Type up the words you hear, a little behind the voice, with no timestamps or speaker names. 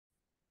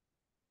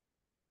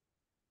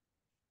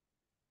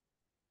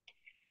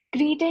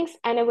Greetings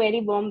and a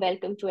very warm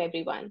welcome to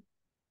everyone.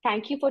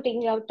 Thank you for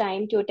taking out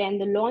time to attend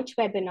the launch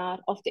webinar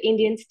of the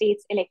Indian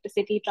States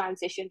Electricity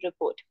Transition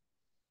Report.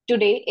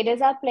 Today, it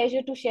is our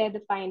pleasure to share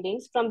the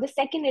findings from the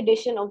second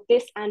edition of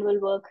this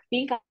annual work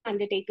being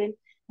undertaken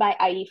by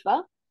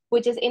IEEFA,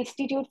 which is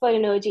Institute for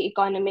Energy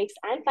Economics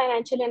and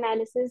Financial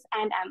Analysis,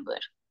 and Ember.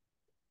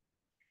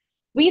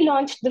 We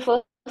launched the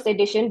first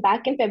edition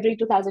back in February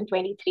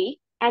 2023,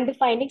 and the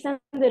findings and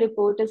the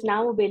report is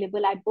now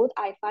available at both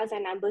IEEFA's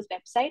and Amber's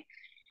website.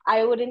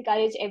 I would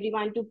encourage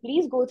everyone to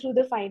please go through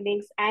the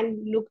findings and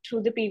look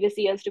through the previous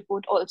year's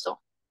report also.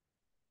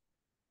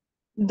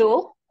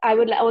 Though, I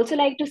would also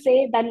like to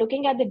say that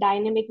looking at the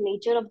dynamic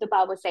nature of the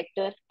power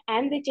sector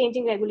and the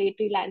changing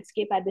regulatory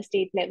landscape at the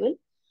state level,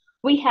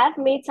 we have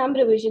made some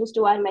revisions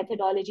to our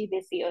methodology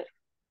this year.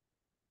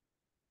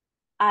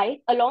 I,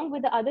 along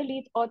with the other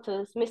lead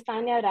authors, Ms.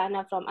 Tanya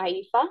Rana from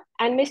IEEFA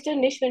and Mr.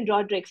 Nishwin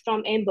Rodrigues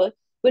from Ember,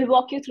 will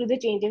walk you through the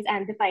changes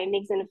and the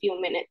findings in a few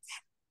minutes.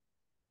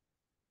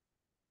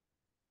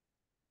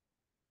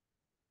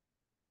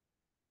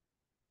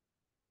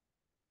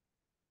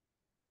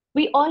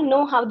 We all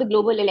know how the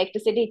global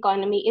electricity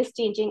economy is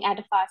changing at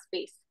a fast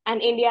pace,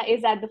 and India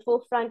is at the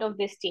forefront of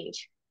this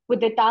change, with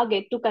the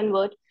target to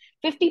convert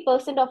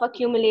 50% of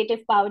accumulative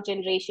power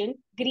generation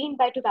green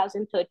by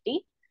 2030.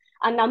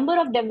 A number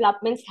of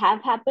developments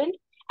have happened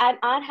and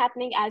are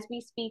happening as we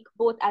speak,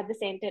 both at the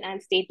center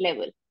and state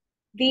level.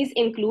 These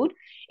include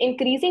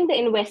increasing the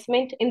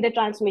investment in the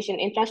transmission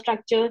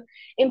infrastructure,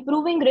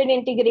 improving grid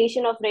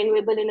integration of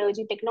renewable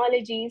energy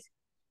technologies,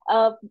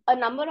 a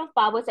number of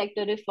power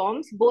sector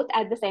reforms, both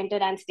at the center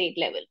and state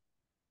level.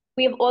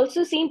 We have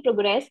also seen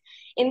progress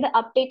in the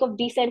uptake of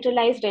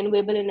decentralized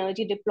renewable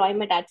energy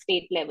deployment at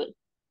state level.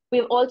 We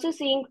have also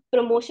seen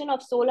promotion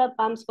of solar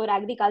pumps for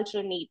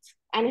agricultural needs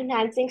and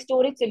enhancing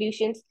storage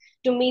solutions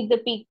to meet the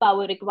peak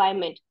power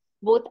requirement,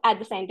 both at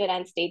the center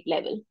and state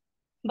level.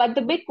 But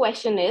the big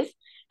question is,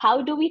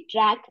 how do we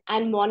track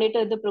and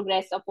monitor the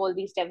progress of all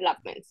these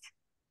developments?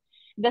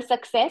 The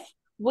success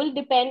will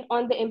depend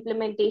on the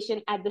implementation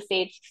at the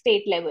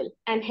state level.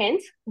 And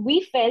hence,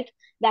 we felt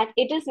that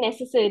it is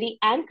necessary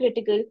and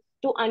critical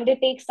to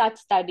undertake such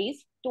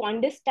studies to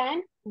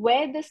understand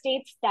where the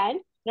states stand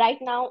right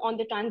now on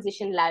the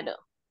transition ladder.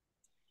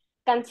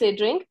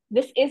 Considering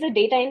this is a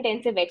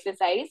data-intensive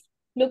exercise,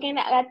 looking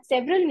at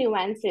several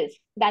nuances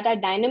that are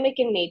dynamic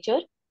in nature,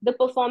 the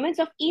performance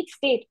of each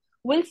state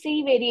will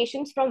see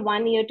variations from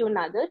one year to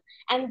another,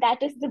 and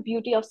that is the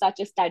beauty of such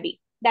a study,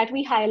 that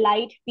we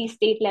highlight these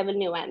state-level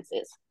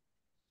nuances.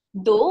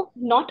 Though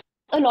not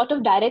a lot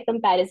of direct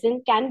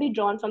comparison can be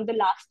drawn from the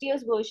last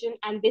year's version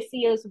and this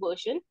year's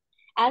version,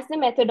 as the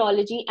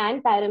methodology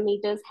and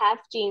parameters have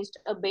changed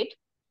a bit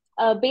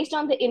based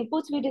on the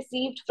inputs we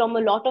received from a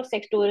lot of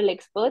sectoral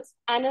experts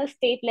and a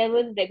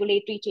state-level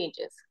regulatory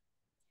changes.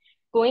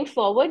 Going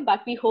forward,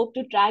 but we hope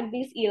to track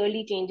these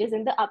yearly changes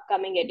in the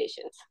upcoming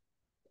editions.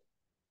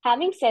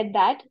 Having said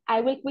that,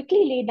 I will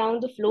quickly lay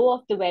down the flow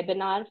of the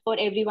webinar for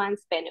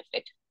everyone's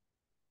benefit.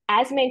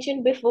 As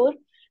mentioned before,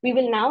 we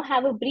will now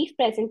have a brief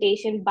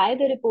presentation by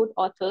the report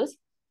authors,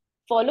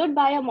 followed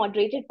by a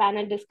moderated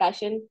panel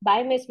discussion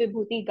by Ms.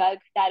 Vibhuti Garg,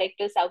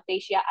 Director, South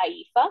Asia,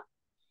 IEEFA.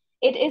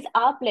 It is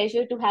our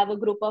pleasure to have a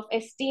group of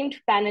esteemed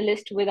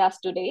panelists with us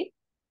today.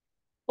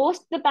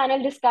 Post the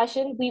panel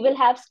discussion, we will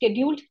have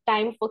scheduled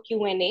time for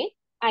Q&A.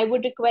 I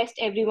would request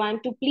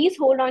everyone to please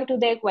hold on to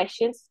their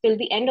questions till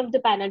the end of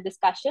the panel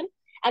discussion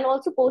and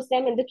also post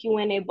them in the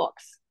Q&A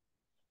box.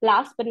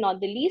 Last but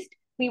not the least,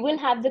 we will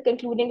have the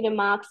concluding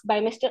remarks by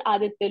Mr.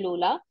 Aditya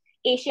Lola,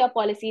 Asia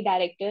Policy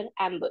Director,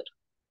 Amber.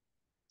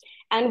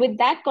 And with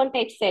that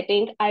context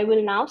setting, I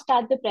will now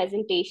start the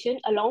presentation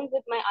along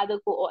with my other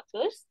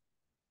co-authors.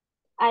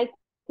 I'll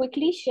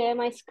quickly share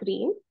my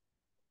screen.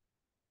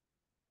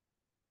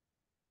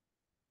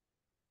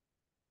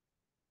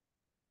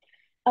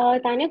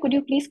 Tanya, could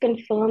you please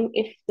confirm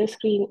if the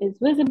screen is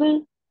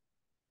visible?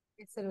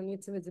 Yes, Saloni,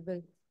 it's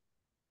visible.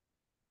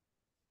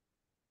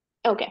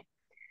 Okay.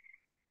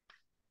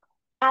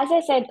 As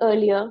I said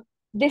earlier,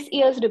 this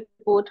year's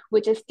report,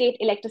 which is State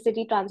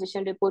Electricity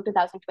Transition Report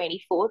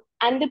 2024,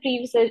 and the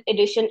previous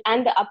edition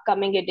and the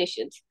upcoming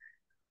editions,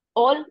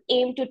 all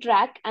aim to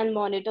track and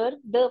monitor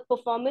the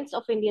performance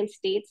of Indian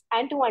states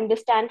and to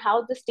understand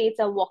how the states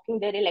are walking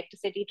their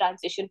electricity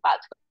transition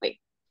pathway.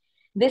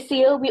 This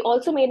year, we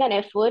also made an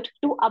effort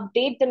to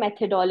update the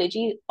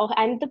methodology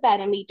and the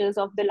parameters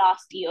of the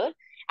last year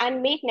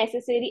and make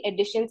necessary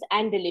additions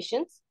and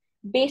deletions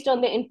based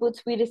on the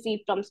inputs we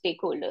received from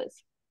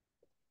stakeholders.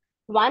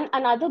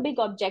 Another big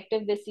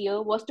objective this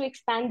year was to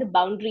expand the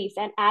boundaries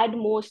and add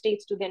more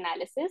states to the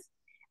analysis.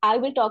 I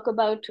will talk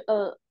about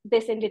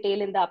this in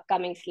detail in the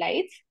upcoming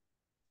slides.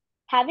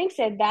 Having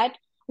said that,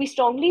 we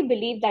strongly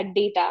believe that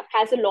data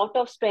has a lot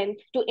of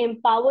strength to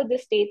empower the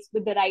states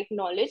with the right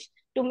knowledge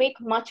to make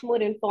much more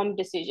informed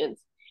decisions.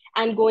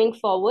 And going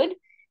forward,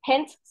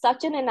 hence,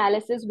 such an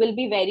analysis will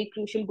be very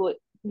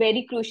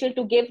crucial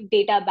to give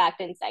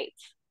data-backed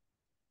insights.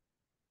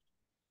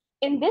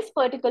 In this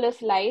particular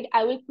slide,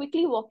 I will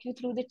quickly walk you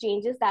through the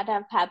changes that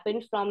have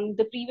happened from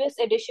the previous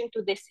edition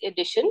to this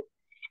edition.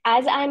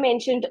 As I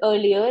mentioned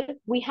earlier,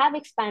 we have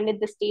expanded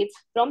the states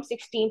from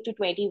 16 to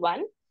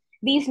 21.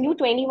 These new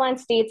 21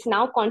 states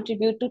now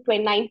contribute to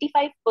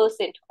 95%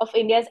 of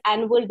India's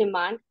annual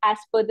demand as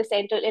per the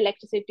Central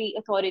Electricity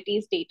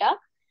Authority's data.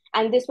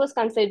 And this was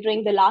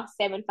considering the last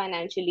 7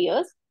 financial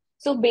years.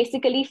 So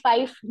basically,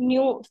 5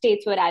 new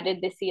states were added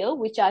this year,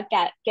 which are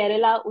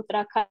Kerala,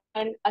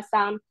 Uttarakhand,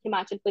 Assam,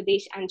 Himachal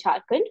Pradesh, and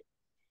Jharkhand.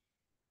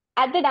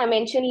 At the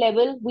dimension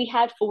level, we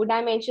had 4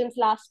 dimensions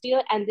last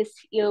year, and this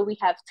year we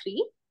have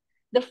 3.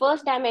 The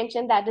first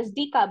dimension, that is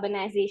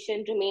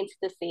decarbonization, remains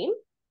the same.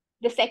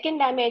 The second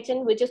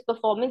dimension, which is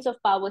performance of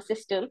power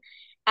system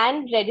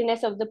and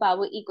readiness of the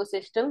power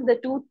ecosystem,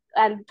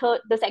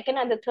 the second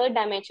and the third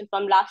dimension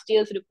from last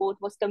year's report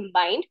was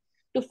combined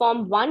to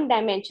form 1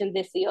 dimension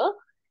this year.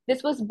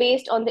 This was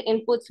based on the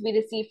inputs we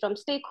received from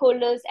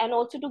stakeholders and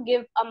also to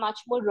give a much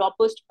more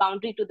robust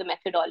boundary to the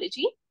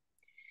methodology.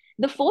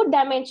 The fourth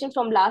dimension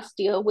from last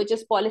year, which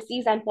is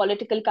policies and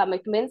political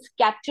commitments,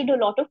 captured a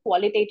lot of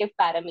qualitative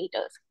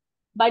parameters.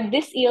 But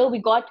this year, we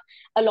got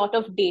a lot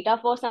of data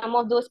for some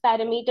of those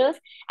parameters,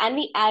 and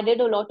we added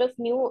a lot of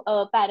new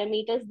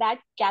parameters that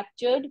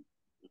captured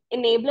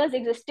enablers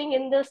existing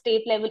in the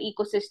state level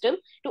ecosystem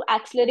to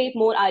accelerate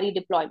more RE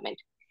deployment.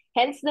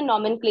 Hence, the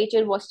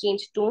nomenclature was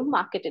changed to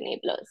market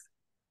enablers.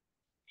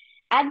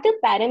 At the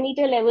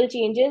parameter level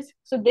changes,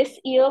 so this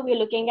year we're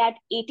looking at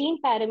 18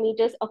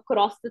 parameters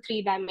across the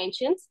 3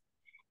 dimensions.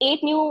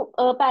 8 new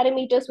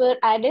parameters were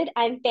added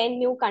and 10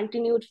 new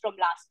continued from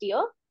last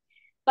year.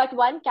 But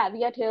one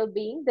caveat here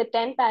being the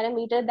 10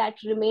 parameter that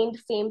remained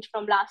same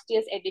from last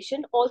year's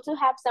edition also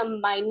have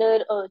some minor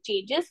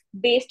changes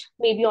based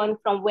maybe on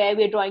from where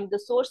we're drawing the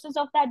sources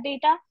of that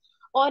data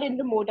or in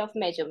the mode of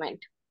measurement.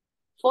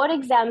 For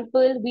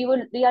example,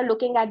 we are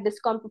looking at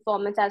discom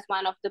performance as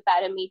one of the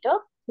parameter.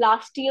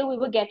 Last year, we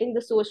were getting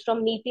the source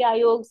from NITI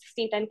Aayog's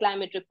State and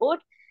Climate Report,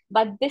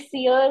 but this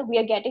year we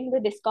are getting the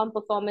discom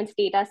performance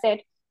data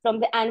set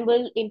from the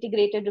annual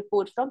integrated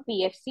report from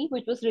PFC,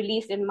 which was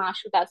released in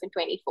March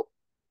 2024.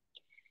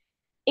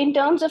 In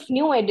terms of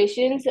new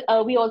additions,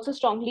 we also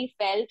strongly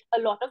felt a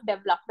lot of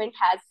development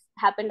has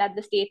happened at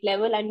the state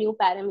level and new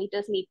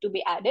parameters need to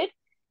be added.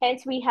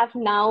 Hence, we are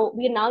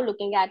now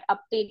looking at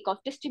uptake of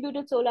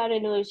distributed solar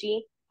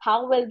energy,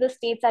 how well the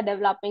states are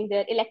developing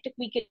their electric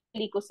vehicle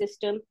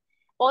ecosystem,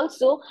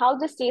 also how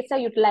the states are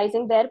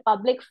utilizing their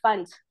public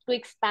funds to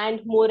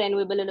expand more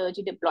renewable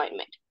energy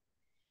deployment.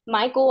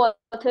 My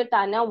co-author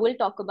Tanya will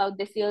talk about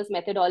this year's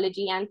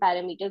methodology and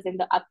parameters in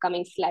the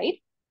upcoming slide.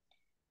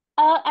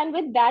 And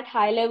with that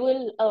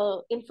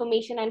high-level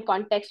information and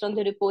context on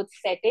the report's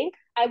setting,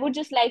 I would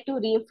just like to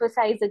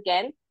re-emphasize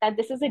again that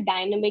this is a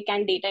dynamic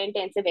and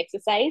data-intensive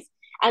exercise,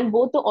 and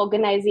both the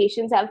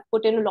organizations have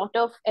put in a lot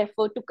of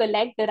effort to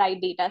collect the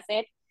right data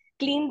set,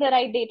 clean the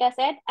right data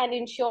set, and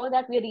ensure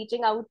that we're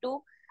reaching out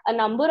to a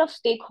number of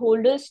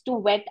stakeholders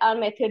to vet our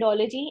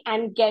methodology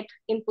and get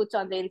inputs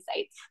on the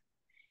insights.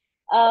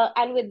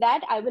 And with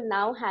that, I will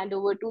now hand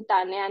over to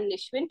Tanya and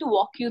Nishwin to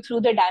walk you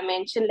through the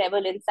dimension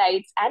level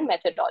insights and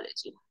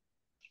methodology.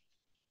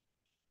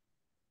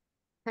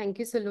 Thank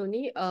you,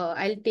 Saloni.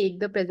 I'll take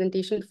the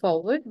presentation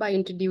forward by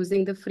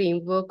introducing the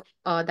framework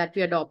that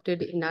we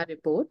adopted in our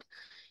report.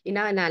 In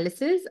our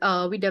analysis,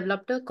 we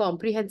developed a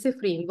comprehensive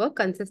framework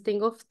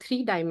consisting of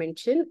 3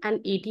 dimensions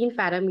and 18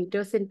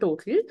 parameters in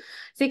total,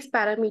 6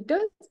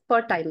 parameters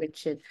per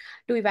dimension,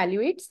 to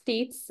evaluate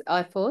states'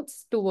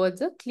 efforts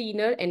towards a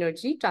cleaner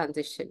energy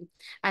transition.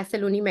 As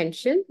Saloni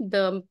mentioned,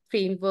 the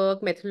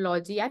framework,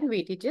 methodology, and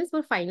weightages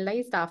were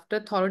finalized after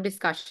thorough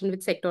discussion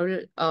with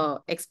sectoral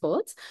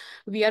experts.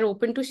 We are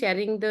open to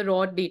sharing the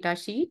raw data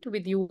sheet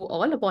with you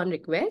all upon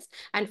request.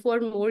 And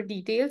for more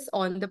details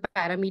on the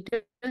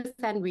parameters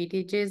and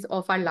weightages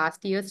of our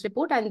last year's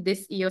report and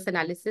this year's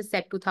analysis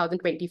set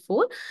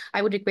 2024,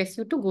 I would request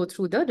you to go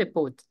through the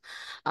report.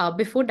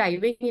 Before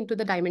diving into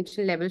the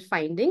dimension level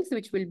findings,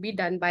 which will be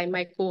done by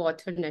my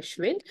co-author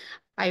Nashwin,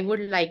 I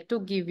would like to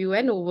give you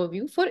an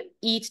overview for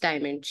each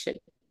dimension.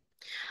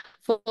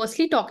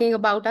 Firstly, talking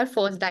about our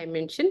first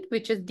dimension,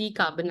 which is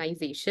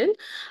decarbonization.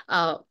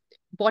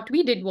 What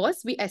we did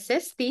was we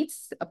assessed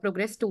states'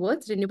 progress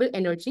towards renewable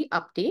energy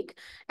uptake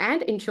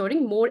and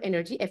ensuring more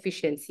energy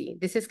efficiency.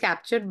 This is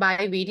captured by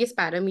various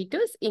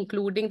parameters,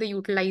 including the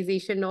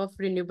utilization of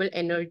renewable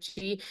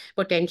energy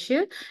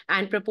potential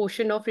and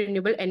proportion of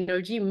renewable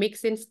energy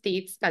mix in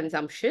states'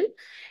 consumption.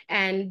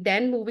 And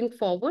then moving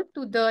forward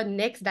to the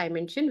next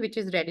dimension, which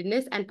is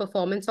readiness and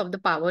performance of the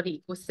power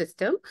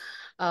ecosystem.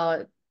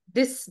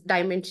 This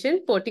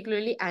dimension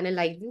particularly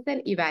analyzes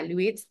and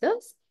evaluates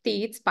the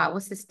state's power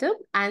system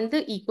and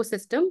the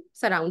ecosystem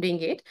surrounding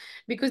it,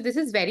 because this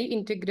is very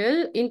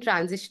integral in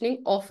transitioning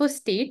of a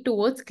state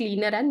towards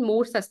cleaner and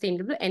more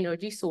sustainable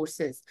energy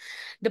sources.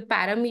 The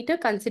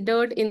parameter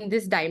considered in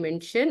this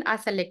dimension are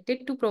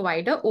selected to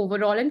provide an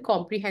overall and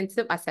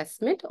comprehensive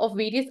assessment of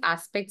various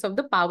aspects of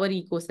the power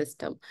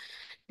ecosystem.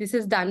 This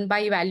is done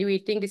by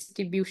evaluating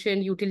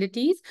distribution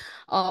utilities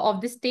of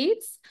the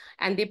states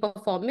and their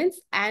performance,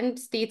 and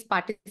states'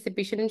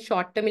 participation in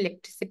short-term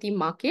electricity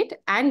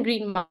market and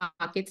green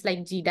markets like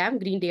GDAM,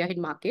 Green Day-Ahead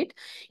Market.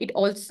 It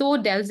also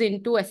delves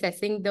into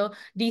assessing the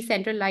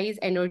decentralized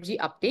energy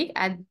uptake,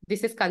 and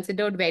this is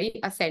considered very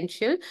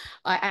essential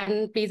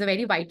and plays a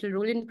very vital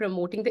role in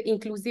promoting the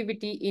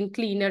inclusivity in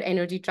cleaner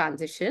energy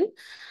transition.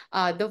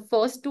 The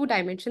first two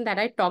dimensions that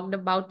I talked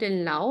about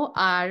till now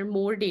are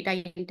more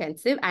data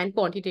intensive and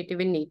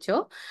quantitative in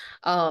nature.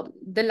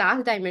 The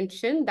last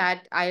dimension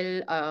that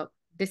I'll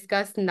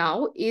discuss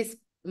now is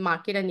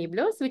market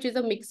enablers, which is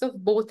a mix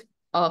of both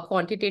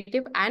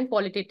quantitative and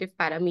qualitative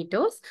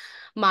parameters.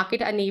 Market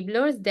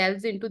enablers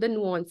delves into the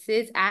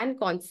nuances and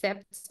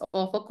concepts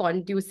of a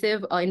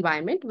conducive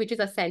environment, which is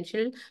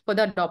essential for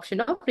the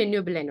adoption of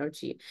renewable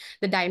energy.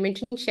 The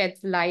dimension sheds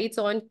lights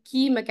on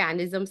key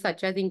mechanisms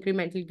such as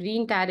incremental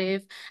green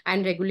tariff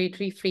and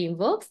regulatory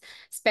frameworks,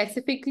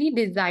 specifically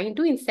designed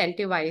to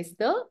incentivize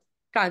the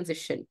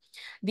transition.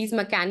 These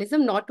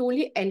mechanisms not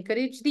only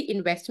encourage the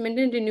investment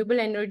in renewable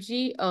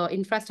energy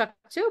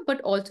infrastructure,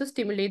 but also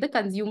stimulate the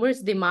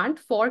consumers' demand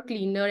for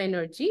cleaner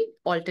energy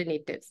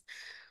alternatives.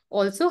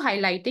 Also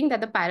highlighting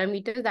that the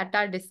parameters that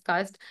are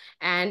discussed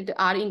and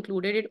are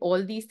included in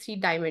all these three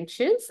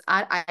dimensions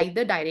are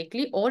either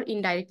directly or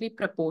indirectly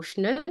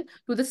proportional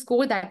to the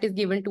score that is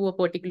given to a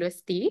particular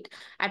state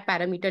at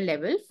parameter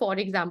level. For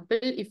example,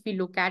 if we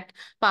look at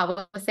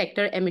power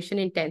sector emission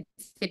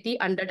intensity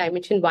under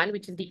dimension 1,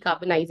 which is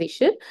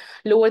decarbonization,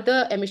 lower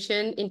the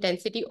emission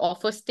intensity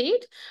of a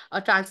state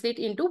translate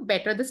into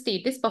better the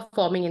state is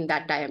performing in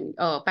that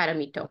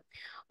parameter.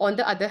 On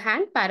the other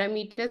hand,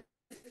 parameters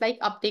like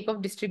uptake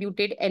of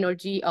distributed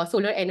energy,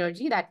 solar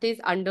energy, that is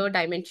under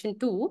dimension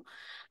 2,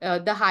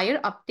 the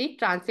higher uptake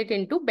translate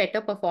into better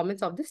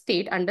performance of the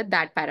state under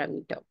that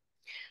parameter.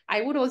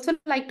 I would also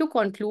like to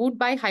conclude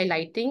by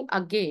highlighting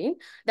again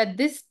that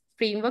this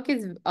framework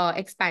is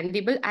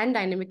expandable and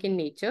dynamic in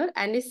nature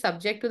and is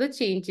subject to the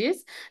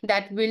changes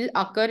that will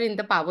occur in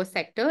the power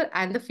sector,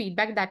 and the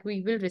feedback that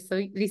we will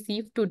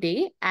receive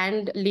today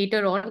and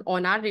later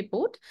on our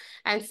report.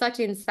 And such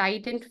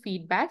insight and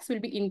feedbacks will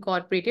be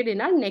incorporated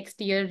in our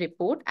next year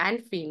report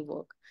and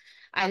framework.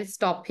 I'll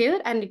stop here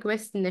and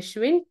request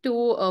Nishwin to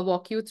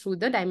walk you through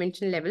the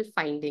dimension level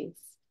findings.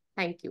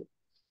 Thank you.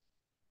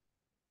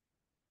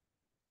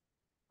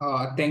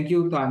 Thank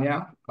you,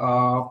 Tanya.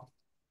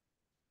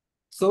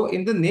 So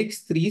in the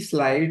next three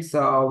slides, we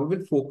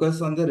will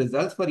focus on the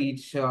results for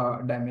each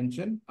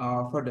dimension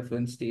for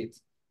different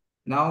states.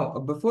 Now,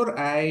 before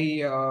I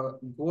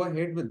go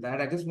ahead with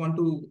that, I just want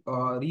to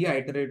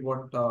reiterate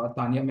what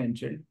Tanya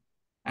mentioned,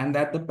 and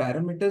that the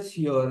parameters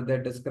here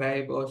that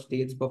describe a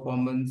state's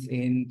performance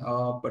in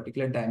a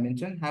particular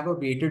dimension have a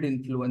weighted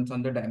influence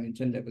on the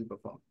dimension level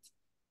performance.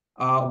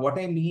 What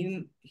I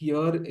mean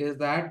here is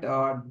that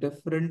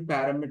different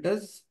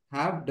parameters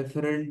have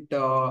different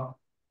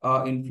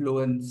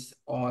influence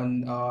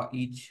on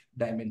each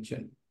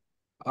dimension.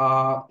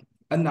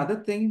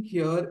 Another thing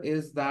here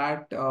is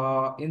that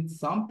in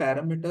some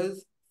parameters,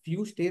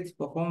 few states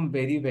perform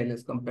very well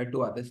as compared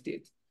to other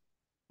states.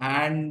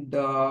 And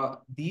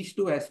these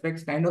two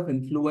aspects kind of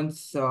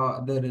influence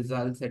the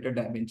results at a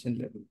dimension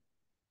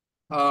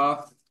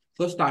level.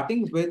 So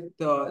starting with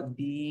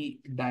the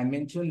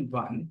dimension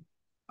 1,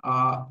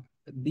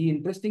 the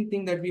interesting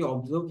thing that we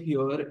observe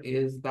here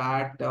is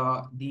that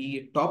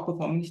the top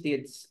performing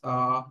states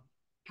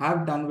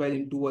have done well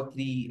in 2 or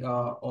 3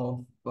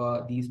 of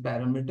these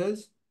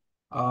parameters.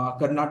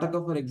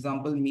 Karnataka, for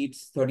example,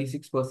 meets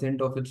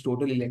 36% of its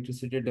total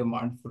electricity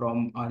demand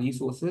from RE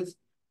sources.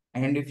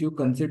 And if you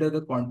consider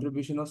the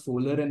contribution of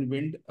solar and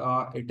wind,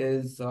 it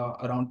is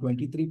around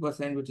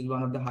 23%, which is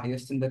one of the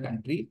highest in the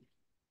country.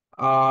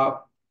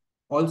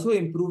 Also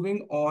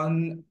improving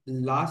on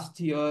last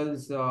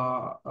year's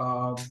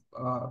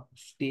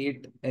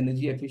state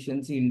energy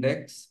efficiency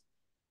index,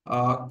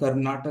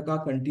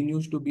 Karnataka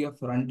continues to be a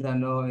front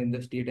runner in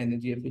the state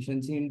energy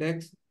efficiency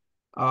index,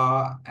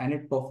 and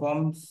it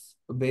performs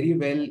very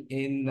well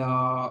in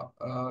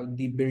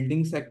the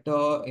building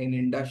sector, in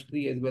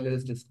industry, as well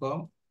as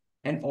discom.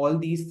 And all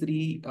these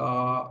three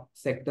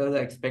sectors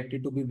are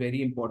expected to be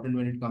very important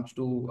when it comes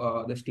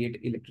to the state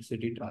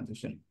electricity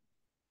transition.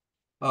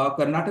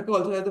 Karnataka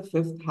also has the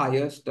 5th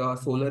highest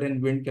solar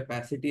and wind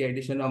capacity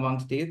addition among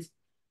states.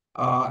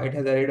 It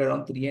has added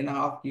around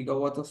 3.5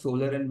 gigawatts of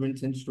solar and wind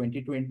since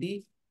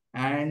 2020.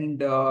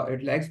 And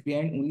it lags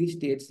behind only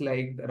states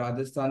like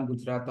Rajasthan,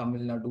 Gujarat,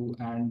 Tamil Nadu,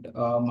 and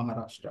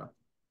Maharashtra.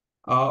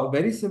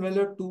 Very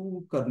similar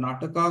to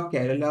Karnataka,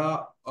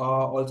 Kerala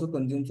also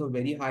consumes a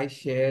very high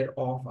share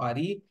of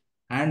RE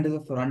and is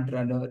a front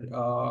runner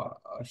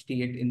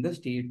state in the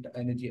state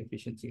energy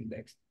efficiency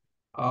index.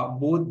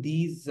 Both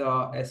these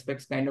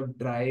aspects kind of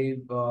drive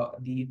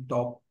the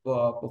top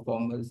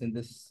performers in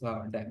this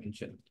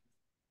dimension.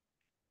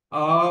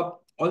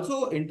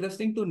 Also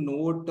interesting to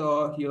note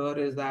here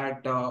is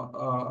that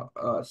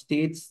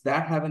states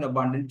that have an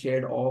abundant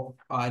share of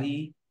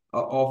RE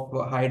of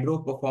hydro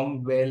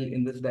perform well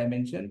in this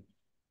dimension.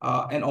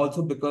 and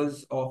also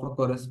because of a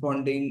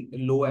corresponding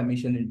low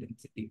emission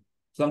intensity.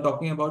 So I'm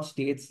talking about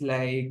states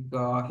like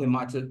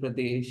Himachal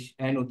Pradesh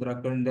and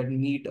Uttarakhand that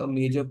meet a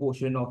major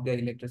portion of their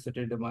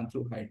electricity demand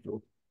through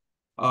hydro.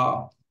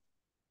 Uh,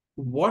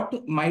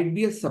 what might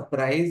be a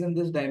surprise in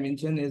this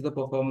dimension is the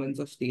performance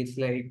of states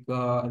like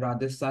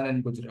Rajasthan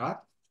and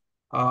Gujarat.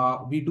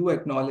 We do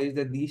acknowledge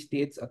that these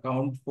states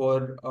account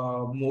for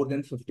more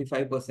than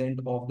 55%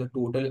 of the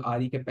total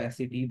RE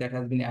capacity that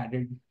has been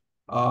added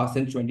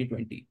since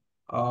 2020.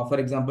 For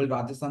example,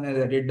 Rajasthan has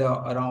added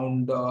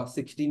around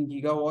 16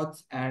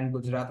 gigawatts and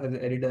Gujarat has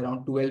added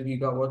around 12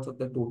 gigawatts of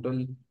the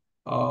total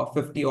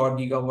 50 odd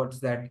gigawatts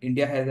that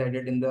India has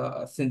added in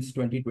the since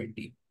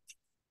 2020.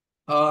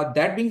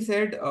 That being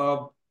said,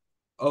 a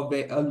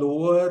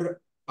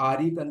lower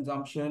RE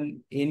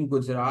consumption in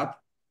Gujarat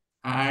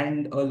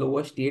and a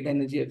lower state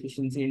energy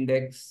efficiency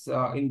index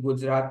in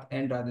Gujarat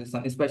and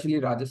Rajasthan, especially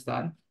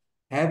Rajasthan,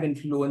 have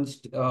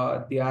influenced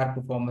their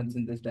performance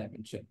in this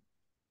dimension.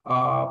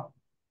 Uh,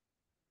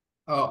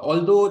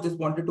 Although just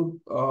wanted to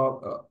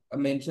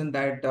mention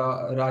that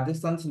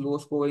Rajasthan's low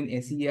score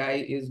in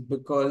SEI is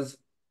because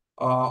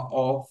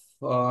of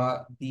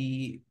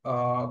the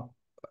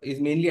is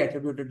mainly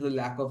attributed to the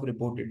lack of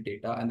reported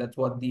data, and that's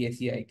what the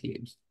SEI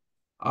claims.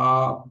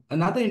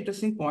 Another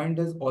interesting point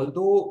is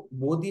although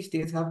both these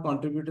states have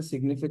contributed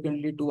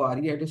significantly to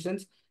RE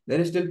additions, there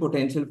is still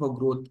potential for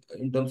growth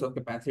in terms of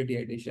capacity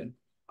addition.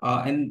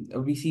 And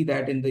we see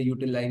that in the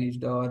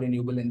utilized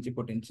renewable energy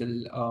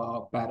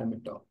potential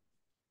parameter.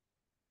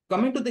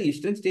 Coming to the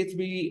eastern states,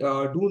 we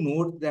do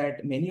note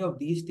that many of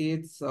these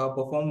states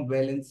perform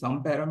well in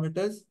some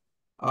parameters,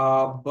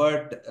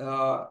 but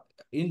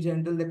in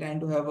general, they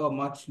tend to have a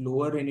much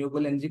lower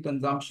renewable energy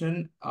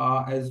consumption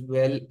as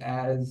well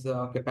as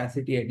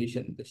capacity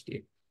addition in the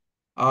state.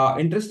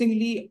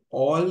 Interestingly,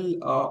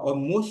 all or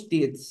most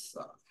states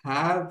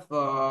have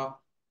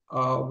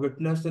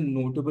witnessed a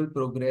notable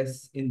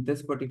progress in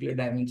this particular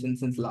dimension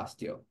since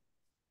last year.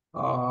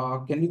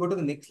 Can we go to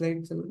the next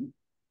slide, Saloni?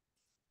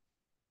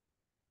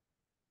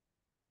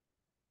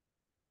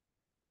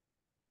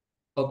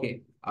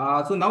 Okay,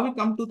 so now we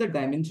come to the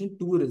dimension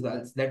 2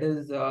 results, that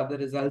is the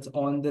results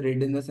on the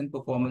readiness and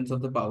performance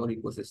of the power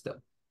ecosystem.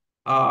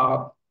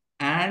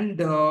 And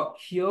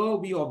here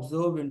we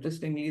observe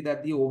interestingly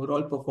that the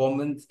overall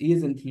performance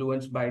is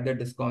influenced by the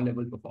discom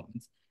level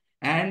performance.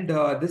 And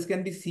this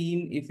can be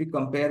seen if we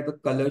compare the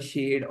color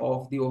shade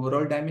of the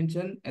overall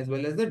dimension as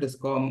well as the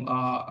discom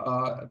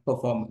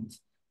performance.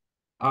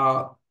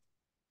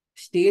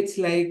 States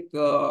like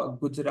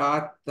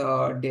Gujarat,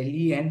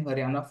 Delhi and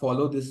Haryana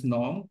follow this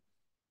norm.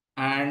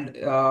 And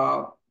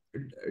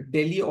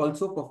Delhi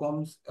also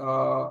performs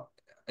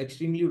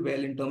extremely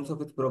well in terms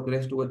of its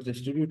progress towards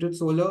distributed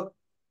solar.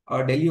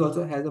 Delhi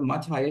also has a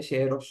much higher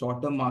share of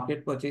short-term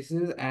market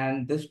purchases,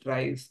 and this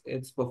drives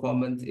its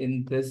performance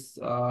in this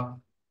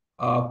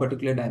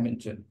particular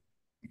dimension.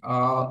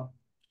 Uh,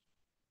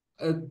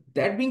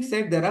 that being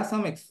said, there are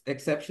some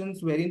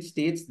exceptions wherein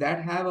states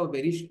that have a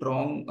very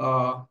strong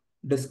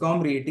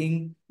discom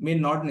rating may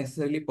not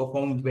necessarily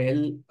perform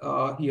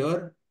well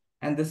here.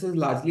 And this is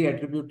largely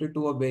attributed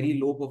to a very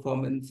low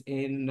performance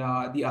in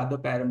the other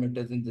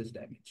parameters in this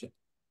dimension.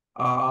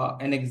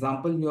 An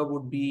example here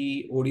would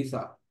be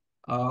Odisha.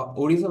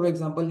 Odisha, for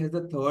example, has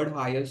the third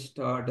highest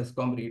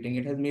discom rating.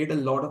 It has made a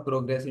lot of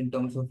progress in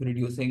terms of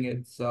reducing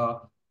its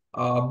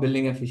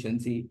billing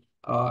efficiency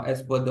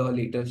as per the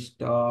latest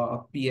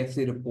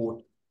PFC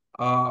report.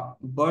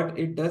 But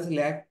it does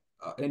lack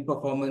in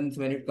performance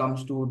when it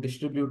comes to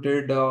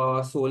distributed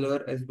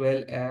solar as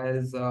well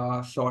as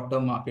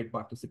short-term market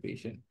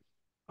participation.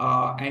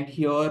 And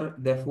here,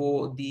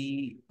 therefore,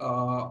 the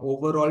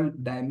overall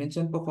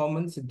dimension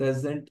performance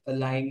doesn't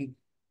align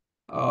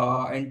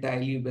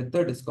entirely with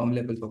the discom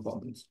level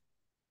performance.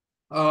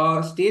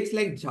 States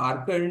like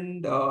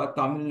Jharkhand,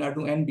 Tamil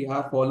Nadu, and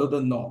Bihar follow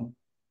the norm.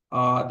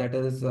 That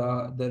is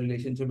the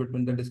relationship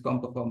between the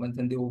discom performance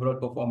and the overall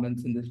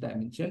performance in this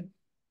dimension.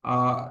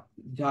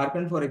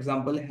 Jharkhand, for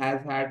example,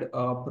 has had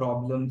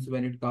problems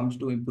when it comes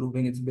to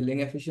improving its billing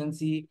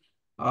efficiency.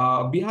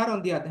 Bihar,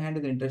 on the other hand,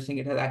 is interesting.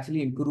 It has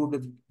actually improved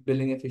its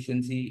billing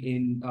efficiency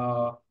in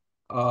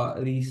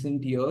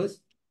recent years,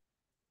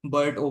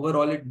 but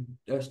overall it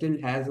still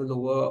has a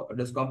lower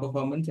discom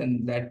performance,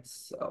 and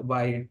that's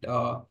why it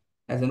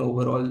has an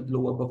overall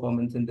lower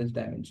performance in this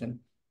dimension.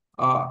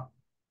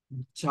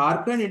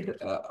 Jharkhand,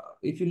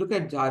 if you look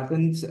at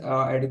Jharkhand's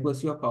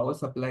adequacy of power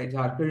supply,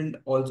 Jharkhand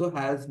also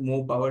has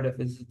more power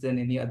deficits than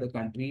any other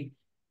country,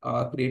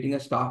 creating a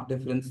stark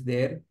difference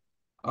there.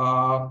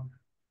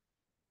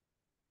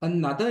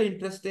 Another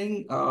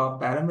interesting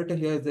parameter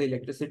here is the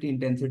electricity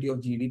intensity of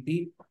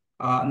GDP.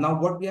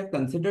 Now, what we have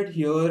considered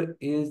here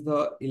is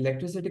the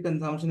electricity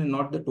consumption and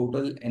not the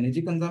total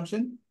energy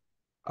consumption.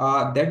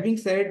 That being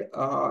said,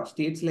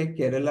 states like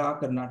Kerala,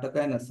 Karnataka,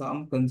 and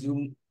Assam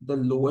consume the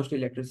lowest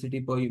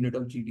electricity per unit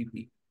of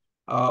GDP,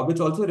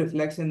 which also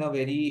reflects in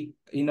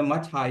a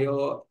much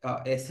higher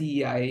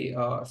SEI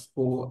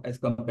score as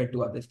compared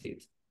to other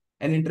states.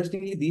 And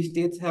interestingly, these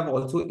states have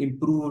also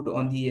improved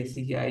on the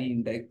SEI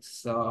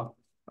index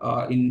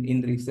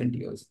in recent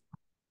years.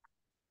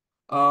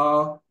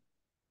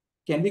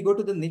 Can we go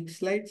to the next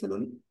slide,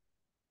 Saloni?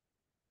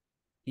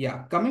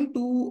 Yeah, coming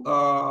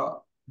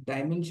to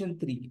dimension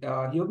 3,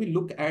 here we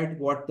look at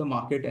what the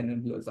market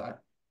enablers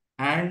are.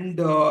 And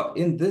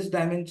in this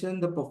dimension,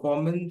 the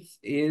performance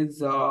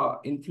is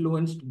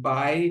influenced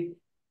by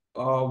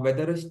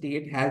whether a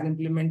state has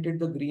implemented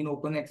the green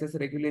open access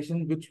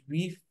regulation, which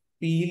we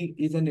feel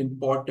is an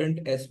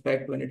important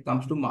aspect when it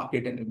comes to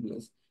market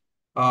enablers.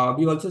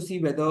 We also see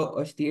whether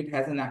a state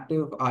has an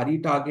active RE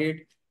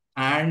target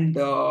and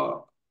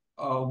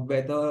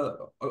whether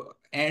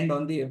and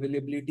on the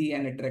availability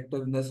and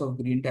attractiveness of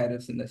green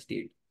tariffs in the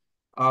state.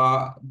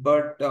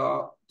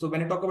 So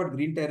when I talk about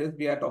green tariffs,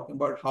 we are talking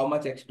about how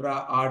much extra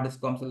are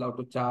discoms allowed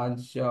to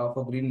charge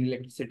for green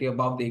electricity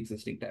above the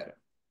existing tariff.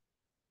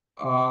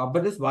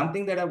 But there's one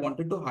thing that I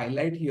wanted to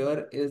highlight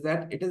here is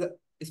that it is,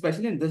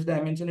 especially in this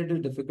dimension, it is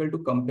difficult to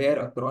compare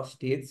across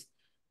states.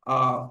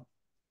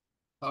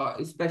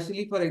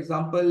 Especially, for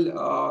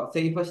example,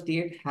 say if a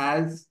state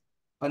has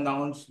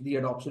announced the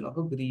adoption of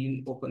a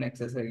green open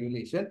access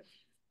regulation,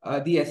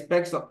 the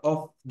aspects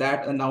of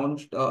that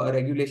announced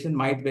regulation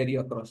might vary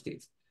across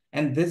states.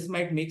 And this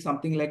might make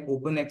something like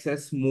open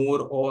access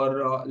more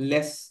or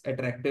less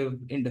attractive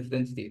in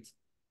different states.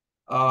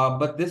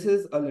 But this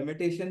is a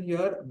limitation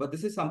here, but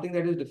this is something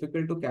that is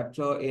difficult to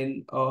capture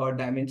in a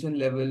dimension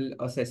level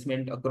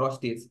assessment across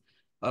states,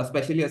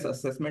 especially as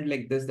assessment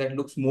like this that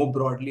looks more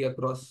broadly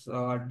across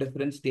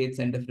different states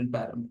and different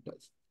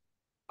parameters.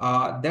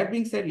 That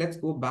being said, let's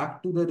go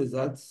back to the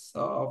results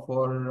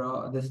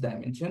for this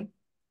dimension.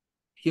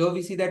 Here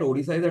we see that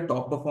Odisha is a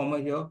top performer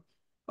here,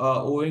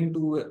 owing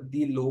to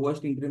the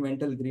lowest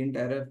incremental green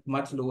tariff,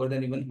 much lower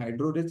than even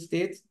hydro-rich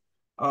states.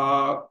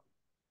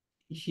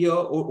 Here,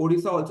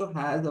 Odisha also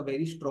has a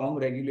very strong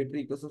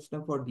regulatory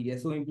ecosystem for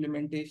DSO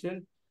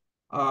implementation,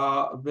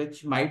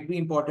 which might be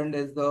important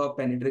as the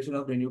penetration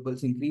of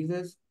renewables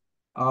increases.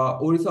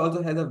 Odisha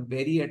also has a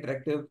very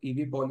attractive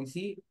EV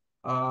policy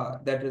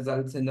that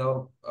results in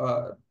a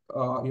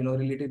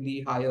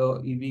relatively higher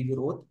EV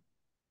growth.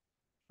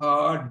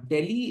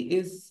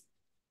 Delhi's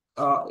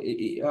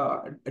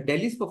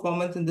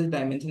performance in this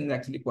dimension is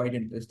actually quite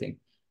interesting.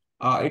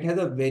 It has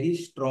a very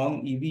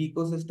strong EV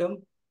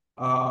ecosystem,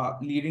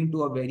 leading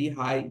to a very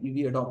high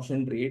EV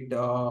adoption rate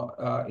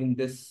in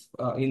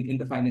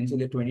the financial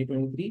year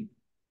 2023.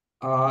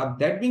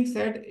 That being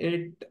said,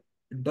 it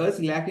does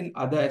lack in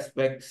other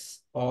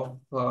aspects of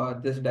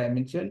this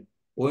dimension,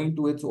 owing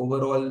to its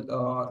overall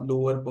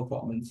lower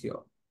performance here.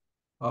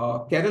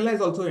 Kerala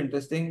is also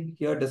interesting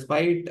here,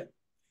 despite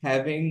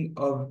having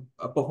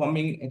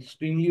performing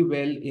extremely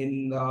well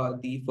in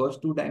the first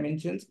two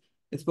dimensions.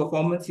 Its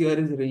performance here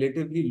is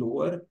relatively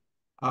lower,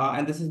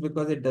 and this is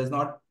because it does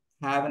not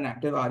have an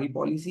active RE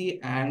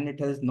policy and it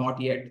has not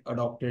yet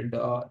adopted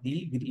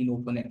the green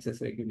open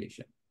access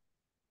regulation.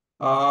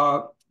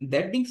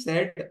 That being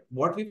said,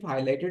 what we've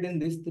highlighted in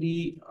these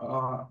three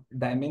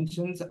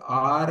dimensions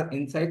are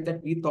insights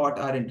that we thought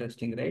are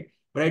interesting, right?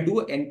 But I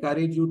do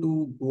encourage you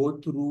to go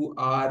through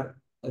our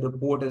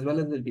report as well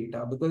as the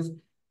data, because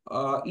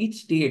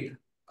each state,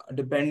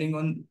 depending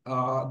on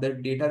the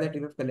data that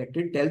you have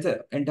collected, tells an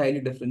entirely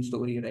different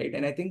story, right?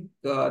 And I think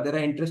there are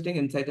interesting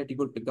insights that you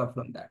could pick up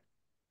from that.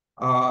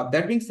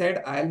 That being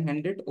said, I'll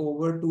hand it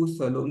over to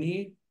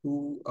Saloni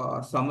to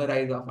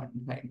summarize our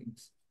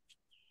findings.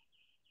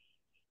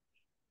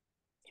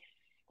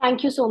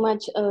 Thank you so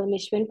much,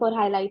 Nishwin, for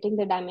highlighting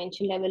the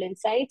dimension level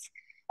insights.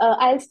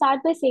 I'll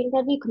start by saying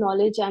that we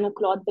acknowledge and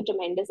applaud the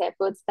tremendous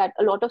efforts that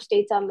a lot of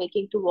states are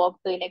making to walk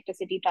the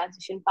electricity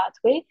transition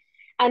pathway.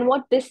 And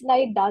what this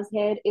slide does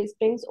here is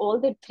brings all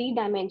the three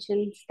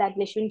dimensions that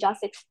Nishwin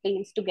just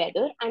explains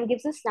together and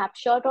gives a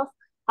snapshot of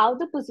how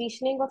the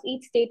positioning of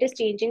each state is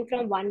changing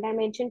from one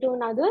dimension to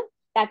another,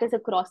 that is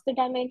across the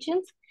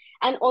dimensions,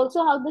 and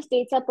also how the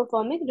states are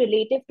performing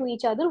relative to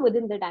each other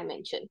within the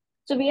dimension.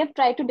 So we have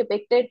tried to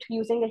depict it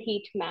using a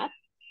heat map.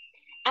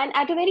 And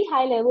at a very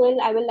high level,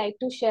 I would like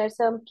to share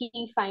some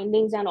key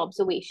findings and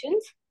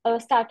observations,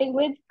 starting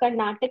with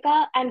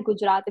Karnataka and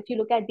Gujarat. If you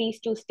look at these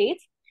two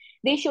states,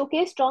 they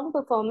showcase strong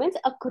performance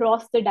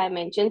across the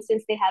dimensions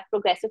since they have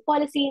progressive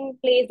policy in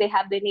place, they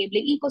have the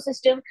enabling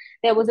ecosystem.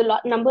 There was a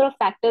number of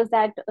factors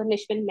that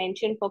Nishwin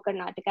mentioned for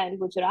Karnataka and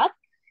Gujarat.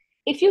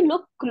 If you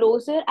look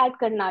closer at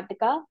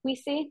Karnataka, we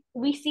see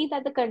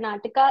that the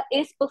Karnataka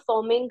is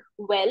performing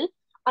well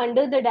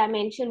under the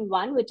dimension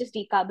 1, which is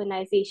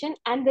decarbonization,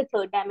 and the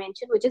third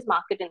dimension, which is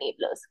market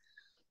enablers.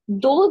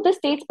 Though the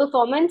state's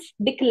performance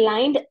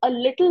declined a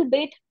little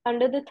bit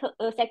under the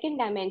second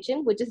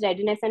dimension, which is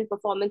readiness and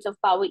performance of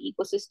power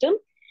ecosystem.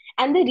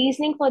 And the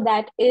reasoning for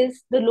that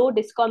is the low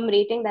discom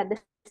rating that the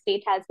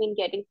state has been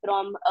getting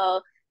from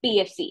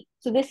PFC.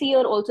 So this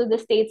year also the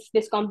state's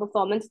discom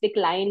performance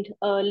declined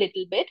a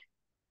little bit.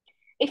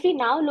 If we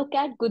now look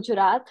at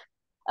Gujarat,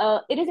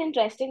 it is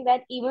interesting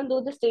that even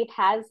though the state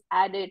has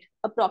added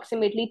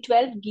approximately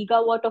 12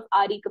 gigawatt of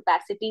RE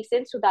capacity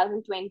since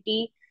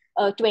 2020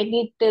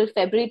 till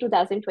February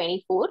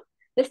 2024,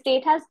 the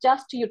state has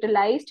just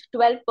utilized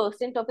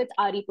 12% of its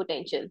RE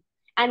potential.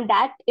 And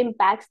that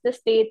impacts the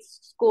state's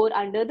score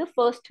under the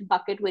first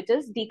bucket, which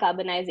is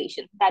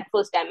decarbonization, that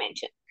first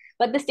dimension.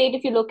 But the state,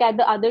 if you look at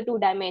the other two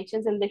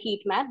dimensions in the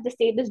heat map, the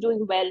state is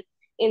doing well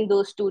in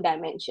those two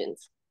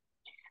dimensions.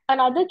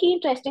 Another key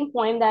interesting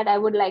point that I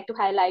would like to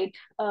highlight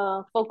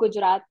for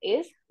Gujarat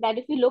is that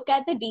if you look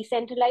at the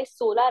decentralized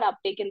solar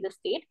uptake in the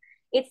state,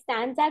 it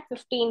stands at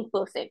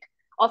 15%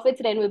 of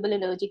its renewable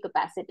energy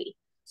capacity.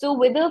 So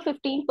with a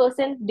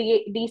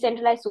 15%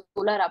 decentralized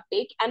solar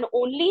uptake and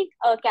only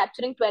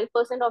capturing 12%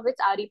 of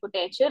its RE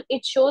potential,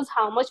 it shows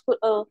how much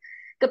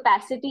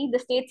capacity the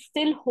state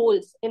still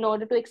holds in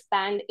order to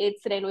expand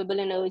its renewable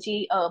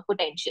energy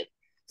potential.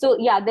 So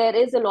yeah, there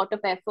is a lot of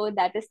effort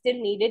that is still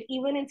needed,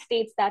 even in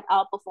states that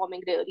are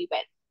performing really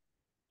well.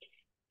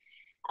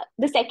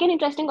 The second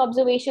interesting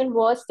observation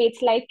was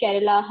states like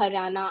Kerala,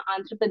 Haryana,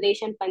 Andhra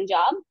Pradesh, and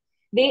Punjab.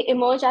 They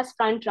emerge as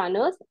front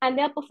runners and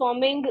they are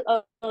performing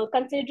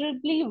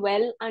considerably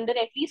well under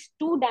at least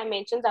two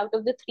dimensions out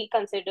of the three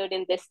considered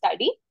in this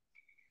study.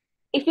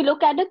 If you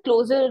look at a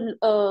closer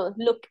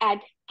look at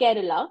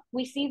Kerala,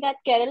 we see that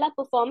Kerala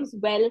performs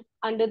well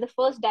under the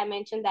first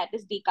dimension, that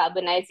is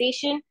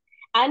decarbonization,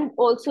 and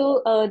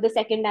also the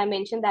second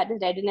dimension, that is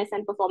readiness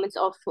and performance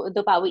of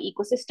the power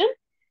ecosystem.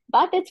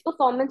 But its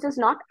performance is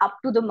not up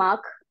to the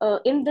mark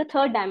in the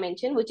third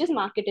dimension, which is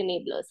market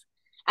enablers.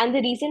 And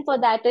the reason for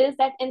that is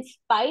that in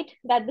spite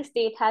that the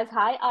state has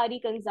high RE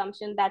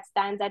consumption that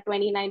stands at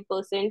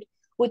 29%,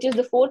 which is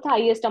the fourth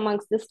highest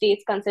amongst the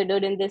states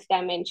considered in this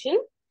dimension,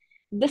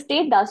 the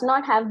state does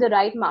not have the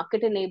right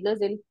market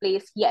enablers in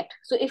place yet.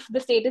 So if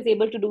the state is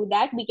able to do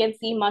that, we can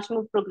see much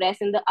more progress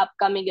in the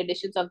upcoming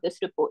editions of this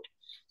report.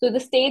 So the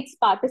state's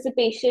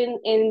participation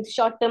in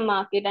short-term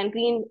market and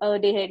green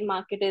day-ahead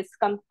market is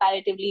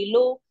comparatively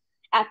low.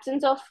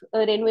 Absence of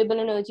renewable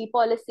energy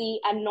policy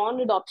and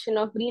non-adoption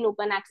of green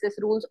open access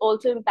rules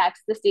also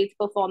impacts the state's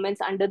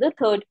performance under the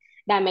third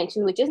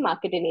dimension, which is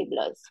market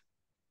enablers.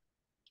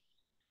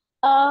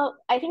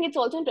 I think it's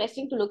also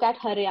interesting to look at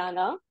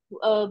Haryana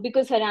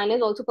because Haryana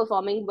is also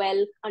performing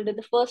well under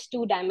the first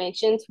two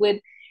dimensions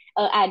with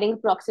adding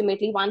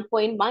approximately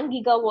 1.1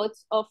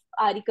 gigawatts of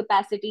RE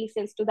capacity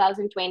since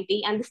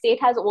 2020. And the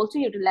state has also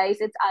utilized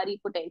its RE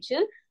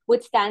potential,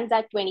 which stands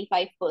at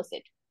 25%.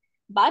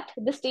 But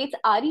the state's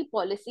RE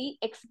policy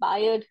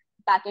expired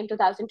back in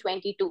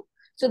 2022.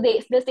 So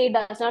the state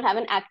does not have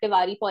an active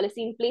RE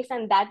policy in place,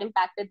 and that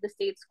impacted the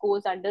state's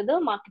scores under the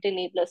market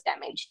enablers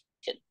dimension.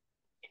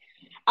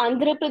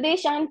 Andhra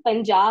Pradesh and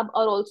Punjab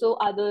are also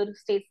other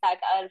states that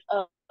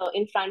are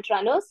in front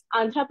runners.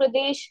 Andhra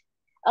Pradesh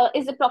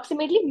is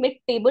approximately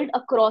mid-tabled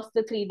across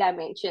the three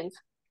dimensions,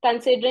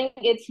 considering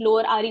its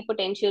lower RE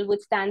potential,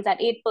 which stands at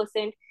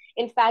 8%.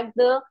 In fact,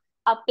 the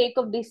uptake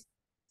of this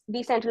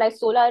decentralized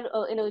solar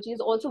energy is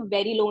also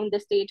very low in the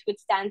state, which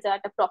stands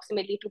at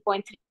approximately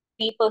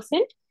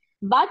 2.3%.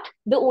 But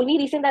the only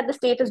reason that the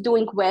state is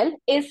doing well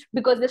is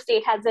because the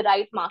state has the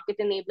right market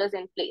enablers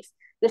in place.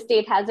 The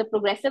state has a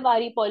progressive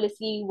RE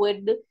policy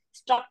with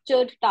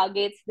structured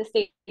targets. The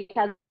state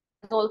has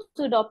also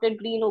adopted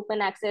green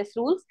open access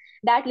rules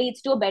that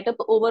leads to a better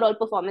overall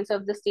performance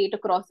of the state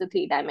across the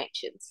three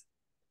dimensions.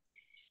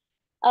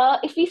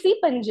 If we see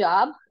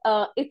Punjab,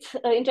 it's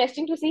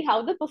interesting to see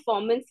how the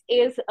performance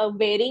is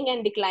varying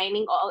and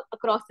declining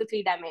across the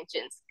three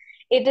dimensions.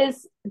 It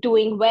is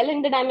doing well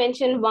in the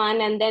dimension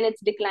one, and then it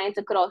declines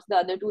across the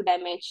other two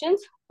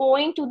dimensions,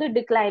 owing to the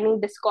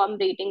declining DISCOM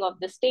rating of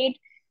the state,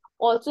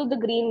 also the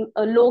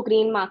low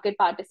green market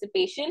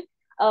participation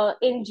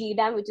in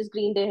GDAM, which is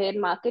Green Day-Ahead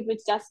Market,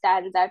 which just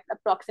stands at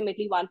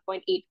approximately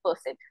 1.8%.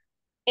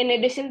 In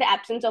addition, the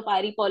absence of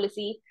RE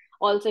policy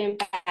also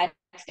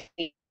impacts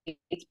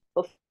its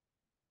performance.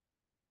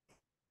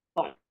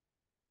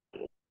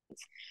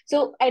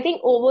 So I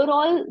think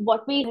overall,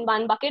 what we in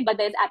one bucket, but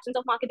there's absence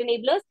of market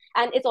enablers,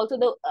 and it's also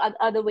the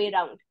other way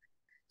around.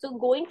 So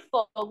going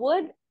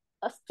forward,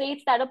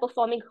 states that are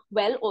performing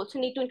well also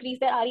need to increase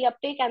their RE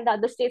uptake, and the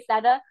other states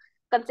that are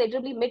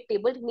considerably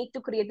mid-table need to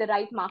create the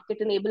right market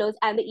enablers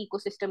and the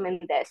ecosystem in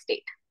their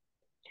state.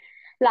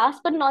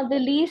 Last but not the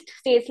least,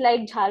 states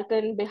like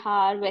Jharkhand,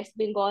 Bihar, West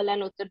Bengal,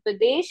 and Uttar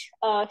Pradesh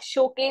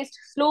showcased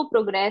slow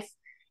progress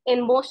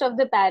in most of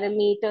the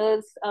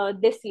parameters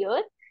this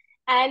year.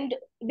 And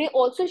they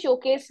also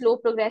showcased slow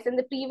progress in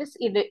the previous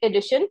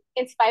edition,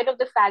 in spite of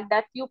the fact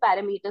that few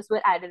parameters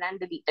were added and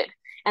deleted.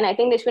 And I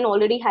think Nishwin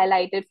already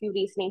highlighted few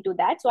reasoning to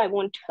that, so I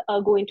won't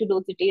go into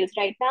those details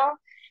right now.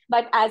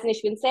 But as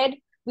Nishwin said,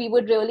 we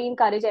would really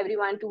encourage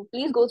everyone to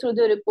please go through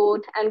the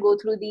report and go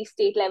through the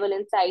state level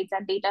insights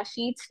and data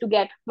sheets to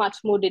get much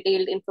more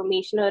detailed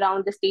information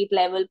around the state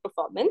level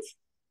performance.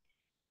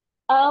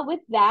 With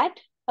that,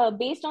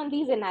 based on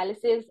these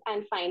analysis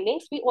and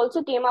findings, we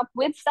also came up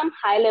with some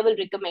high level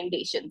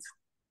recommendations.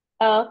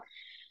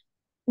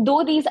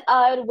 Though these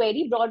are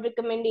very broad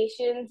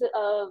recommendations,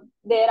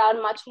 there are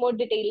much more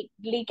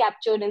detailedly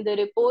captured in the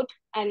report,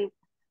 and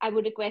I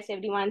would request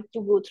everyone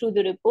to go through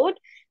the report.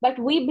 But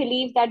we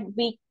believe that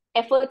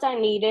efforts are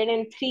needed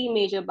in three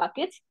major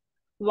buckets.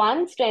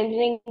 One,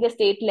 strengthening the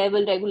state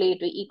level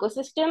regulatory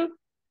ecosystem.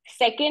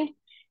 Second,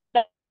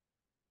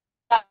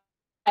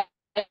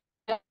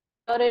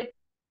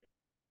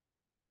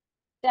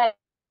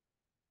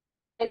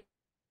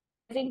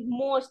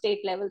 more state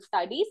level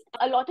studies.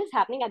 A lot is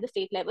happening at the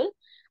state level,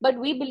 but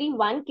we believe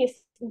one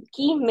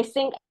key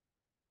missing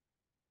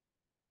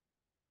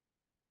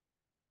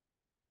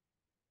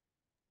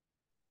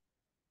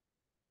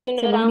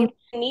Saloni, around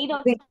need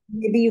of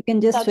maybe you can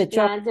just such switch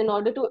off. plans in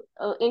order to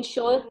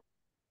ensure.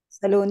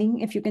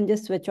 Saloni, if you can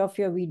just switch off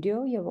your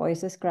video, your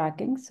voice is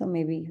cracking. So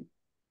maybe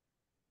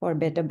for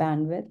better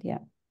bandwidth. Yeah,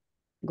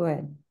 go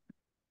ahead.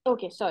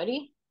 Okay,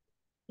 sorry.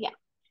 Yeah,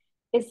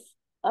 is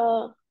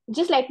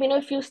just let me know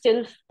if you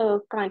still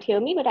can't hear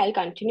me, but I'll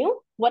continue.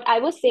 What I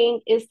was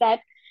saying is that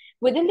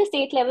within the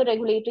state level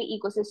regulatory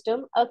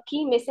ecosystem, a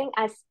key missing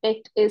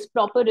aspect is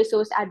proper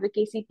resource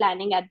advocacy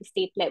planning at the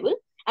state level.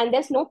 And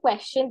there's no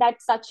question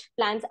that such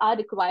plans are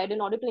required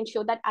in order to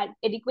ensure that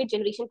adequate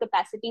generation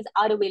capacities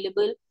are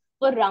available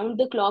for round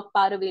the clock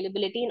power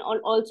availability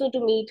and also to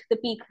meet the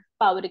peak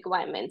power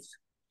requirements.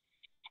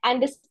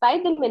 And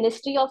despite the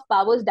Ministry of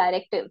Power's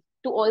directive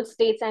to all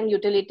states and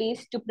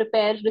utilities to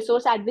prepare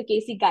resource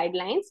advocacy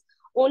guidelines,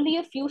 only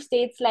a few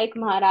states like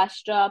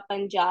Maharashtra,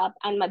 Punjab,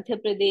 and Madhya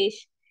Pradesh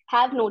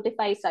have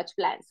notified such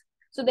plans.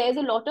 So there's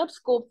a lot of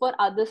scope for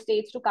other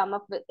states to come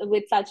up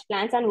with such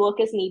plans, and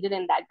work is needed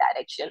in that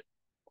direction.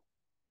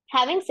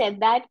 Having said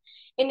that,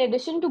 in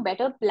addition to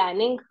better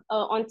planning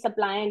on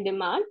supply and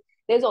demand,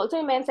 there's also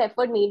immense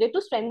effort needed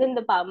to strengthen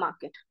the power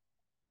market.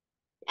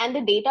 And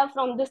the data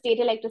from the state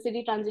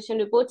electricity transition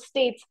report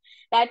states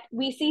that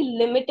we see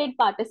limited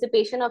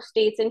participation of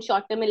states in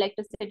short-term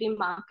electricity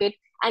market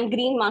and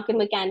green market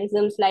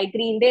mechanisms like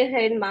green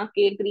day-ahead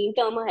market, green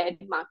term ahead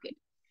market.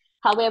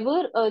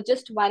 However,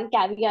 just one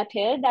caveat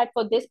here that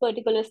for this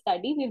particular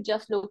study, we've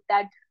just looked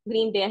at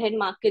green day-ahead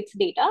markets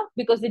data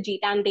because the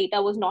GTAM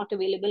data was not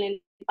available in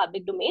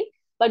public domain.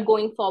 But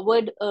going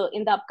forward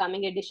in the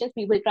upcoming editions,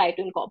 we will try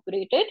to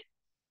incorporate it.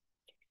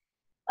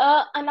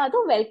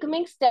 Another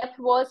welcoming step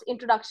was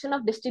introduction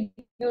of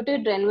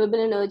distributed renewable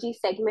energy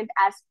segment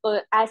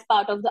as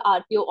part of the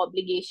RPO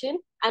obligation,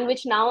 and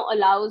which now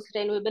allows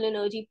renewable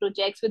energy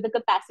projects with the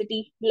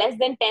capacity less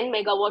than 10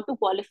 megawatt to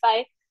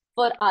qualify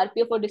for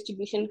RPO for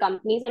distribution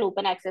companies and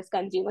open access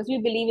consumers. We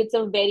believe it's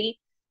a very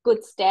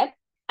good step.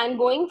 And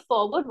going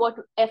forward, what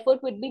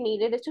effort would be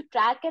needed is to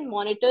track and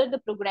monitor the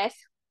progress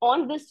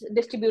on this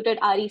distributed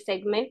RE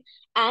segment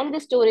and the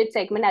storage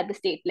segment at the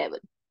state level.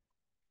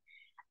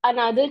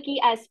 Another key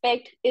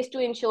aspect is to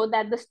ensure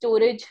that the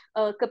storage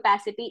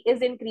capacity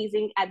is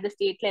increasing at the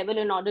state level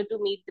in order to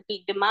meet the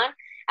peak demand.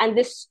 And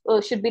this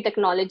should be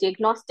technology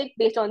agnostic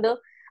based on the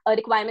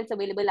requirements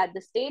available at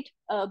the state,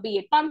 be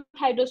it pump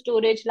hydro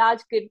storage, large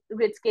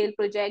grid scale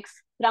projects,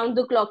 round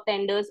the clock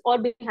tenders, or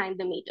behind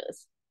the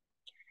meters.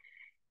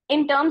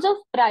 In terms of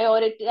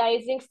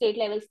prioritizing state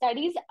level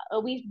studies,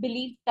 we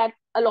believe that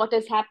a lot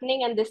is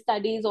happening, and this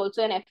study is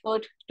also an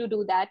effort to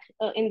do that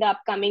in the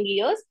upcoming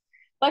years.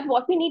 But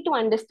what we need to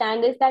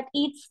understand is that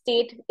each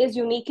state is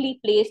uniquely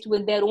placed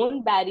with their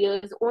own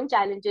barriers, own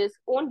challenges,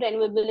 own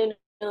renewable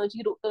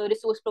energy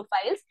resource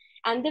profiles,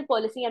 and their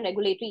policy and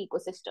regulatory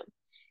ecosystem.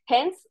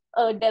 Hence,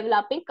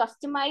 developing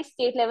customized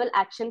state-level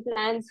action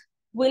plans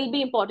will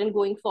be important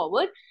going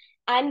forward.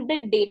 And the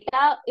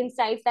data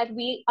insights that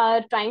we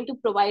are trying to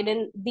provide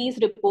in these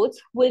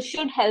reports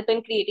should help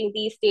in creating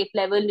these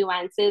state-level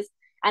nuances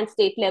and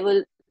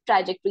state-level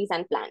trajectories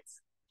and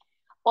plans.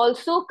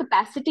 Also,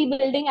 capacity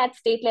building at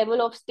state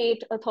level of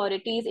state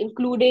authorities,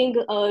 including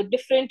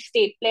different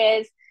state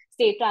players,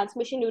 state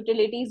transmission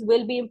utilities,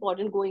 will be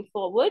important going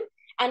forward.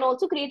 And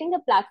also creating a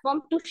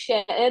platform to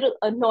share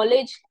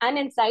knowledge and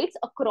insights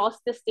across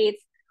the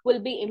states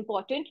will be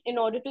important in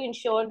order to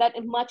ensure that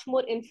much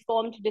more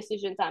informed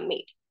decisions are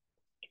made.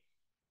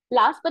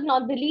 Last but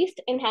not the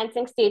least,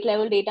 enhancing state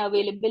level data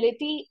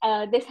availability.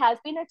 This has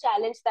been a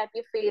challenge that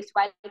we faced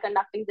while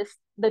conducting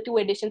the two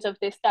editions of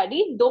this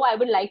study, though I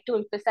would like to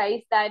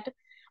emphasize that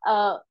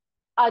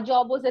our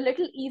job was a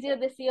little easier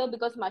this year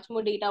because much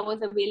more data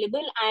was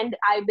available, and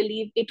I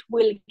believe it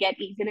will get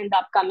easier in the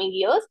upcoming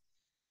years.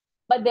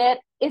 But there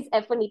is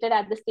effort needed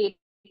at the state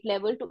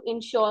level to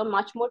ensure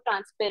much more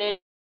transparent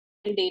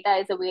data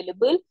is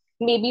available,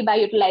 maybe by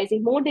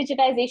utilizing more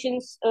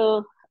digitization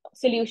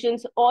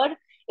solutions, or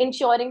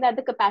ensuring that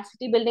the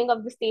capacity building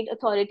of the state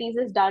authorities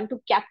is done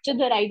to capture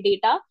the right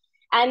data,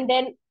 and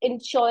then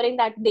ensuring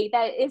that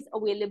data is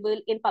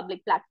available in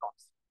public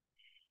platforms.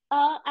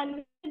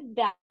 And with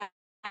that,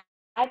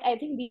 I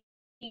think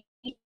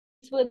these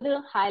were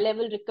the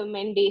high-level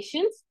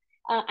recommendations.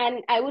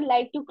 And I would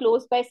like to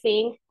close by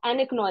saying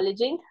and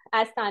acknowledging,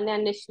 as Tanya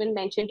and Nishwin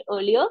mentioned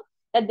earlier,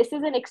 that this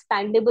is an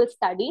expandable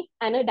study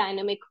and a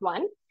dynamic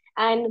one.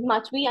 And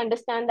we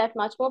understand that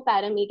much more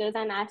parameters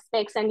and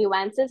aspects and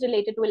nuances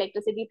related to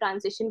electricity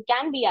transition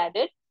can be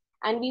added.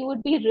 And we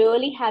would be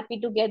really happy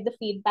to get the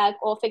feedback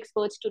of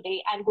experts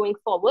today and going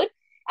forward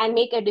and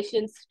make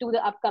additions to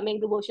the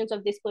upcoming versions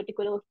of this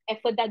particular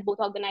effort that both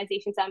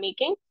organizations are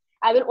making.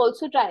 I will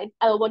also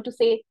want to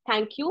say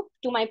thank you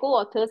to my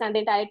co-authors and the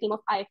entire team of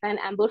IEEFA and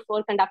Ember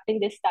for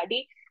conducting this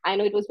study. I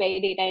know it was very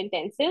data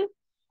intensive.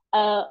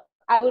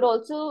 I would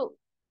also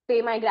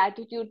pay my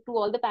gratitude to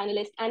all the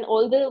panelists and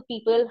all the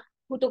people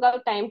who took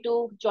out time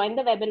to join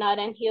the webinar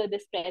and hear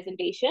this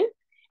presentation.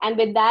 And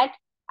with that,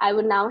 I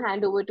would now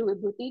hand over to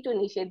Vibhuti to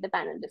initiate the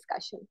panel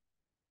discussion.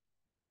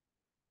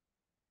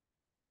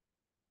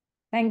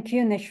 Thank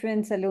you,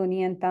 Nishwin,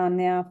 Saloni, and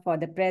Tanya for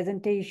the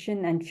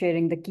presentation and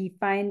sharing the key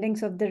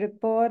findings of the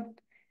report.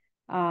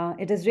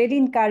 It is really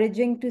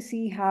encouraging to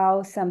see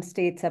how some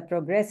states are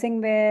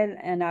progressing well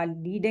and are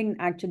leading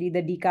actually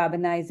the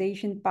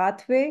decarbonization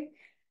pathway,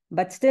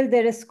 but still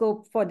there is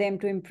scope for them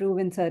to improve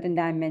in certain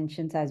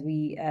dimensions as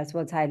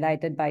was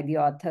highlighted by the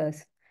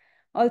authors.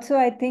 Also,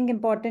 I think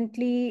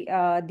importantly,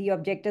 the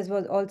objectives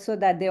was also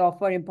that they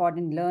offer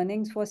important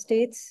learnings for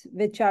states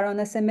which are on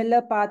a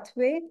similar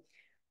pathway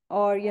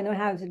or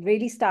have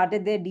really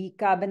started their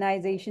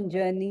decarbonization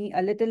journey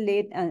a little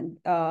late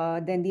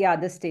than the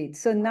other states.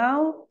 So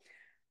now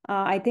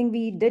I think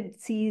we did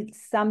see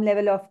some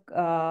level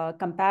of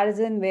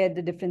comparison where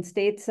the different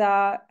states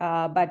are,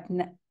 but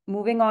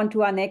moving on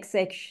to our next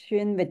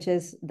section, which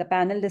is the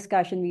panel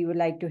discussion, we would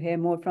like to hear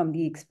more from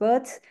the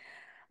experts.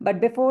 But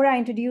before I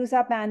introduce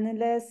our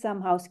panelists,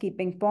 some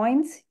housekeeping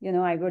points.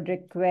 I would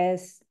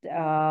request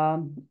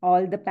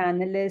all the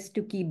panelists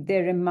to keep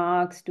their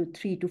remarks to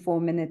 3 to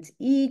 4 minutes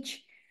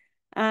each.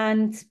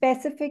 And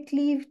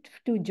specifically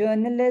to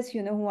journalists,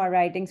 who are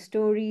writing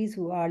stories,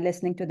 who are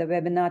listening to the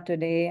webinar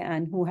today,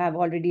 and who have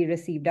already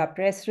received our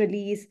press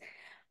release.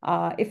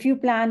 If you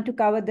plan to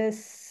cover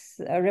this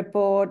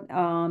report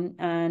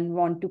and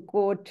want to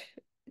quote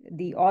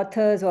the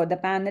authors or the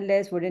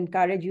panelists, would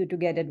encourage you to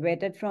get it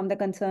vetted from the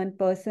concerned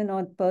person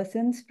or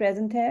persons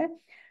present here.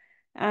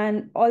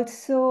 And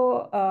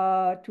also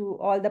to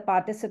all the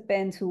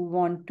participants who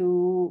want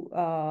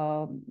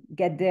to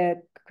get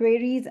their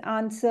queries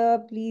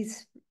answered,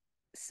 please.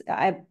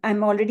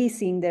 I'm already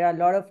seeing there are a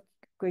lot of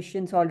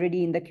questions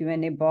already in the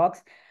Q&A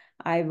box.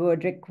 I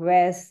would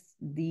request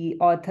the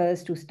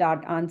authors to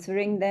start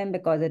answering them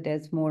because it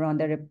is more on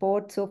the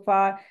report so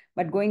far.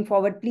 But going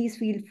forward, please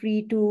feel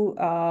free to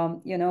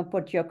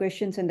put your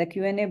questions in the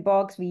Q&A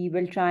box. We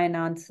will try and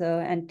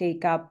answer and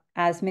take up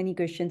as many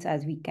questions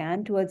as we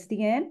can towards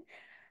the end.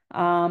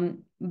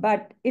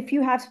 But if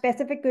you have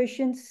specific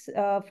questions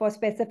for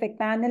specific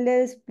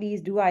panelists,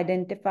 please do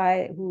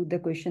identify who the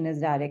question is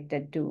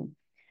directed to.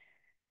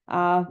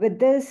 With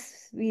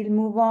this, we'll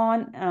move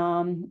on,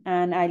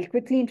 and I'll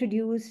quickly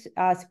introduce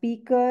our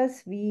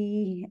speakers.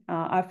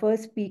 Our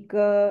first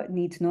speaker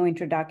needs no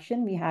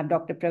introduction. We have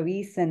Dr.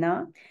 Praveer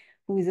Sinha,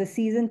 who is a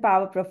seasoned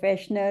power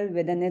professional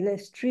with an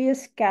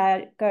illustrious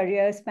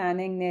career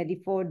spanning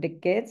nearly 4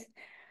 decades.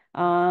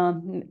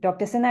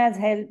 Dr. Sinha has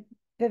held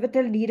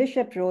pivotal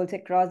leadership roles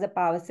across the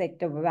power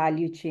sector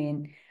value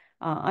chain.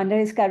 Under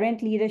his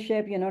current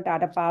leadership,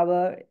 Tata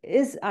Power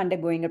is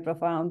undergoing a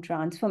profound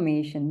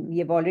transformation. We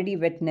have already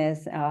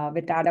witnessed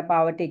with Tata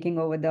Power taking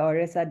over the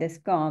Orissa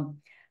Discom,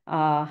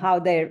 how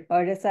the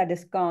Orissa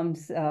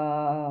Discom's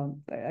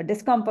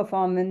Discom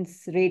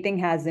performance rating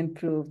has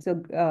improved.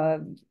 So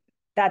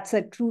that's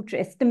a true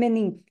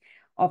testimony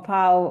of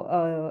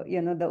how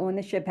the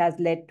ownership has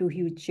led to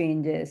huge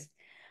changes.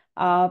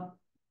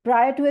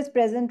 Prior to his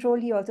present role,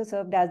 he also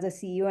served as the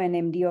CEO and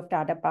MD of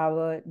Tata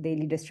Power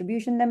Daily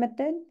Distribution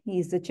Limited. He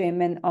is the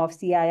chairman of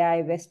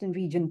CII Western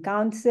Region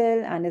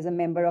Council and is a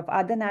member of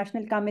other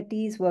national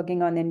committees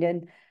working on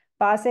Indian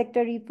power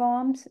sector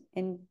reforms.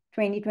 In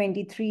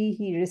 2023,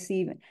 he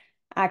received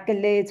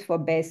accolades for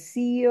Best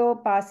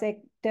CEO, Power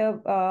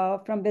Sector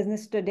from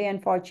Business Today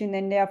and Fortune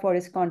India for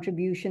his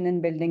contribution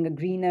in building a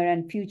greener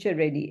and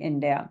future-ready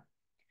India.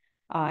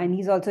 And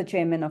he's also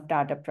chairman of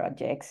Tata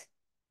Projects.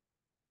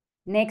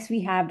 Next, we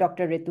have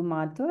Dr. Ritu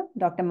Mathur.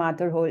 Dr.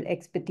 Mathur holds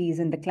expertise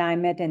in the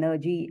climate,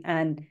 energy,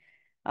 and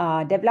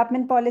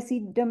development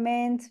policy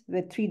domains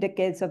with 3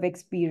 decades of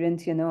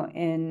experience,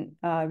 in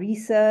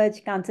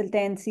research,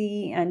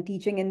 consultancy, and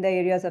teaching in the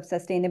areas of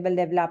sustainable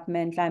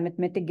development, climate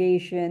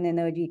mitigation,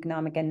 energy,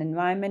 economic, and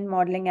environment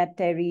modeling at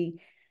TERI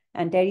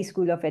and TERI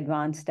School of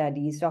Advanced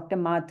Studies. Dr.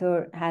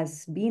 Mathur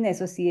has been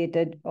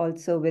associated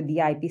also with the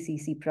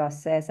IPCC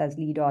process as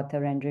lead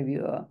author and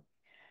reviewer.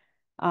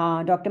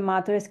 Dr.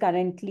 Mathur is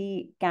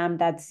currently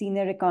camped as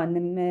senior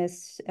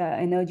economist,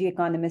 energy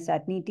economist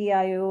at NITI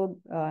Aayog,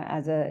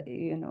 as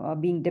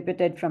being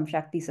deputed from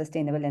Shakti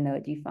Sustainable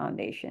Energy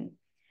Foundation.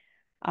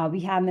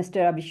 We have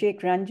Mr.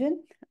 Abhishek Ranjan,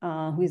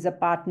 who is a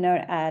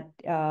partner at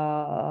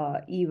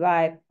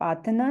EY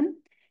Parthanan.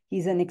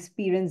 He's an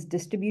experienced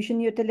distribution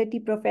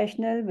utility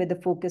professional with a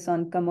focus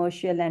on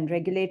commercial and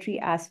regulatory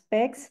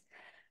aspects,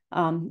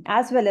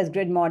 as well as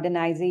grid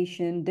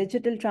modernization,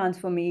 digital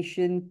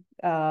transformation,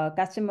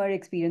 customer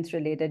experience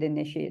related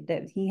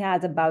initiatives. He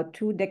has about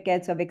 2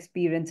 decades of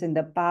experience in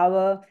the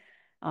power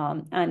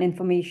and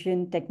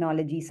information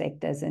technology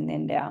sectors in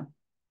India.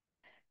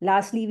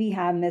 Lastly, we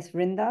have Ms.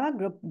 Vrinda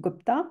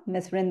Gupta.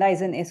 Ms. Vrinda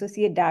is an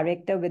associate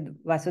director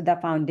with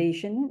Vasudha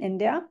Foundation,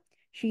 India.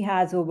 She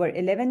has over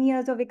 11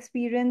 years of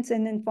experience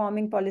in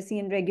informing policy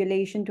and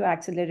regulation to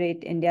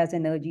accelerate India's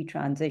energy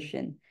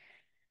transition.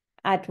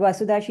 At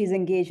Vasudha, she's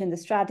engaged in the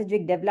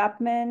strategic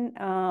development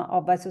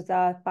of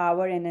Vasudha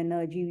Power and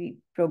Energy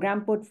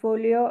Program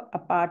portfolio.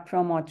 Apart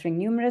from authoring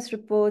numerous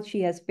reports,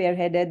 she has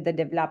spearheaded the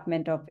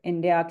development of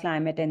India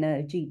Climate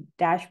Energy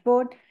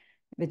Dashboard,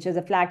 which is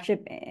a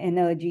flagship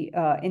energy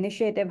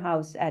initiative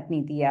housed at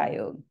Niti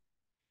Aayog.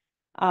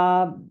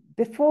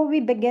 Before we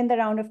begin the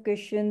round of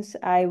questions,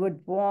 I would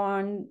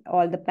want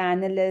all the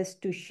panelists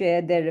to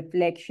share their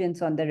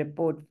reflections on the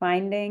report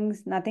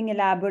findings. Nothing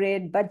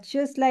elaborate, but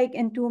just like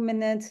in 2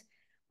 minutes,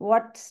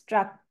 what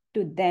struck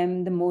to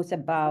them the most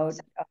about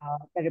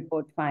the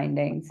report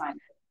findings.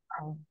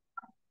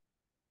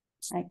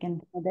 I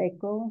can hear the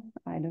echo.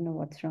 I don't know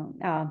what's wrong.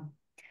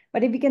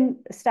 But if we can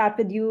start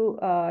with you,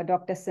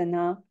 Dr.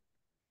 Sinha,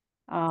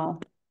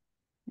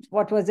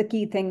 what was the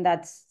key thing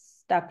that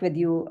stuck with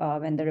you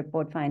when the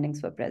report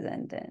findings were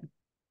presented?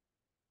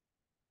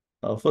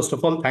 First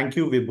of all, thank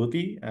you,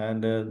 Vibhuti,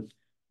 and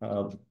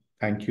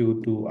thank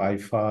you to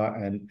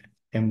IEEFA and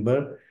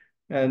Ember,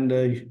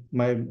 and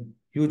my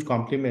huge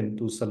compliment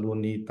to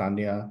Saloni,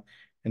 Tanya,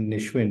 and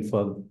Nishwin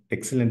for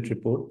excellent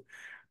report.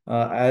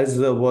 As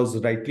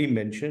was rightly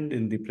mentioned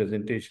in the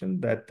presentation,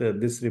 that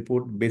this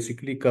report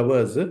basically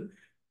covers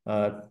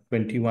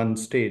 21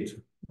 states.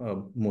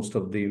 Most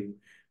of the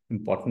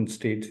important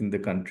states in the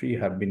country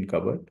have been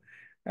covered.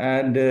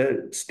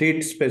 And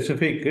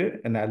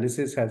state-specific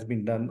analysis has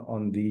been done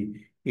on the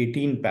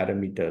 18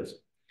 parameters.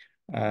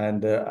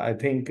 And I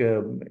think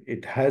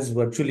it has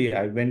virtually,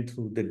 I went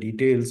through the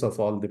details of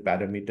all the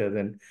parameters,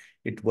 and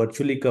it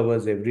virtually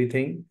covers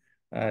everything,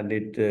 and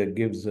it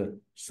gives a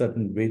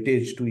certain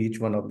weightage to each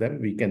one of them.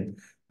 We can,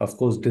 of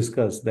course,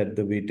 discuss that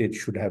the weightage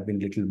should have been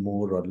little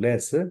more or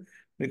less,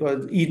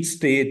 because each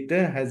state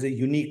has a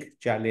unique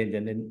challenge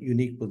and a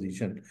unique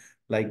position.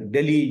 Like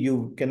Delhi,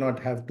 you cannot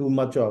have too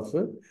much of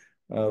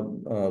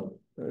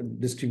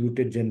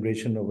distributed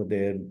generation over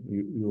there.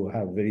 You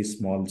have very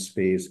small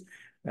space,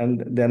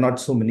 and there are not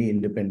so many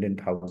independent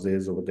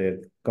houses over there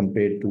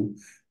compared to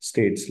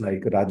states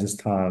like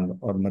Rajasthan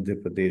or Madhya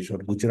Pradesh or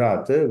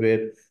Gujarat,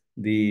 where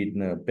the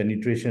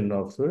penetration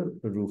of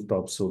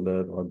rooftop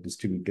solar or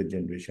distributed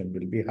generation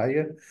will be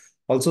higher.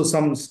 Also,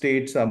 some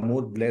states are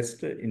more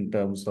blessed in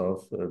terms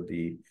of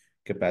the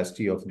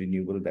capacity of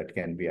renewable that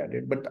can be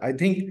added. But I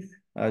think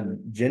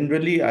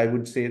generally, I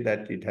would say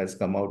that it has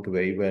come out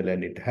very well,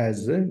 and it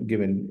has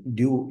given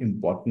due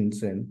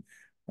importance and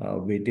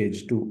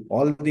weightage to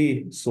all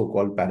the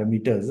so-called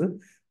parameters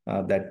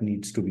that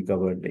needs to be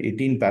covered.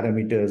 18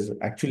 parameters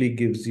actually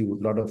gives you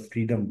a lot of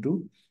freedom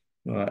to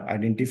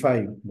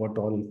identify what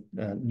all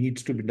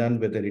needs to be done,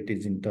 whether it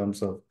is in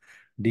terms of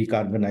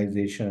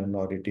decarbonization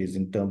or it is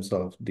in terms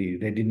of the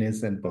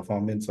readiness and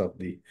performance of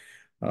the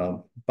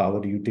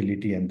power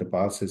utility and the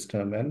power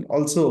system, and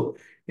also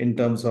in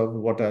terms of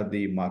what are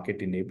the market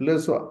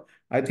enablers. So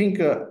I think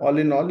all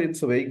in all,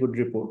 it's a very good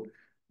report.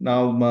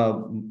 Now,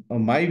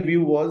 my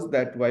view was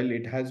that while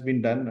it has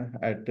been done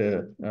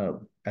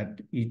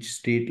at each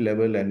state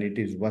level and it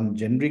is one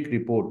generic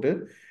report,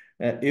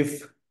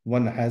 if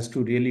one has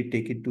to really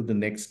take it to the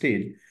next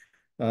stage,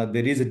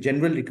 there is a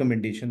general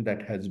recommendation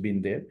that has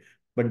been there,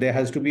 but there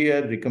has to be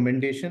a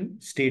recommendation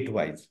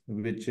state-wise,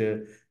 which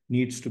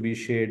needs to be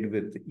shared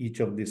with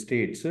each of the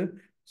states.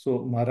 So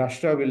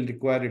Maharashtra will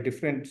require a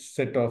different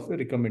set of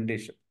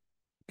recommendation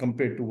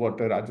compared to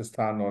what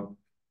Rajasthan or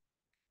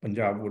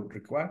Punjab would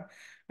require.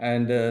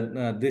 And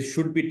this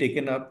should be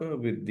taken up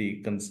with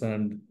the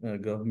concerned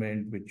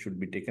government, which should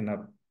be taken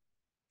up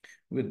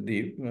with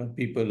the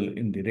people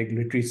in the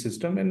regulatory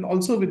system and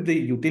also with the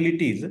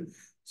utilities,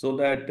 so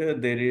that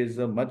there is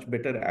a much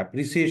better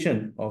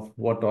appreciation of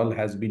what all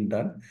has been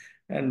done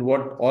and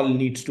what all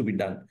needs to be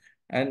done.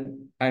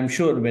 And I'm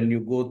sure when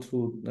you go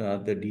through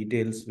the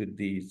details with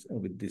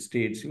the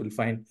states, you will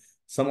find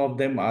some of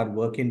them are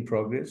work in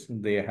progress.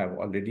 They have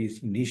already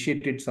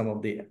initiated some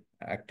of the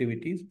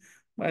activities,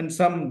 and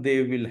some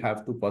they will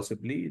have to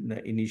possibly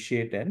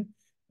initiate and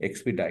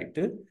expedite.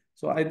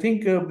 So I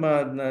think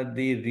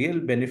the real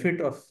benefit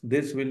of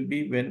this will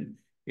be when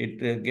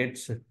it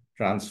gets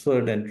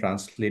transferred and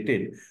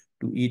translated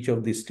to each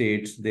of the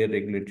states, their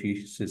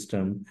regulatory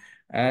system,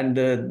 and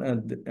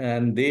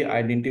they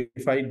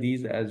identify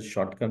these as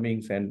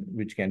shortcomings and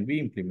which can be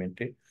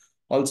implemented.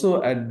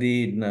 Also, at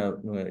the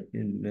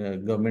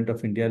Government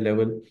of India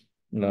level,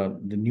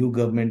 the new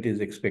government is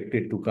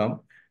expected to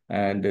come,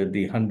 and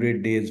the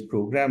 100 days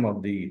program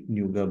of the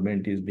new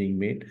government is being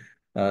made.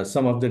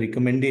 Some of the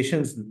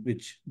recommendations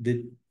which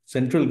the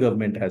central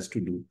government has to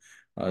do,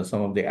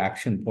 some of the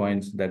action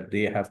points that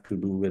they have to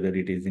do, whether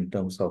it is in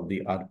terms of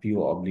the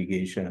RPO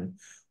obligation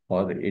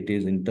or it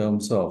is in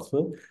terms of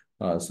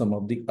some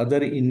of the other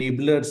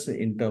enablers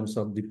in terms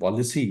of the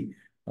policy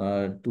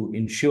to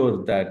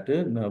ensure that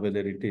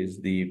whether it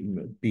is the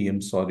PM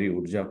Sauri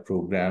Urja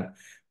program,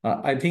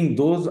 I think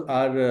those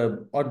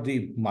are, or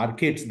the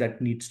markets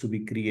that needs to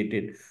be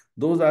created.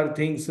 Those are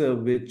things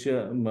which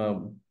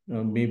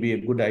may be a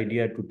good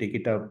idea to take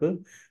it up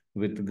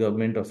with the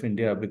Government of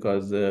India,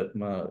 because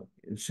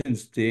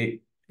since they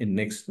in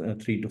next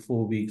 3 to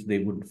 4 weeks they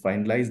would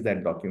finalize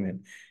that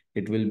document.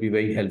 it will be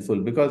very helpful,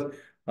 because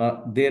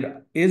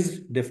there is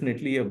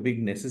definitely a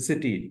big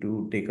necessity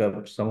to take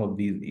up some of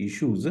these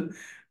issues.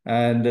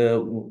 And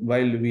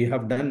while we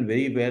have done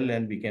very well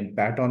and we can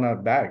pat on our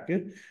back,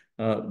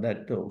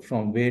 that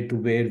from where to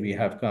where we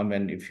have come,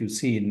 and if you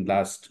see in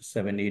last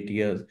 7, 8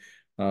 years,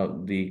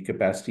 the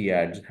capacity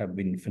adds have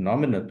been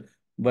phenomenal,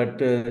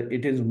 but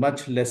it is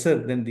much lesser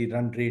than the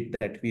run rate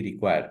that we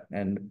require.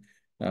 And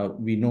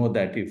we know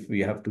that if we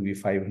have to be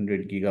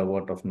 500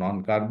 gigawatt of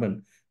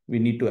non-carbon, we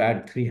need to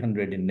add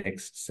 300 in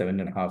next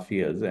 7.5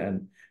 years.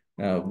 And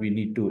we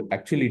need to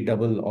actually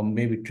double or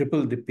maybe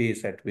triple the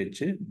pace at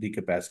which the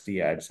capacity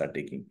adds are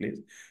taking place.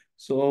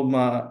 So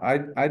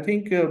I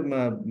think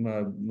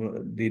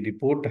the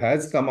report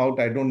has come out.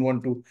 I don't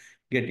want to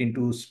get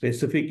into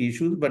specific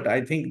issues, but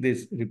I think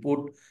this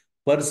report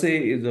per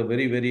se is a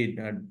very, very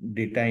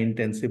data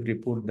intensive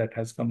report that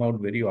has come out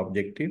very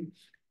objective.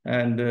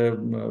 And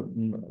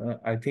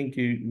I think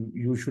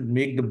you should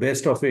make the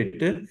best of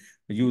it.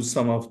 Use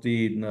some of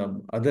the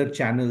other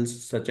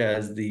channels such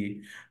as the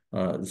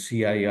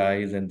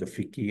CIIs and the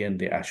FICCI and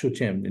the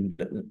ASSOCHAM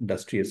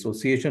Industry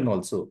Association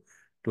also,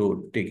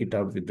 to take it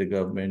up with the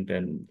government.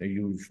 And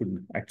you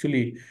should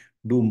actually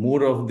do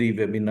more of the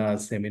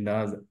webinars,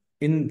 seminars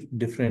in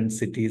different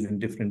cities, in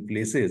different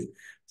places,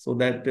 so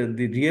that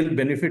the real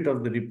benefit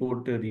of the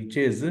report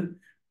reaches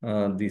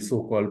the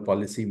so-called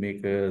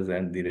policymakers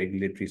and the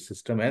regulatory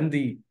system and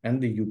the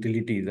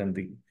utilities and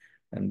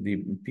the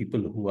people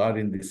who are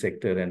in this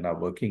sector and are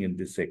working in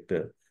this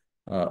sector,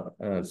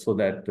 so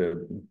that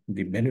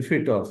the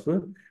benefit of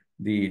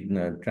the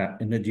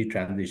energy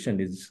transition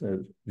is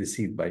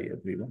received by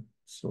everyone.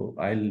 So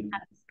I'll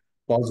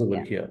pause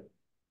over here.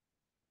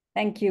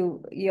 Thank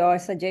you. Your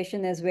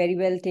suggestion is very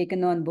well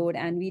taken on board.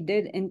 And we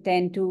did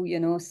intend to,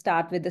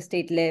 start with the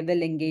state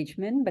level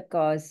engagement,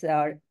 because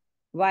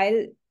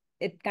while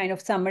it kind of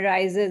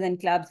summarizes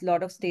and clubs a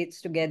lot of states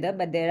together,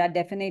 but there are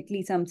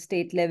definitely some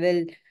state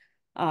level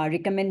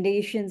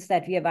recommendations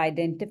that we have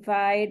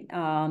identified.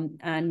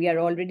 And we are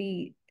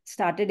already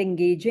started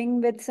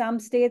engaging with some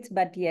states,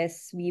 but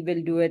yes, we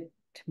will do it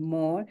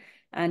more.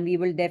 And we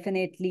will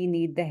definitely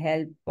need the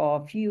help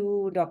of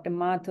you, Dr.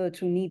 Mathur,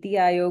 through Niti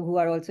Aayog, who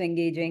are also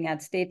engaging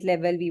at state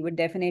level. We would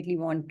definitely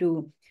want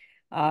to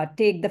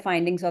take the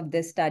findings of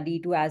this study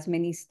to as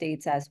many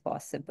states as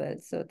possible.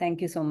 So thank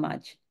you so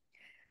much.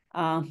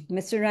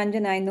 Mr.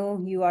 Ranjan, I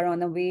know you are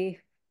on a way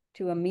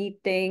to a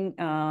meeting,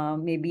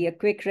 maybe a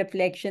quick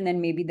reflection,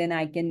 and maybe then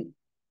I can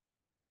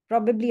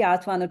probably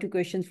ask 1 or 2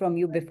 questions from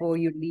you before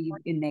you leave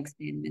in next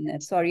 10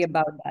 minutes. Sorry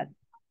about that.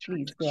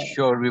 Please go ahead.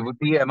 Sure,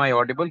 Vibhuti. Am I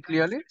audible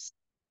clearly?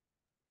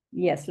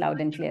 Yes, loud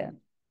and clear.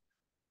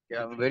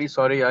 Yeah, I'm very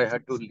sorry I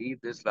had to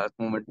leave this last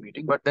moment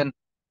meeting, but then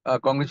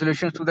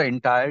congratulations to the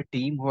entire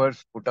team who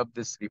has put up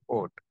this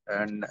report.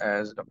 And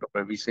as Dr.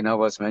 Praveer Sinha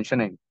was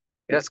mentioning,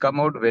 it has come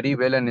out very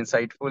well and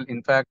insightful.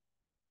 In fact,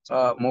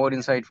 more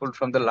insightful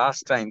from the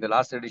last time, the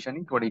last edition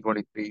in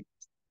 2023.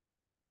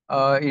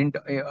 I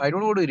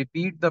don't want to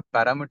repeat the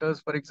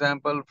parameters, for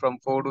example, from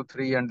 4 to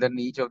 3, and then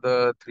each of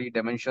the 3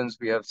 dimensions,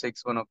 we have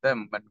 6, one of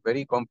them, but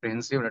very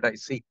comprehensive that I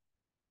see.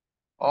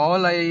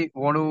 All I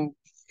want to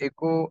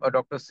echo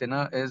Dr.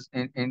 Sinha is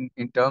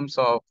in terms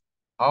of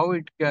how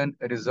it can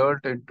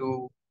result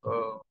into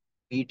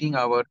meeting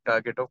our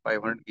target of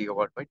 500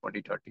 gigawatt by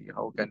 2030.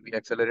 How can we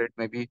accelerate,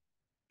 maybe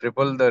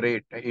triple the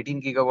rate? 18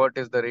 gigawatt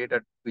is the rate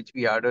at which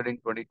we added in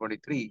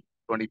 2023,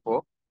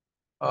 24.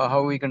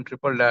 How we can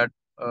triple that?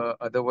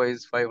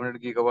 Otherwise,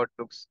 500 gigawatt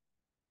looks.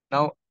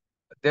 Now,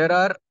 there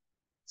are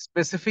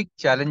specific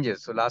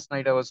challenges. So last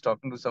night I was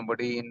talking to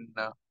somebody in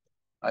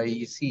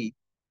IECC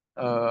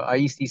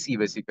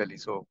basically.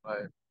 So,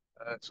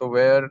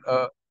 where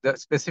the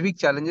specific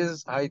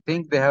challenges, I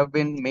think they have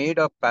been made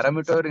a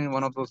parameter in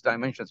one of those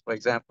dimensions. For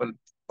example,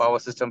 power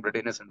system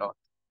readiness and all.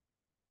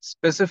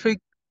 Specific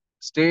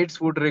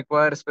states would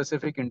require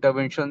specific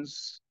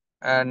interventions,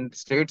 and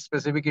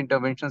state-specific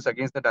interventions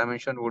against the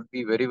dimension would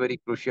be very, very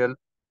crucial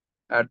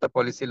at the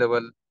policy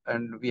level,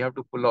 and we have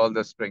to pull all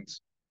the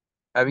strings.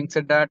 Having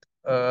said that,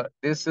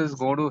 this is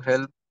going to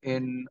help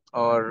in,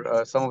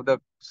 or some of the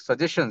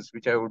suggestions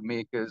which I would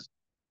make is,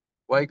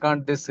 why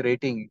can't this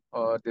rating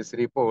or this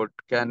report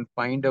can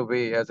find a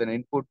way as an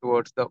input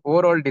towards the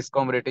overall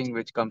DISCOM rating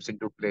which comes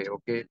into play,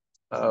 okay,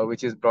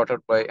 which is brought up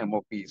by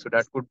MOP. So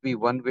that could be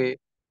one way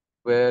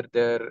where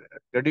their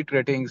credit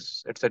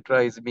ratings,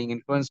 etc., is being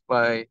influenced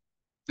by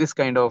this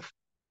kind of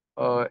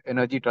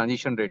energy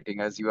transition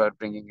rating as you are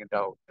bringing it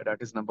out. That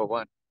is number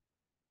one.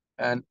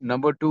 And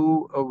number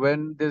two,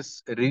 when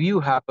this review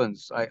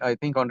happens, I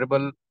think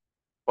Honorable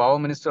Power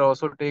Minister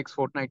also takes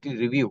fortnightly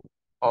review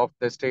of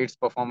the state's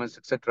performance,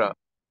 etc.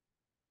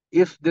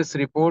 If this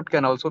report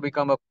can also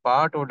become a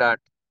part of that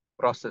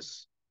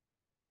process,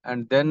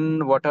 and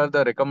then what are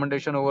the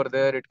recommendation over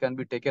there, it can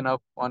be taken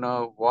up on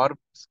a warp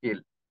scale.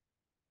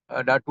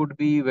 That would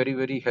be very,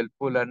 very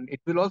helpful, and it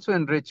will also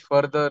enrich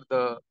further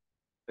the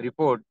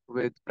report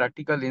with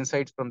practical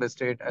insights from the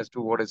state as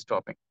to what is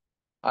stopping.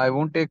 I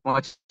won't take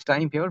much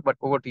time here, but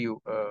over to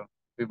you,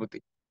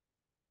 Vibhuti.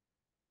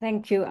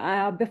 Thank you.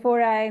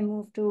 Before I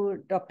move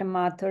to Dr.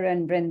 Mathur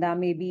and Brenda,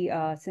 maybe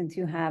since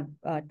you have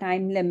a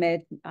time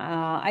limit,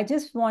 I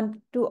just want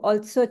to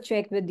also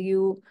check with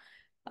you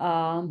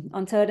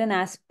on certain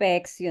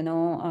aspects,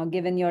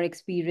 given your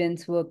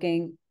experience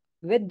working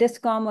with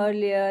Discom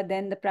earlier,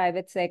 then the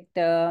private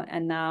sector,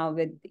 and now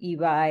with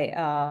EY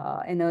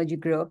Energy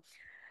Group.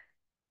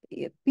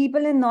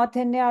 People in North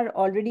India are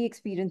already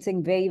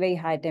experiencing very, very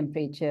high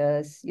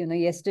temperatures.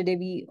 Yesterday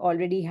we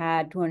already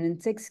had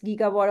 206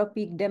 gigawatt of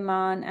peak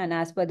demand, and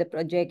as per the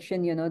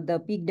projection, the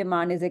peak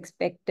demand is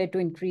expected to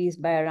increase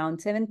by around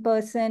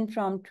 7%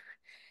 from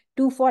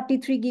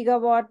 243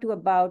 gigawatt to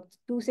about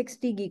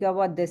 260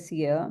 gigawatt this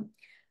year.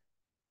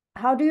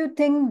 How do you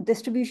think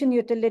distribution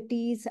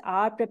utilities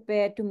are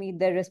prepared to meet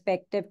their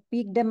respective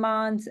peak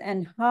demands,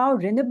 and how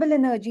renewable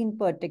energy in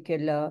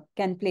particular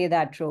can play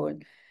that role?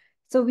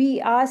 So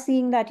we are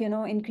seeing that,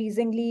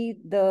 increasingly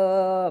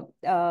the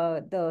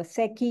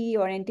SECI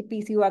or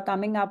NTPC who are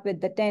coming up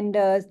with the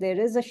tenders, there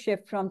is a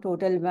shift from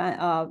total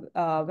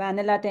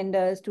vanilla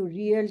tenders to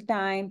real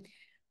time,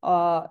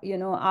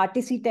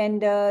 RTC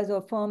tenders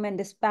or firm and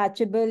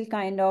dispatchable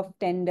kind of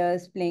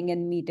tenders playing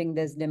and meeting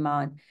this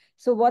demand.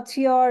 So what's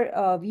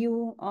your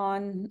view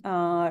on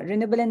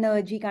renewable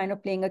energy kind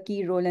of playing a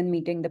key role in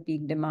meeting the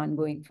peak demand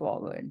going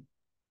forward?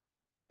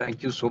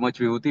 Thank you so much,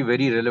 Vibhuti.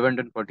 Very relevant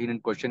and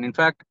pertinent question. In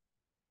fact,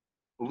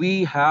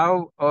 we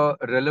have a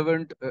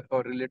relevant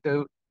or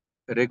relative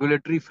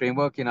regulatory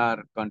framework in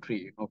our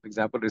country. For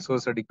example,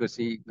 resource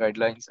adequacy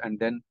guidelines, and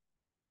then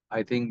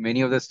I think many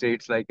of the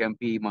states like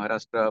MP,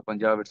 Maharashtra,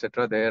 Punjab,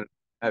 etc., they're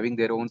having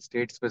their own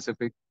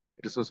state-specific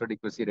resource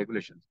adequacy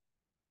regulations.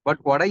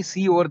 But what I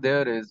see over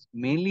there is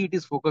mainly it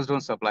is focused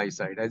on supply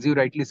side. As you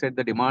rightly said,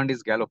 the demand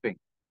is galloping,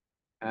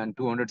 and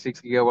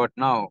 206 gigawatt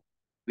now.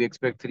 We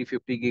expect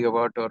 350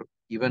 gigawatt or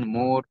even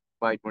more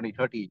by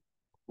 2030.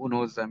 Who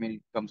knows? I mean,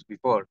 it comes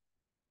before.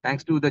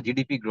 Thanks to the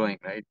GDP growing,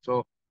 right?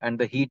 So, and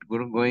the heat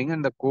going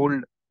and the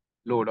cold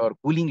load or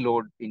cooling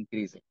load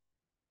increasing.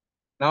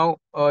 Now,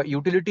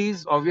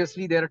 utilities,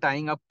 obviously, they're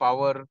tying up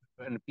power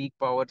and peak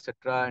power,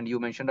 etc. And you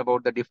mentioned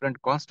about the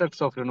different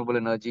constructs of renewable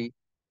energy.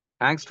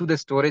 Thanks to the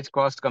storage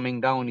cost coming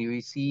down,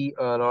 you see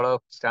a lot of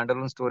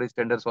standalone storage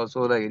tenders.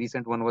 Also, the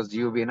recent one was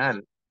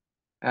GUVNL.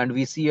 And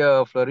we see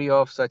a flurry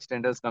of such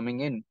tenders coming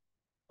in,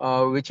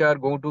 which are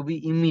going to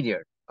be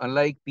immediate.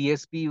 Unlike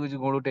PSP, which is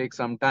going to take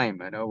some time.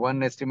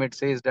 One estimate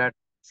says that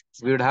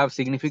we would have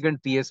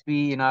significant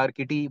PSP in our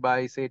kitty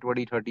by, say,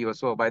 2030 or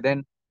so. By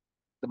then,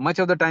 much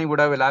of the time would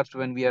have elapsed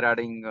when we are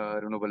adding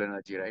renewable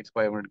energy, right? It's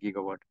 500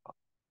 gigawatt.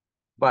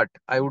 But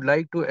I would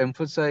like to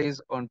emphasize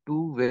on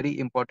two very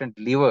important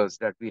levers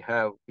that we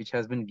have, which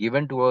has been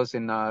given to us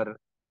in our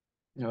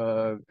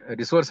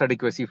resource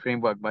adequacy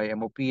framework by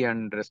MOP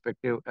and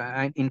respective,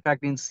 and in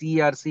fact in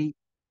CERC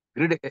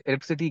grid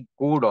electricity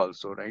code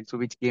also, right? So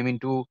which came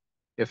into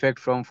effect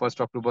from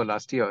 1st October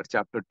last year,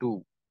 chapter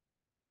 2.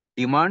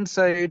 Demand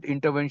side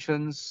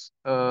interventions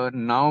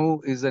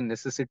now is a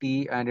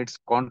necessity, and its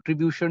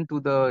contribution to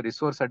the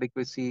resource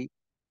adequacy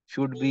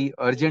should be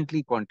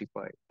urgently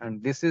quantified.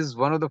 And this is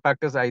one of the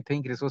factors. I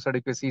think resource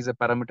adequacy is a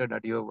parameter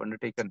that you have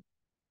undertaken.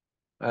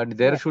 And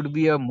there should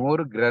be a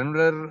more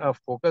granular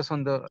focus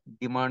on the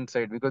demand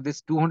side, because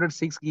this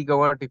 206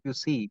 gigawatt, if you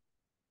see,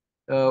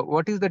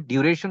 what is the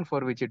duration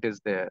for which it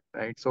is there,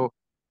 right? So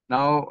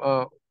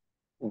now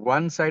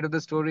one side of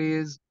the story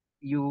is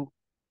you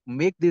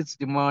make this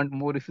demand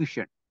more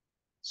efficient.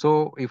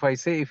 So if I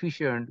say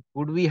efficient,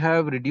 would we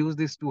have reduced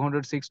this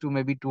 206 to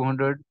maybe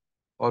 200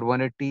 or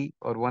 180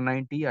 or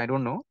 190? I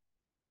don't know.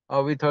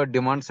 With a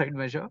demand side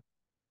measure,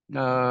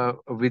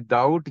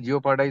 without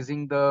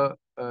jeopardizing the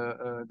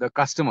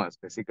customers,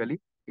 basically,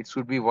 it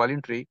should be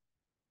voluntary.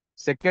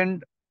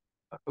 Second,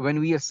 when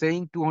we are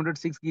saying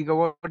 206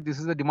 gigawatt, this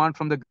is the demand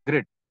from the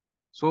grid.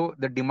 So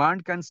the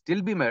demand can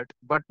still be met,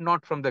 but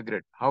not from the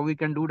grid. How we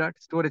can do that?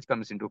 Storage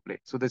comes into play.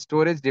 So the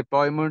storage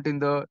deployment in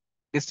the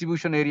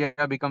distribution area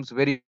becomes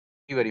very,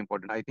 very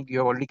important. I think you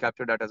have already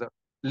captured that as a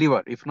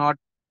lever. If not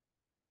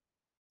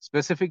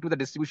specific to the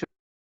distribution,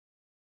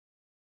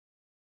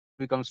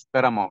 becomes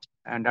paramount.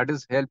 And that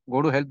is going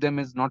to help them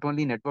is not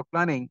only network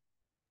planning,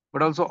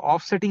 but also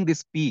offsetting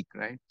this peak,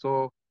 right?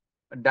 So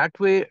that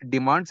way,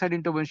 demand side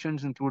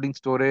interventions, including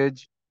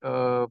storage,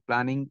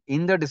 planning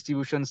in the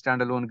distribution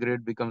standalone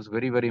grid becomes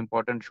very, very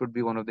important, should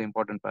be one of the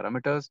important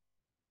parameters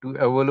to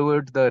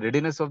evaluate the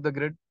readiness of the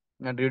grid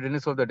and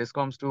readiness of the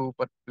discoms to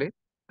play.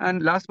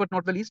 And last but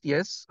not the least,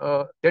 yes,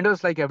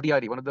 tenders like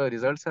FDRE, one of the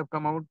results have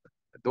come out,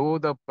 though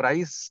the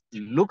price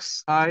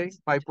looks high,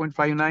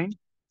 5.59.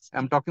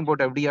 I'm talking about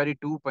FDRE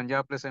 2,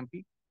 Punjab plus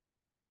MP.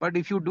 But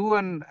if you do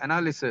an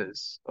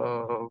analysis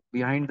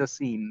behind the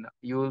scene,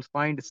 you will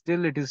find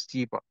still it is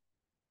cheaper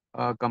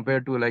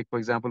compared to, like, for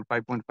example,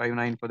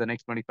 5.59 for the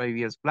next 25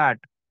 years flat,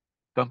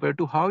 compared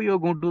to how you're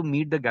going to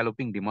meet the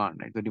galloping demand.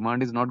 Right? The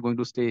demand is not going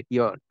to stay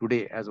here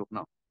today as of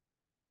now.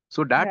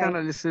 So that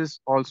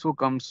analysis also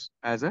comes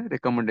as a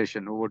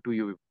recommendation. Over to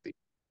you, Vipti.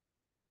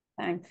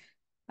 Thanks.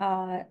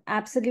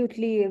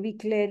 Absolutely. We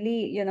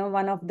clearly,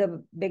 one of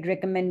the big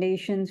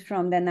recommendations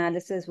from the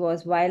analysis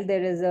was while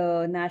there is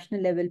a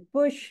national level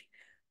push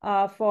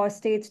for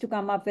states to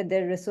come up with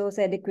their resource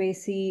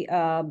adequacy,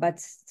 but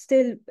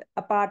still,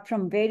 apart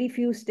from very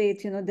few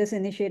states, this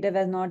initiative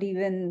has not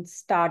even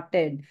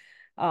started.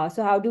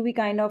 So how do we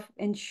kind of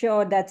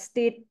ensure that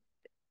state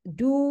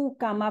do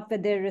come up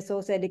with their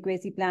resource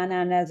adequacy plan,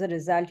 and as a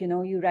result,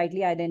 you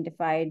rightly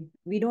identified,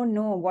 we don't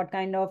know what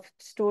kind of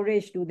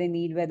storage do they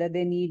need, whether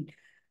they need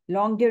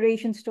long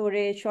duration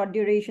storage, short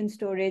duration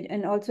storage,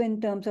 and also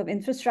in terms of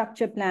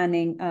infrastructure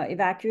planning,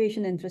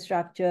 evacuation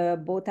infrastructure,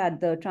 both at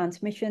the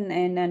transmission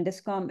end and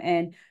discom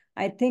end.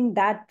 I think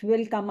that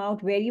will come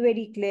out very,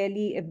 very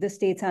clearly if the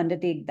states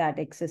undertake that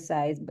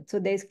exercise. So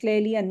there's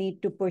clearly a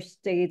need to push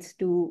states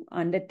to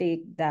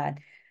undertake that.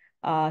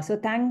 So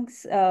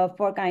thanks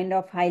for kind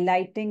of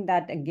highlighting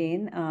that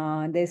again.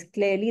 There's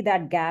clearly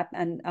that gap,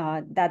 and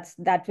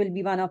that will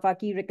be one of our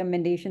key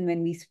recommendations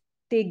when we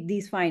take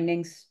these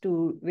findings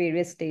to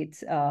various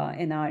states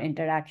in our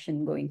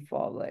interaction going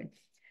forward.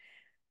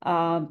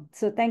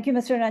 So thank you,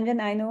 Mr. Ranjan.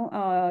 I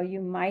know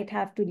you might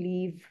have to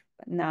leave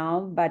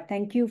now, but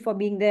thank you for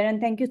being there.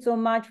 And thank you so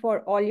much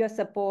for all your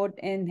support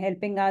in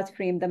helping us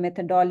frame the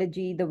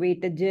methodology, the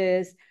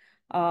weightages,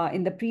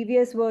 in the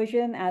previous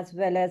version as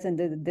well as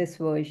in this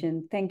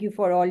version. Thank you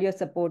for all your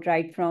support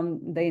right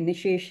from the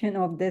initiation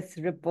of this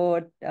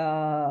report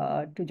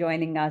to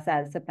joining us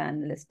as a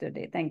panelist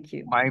today. Thank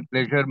you. My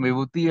pleasure,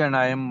 Vibhuti, and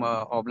I am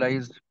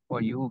obliged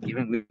for you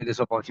giving me this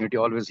opportunity.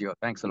 Always here.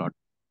 Thanks a lot.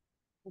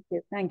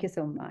 Thank you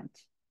so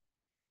much.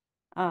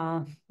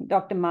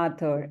 Dr.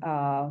 Mathur,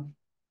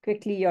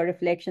 quickly your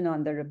reflection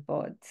on the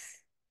reports.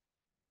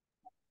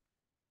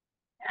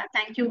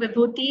 Thank you,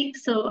 Vibhuti.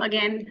 So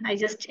again, I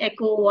just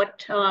echo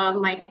what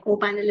my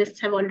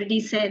co-panelists have already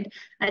said.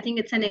 I think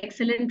it's an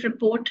excellent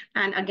report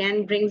and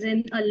again brings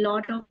in a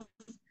lot of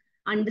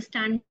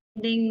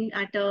understanding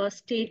at a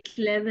state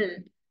level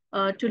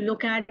to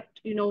look at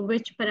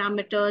which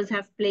parameters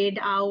have played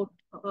out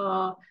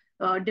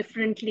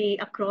differently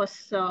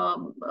across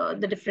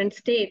the different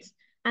states.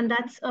 And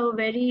that's a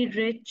very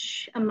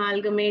rich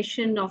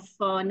amalgamation of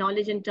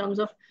knowledge in terms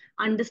of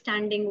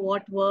understanding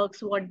what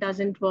works, what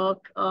doesn't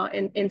work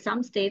in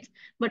some states,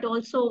 but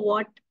also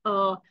what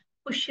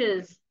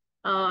pushes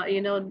a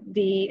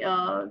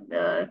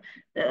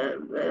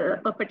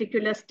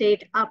particular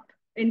state up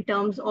in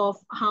terms of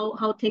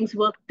how things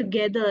work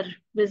together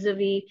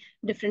vis-a-vis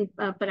different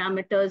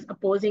parameters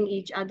opposing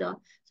each other.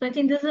 So I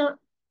think there's a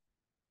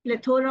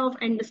plethora of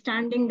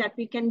understanding that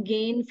we can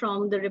gain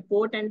from the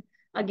report. And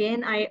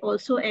again, I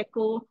also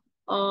echo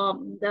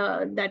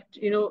that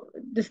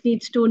this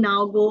needs to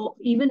now go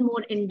even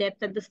more in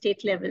depth at the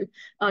state level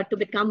to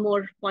become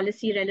more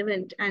policy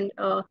relevant, and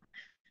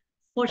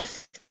for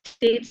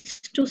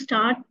states to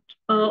start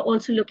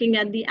also looking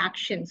at the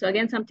action. So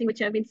again, something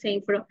which I've been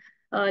saying for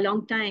a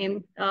long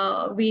time,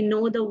 we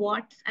know the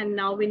what's, and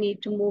now we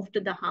need to move to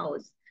the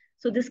hows.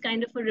 So this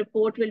kind of a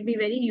report will be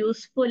very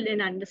useful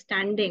in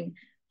understanding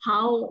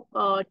how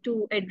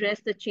to address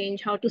the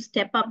change, how to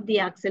step up the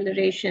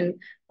acceleration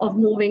of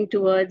moving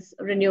towards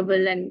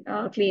renewable and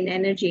clean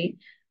energy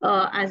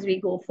as we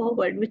go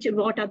forward,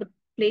 what are the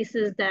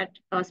places that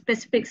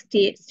specific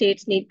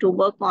states need to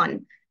work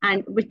on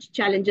and which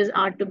challenges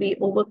are to be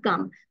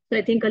overcome. So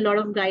I think a lot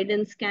of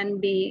guidance can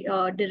be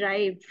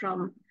derived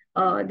from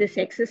this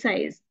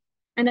exercise.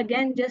 And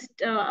again,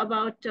 just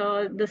about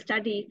the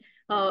study,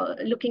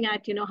 looking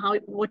at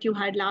what you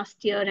had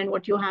last year and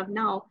what you have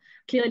now,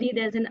 clearly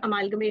there's an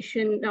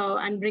amalgamation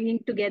and bringing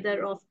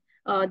together of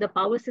the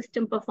power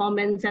system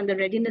performance and the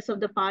readiness of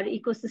the power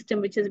ecosystem,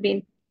 which has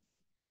been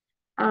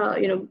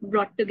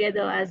brought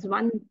together as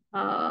one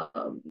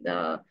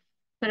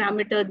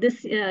parameter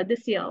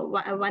this year,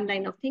 one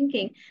line of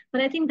thinking.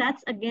 But I think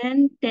that's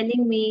again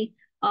telling me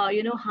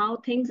how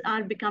things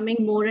are becoming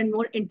more and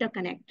more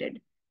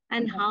interconnected,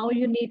 and how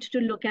you need to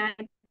look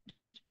at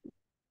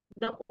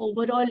the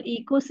overall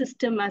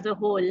ecosystem as a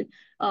whole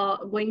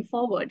going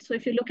forward. So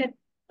if you look at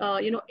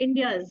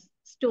India's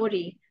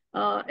story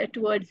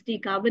towards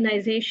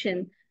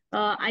decarbonization,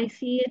 I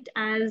see it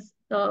as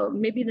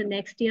maybe the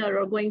next year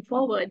or going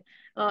forward,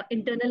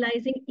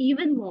 internalizing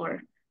even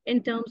more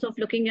in terms of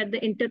looking at the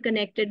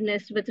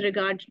interconnectedness with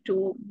regard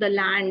to the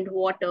land,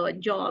 water,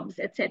 jobs,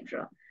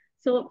 etc.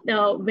 So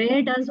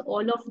where does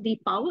all of the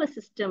power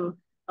system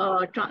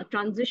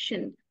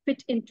transition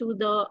fit into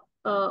the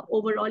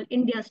overall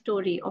India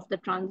story of the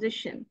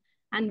transition?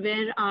 And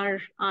where are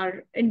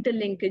our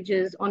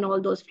interlinkages on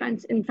all those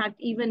fronts? In fact,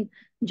 even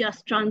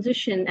just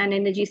transition and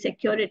energy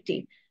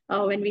security,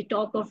 when we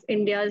talk of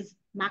India's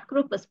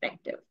macro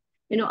perspective,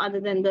 other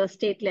than the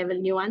state level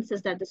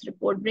nuances that this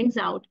report brings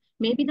out,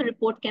 maybe the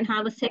report can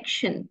have a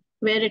section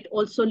where it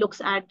also looks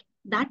at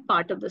that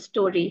part of the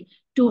story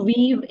to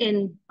weave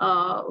in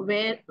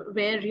where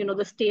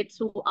the states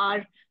who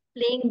are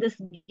playing this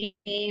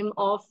game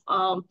of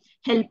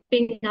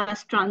helping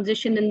us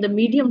transition in the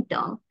medium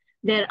term,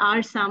 there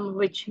are some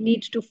which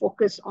need to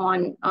focus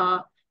on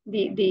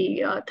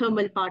the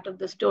thermal part of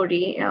the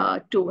story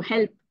to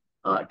help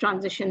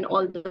transition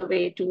all the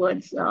way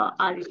towards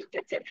RE,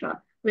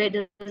 etc. Where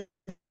does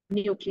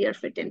nuclear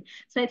fit in?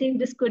 So I think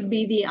this could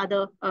be the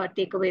other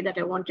takeaway that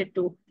I wanted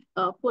to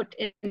put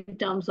in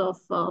terms of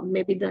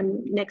maybe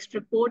the next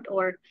report,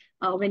 or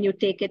when you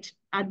take it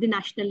at the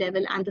national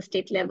level and the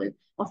state level,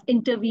 of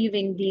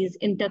interweaving these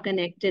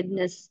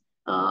interconnectedness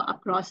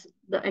across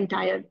the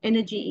entire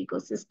energy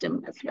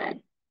ecosystem as well.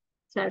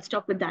 So I'll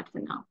stop with that for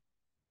now.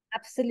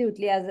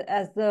 Absolutely.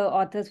 As the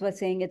authors were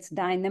saying, it's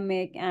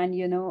dynamic. And,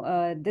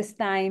 this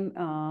time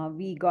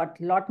we got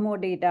a lot more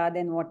data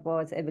than what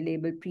was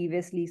available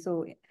previously.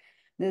 So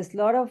there's a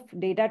lot of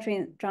data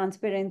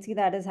transparency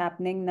that is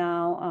happening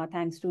now,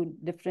 thanks to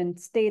different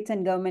states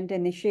and government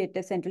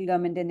initiatives, central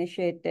government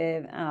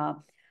initiative.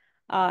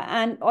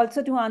 And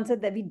also to answer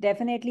that, we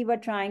definitely were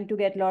trying to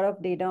get a lot of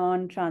data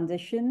on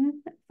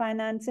transition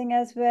financing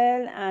as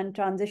well, and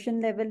transition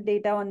level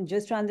data on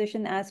just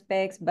transition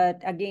aspects.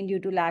 But again, due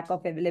to lack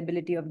of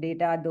availability of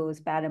data, those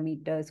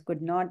parameters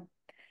could not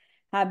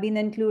have been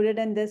included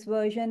in this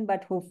version.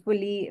 But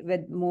hopefully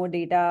with more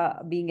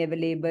data being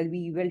available,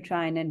 we will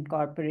try and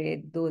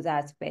incorporate those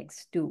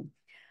aspects too.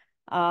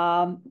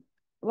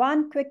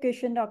 One quick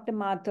question, Dr.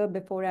 Mathur,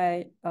 before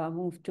I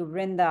move to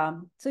Vrinda.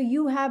 So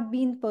you have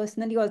been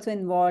personally also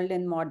involved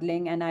in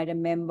modeling, and I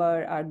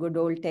remember our good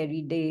old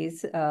Terry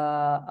days.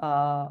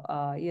 Now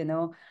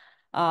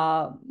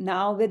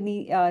with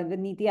Niti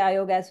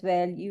Aayog as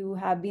well, you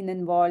have been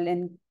involved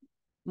in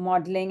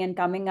modeling and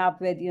coming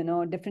up with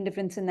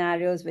different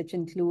scenarios, which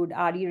include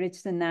RE-rich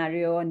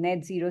scenario,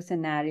 net zero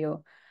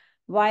scenario.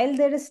 While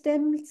there is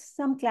still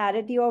some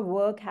clarity or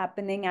work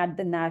happening at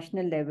the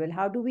national level,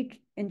 how do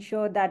we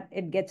ensure that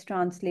it gets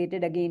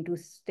translated again to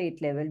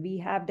state level? We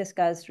have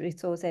discussed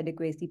resource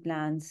adequacy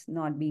plans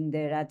not being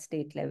there at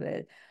state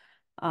level.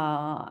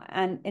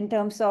 And in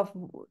terms of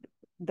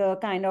the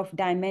kind of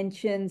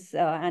dimensions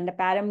and the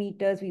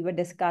parameters we were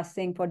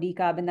discussing for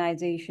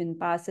decarbonization,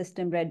 power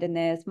system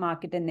readiness,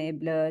 market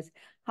enablers,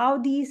 how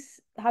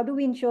do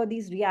we ensure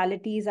these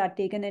realities are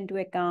taken into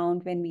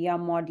account when we are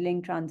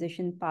modeling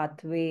transition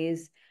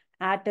pathways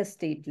at a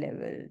state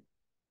level?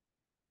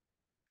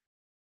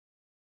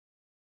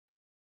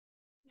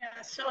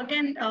 Yeah, so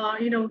again,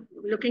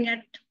 looking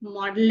at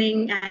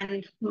modeling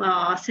and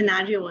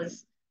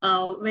scenarios,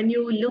 when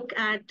you look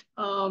at,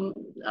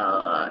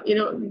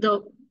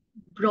 the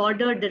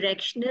broader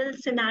directional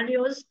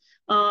scenarios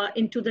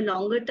into the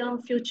longer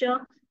term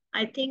future,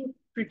 I think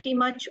pretty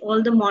much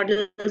all the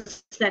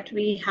models that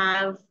we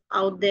have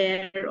out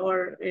there,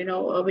 or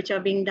which are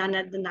being done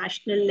at the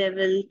national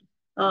level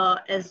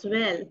as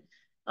well,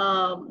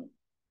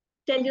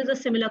 tell you the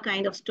similar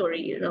kind of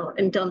story,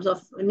 in terms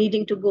of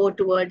needing to go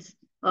towards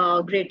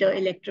greater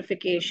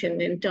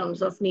electrification, in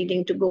terms of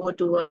needing to go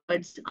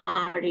towards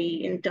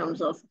RE, in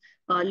terms of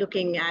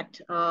looking at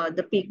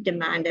the peak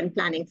demand and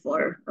planning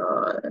for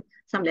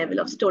some level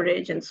of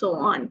storage and so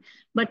on.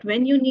 But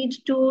when you need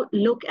to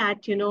look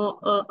at,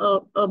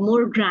 a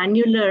more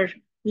granular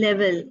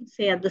level,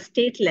 say at the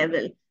state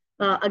level,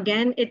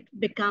 again, it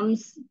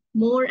becomes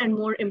more and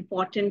more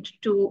important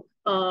to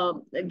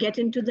get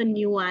into the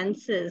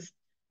nuances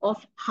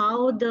of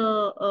how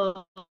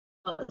the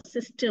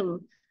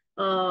system,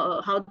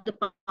 how the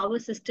power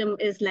system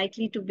is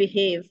likely to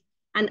behave.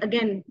 And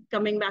again,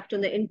 coming back to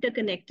the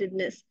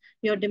interconnectedness,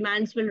 your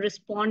demands will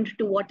respond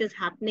to what is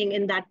happening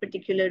in that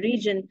particular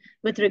region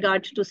with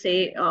regard to,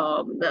 say,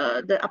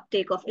 the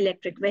uptake of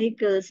electric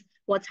vehicles,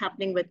 what's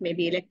happening with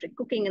maybe electric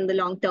cooking and the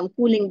long-term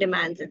cooling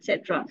demands,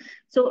 etc.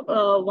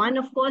 So one,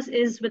 of course,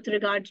 is with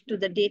regard to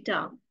the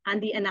data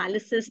and the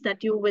analysis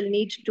that you will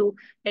need to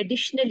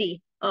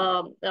additionally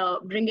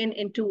bring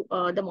into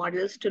the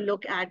models to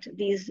look at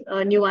these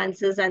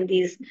nuances and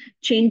these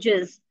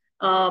changes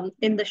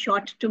in the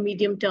short to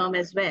medium term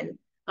as well,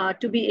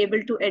 to be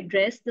able to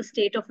address the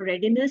state of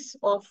readiness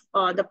of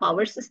the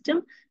power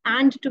system,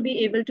 and to be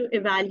able to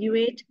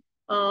evaluate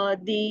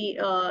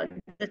the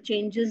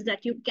changes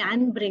that you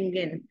can bring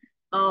in,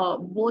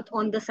 both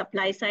on the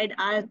supply side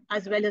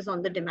as well as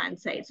on the demand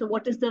side. So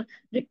what is the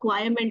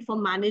requirement for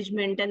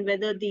management, and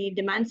whether the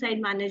demand side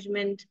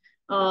management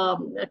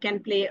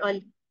can play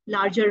a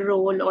larger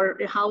role, or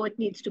how it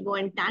needs to go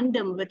in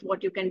tandem with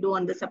what you can do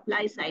on the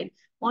supply side.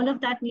 All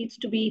of that needs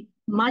to be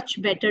much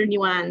better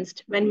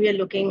nuanced when we are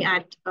looking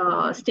at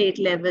state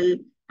level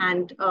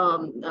and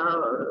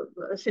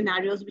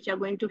scenarios which are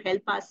going to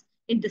help us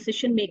in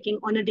decision making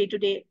on a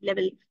day-to-day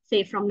level,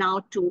 say from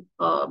now to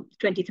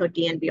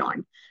 2030 and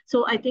beyond.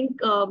 So I think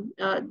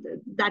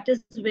that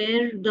is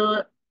where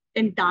the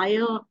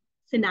entire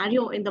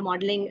scenario in the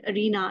modeling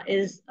arena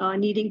is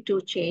needing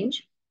to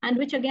change, and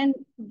which again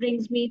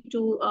brings me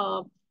to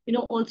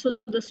also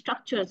the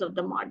structures of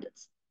the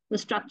models. The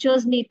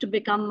structures need to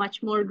become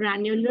much more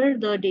granular.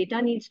 The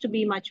data needs to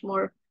be much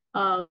more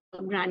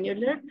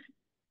granular,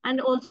 and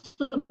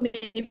also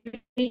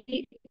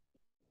maybe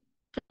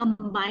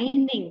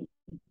combining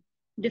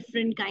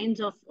different kinds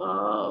of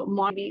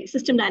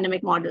system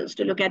dynamic models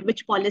to look at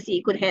which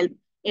policy could help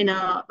in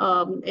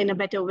a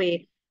better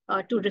way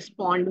to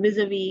respond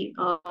vis-a-vis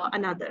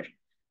another.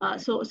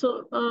 So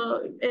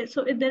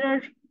there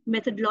are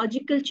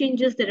methodological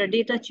changes, there are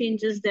data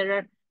changes, there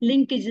are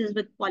linkages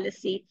with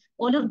policy.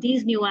 All of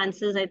these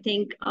nuances, I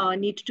think,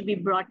 need to be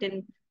brought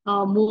in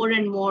more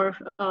and more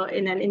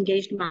in an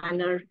engaged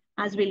manner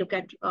as we look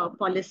at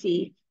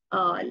policy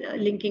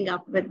linking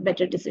up with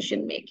better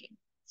decision making.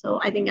 So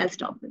I think I'll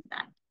stop with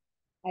that.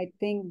 I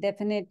think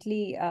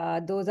definitely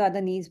those are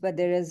the needs, but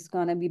there is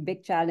going to be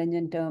big challenge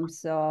in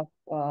terms of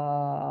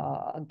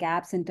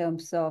gaps in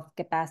terms of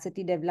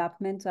capacity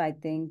development. So I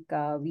think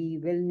we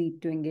will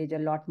need to engage a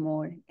lot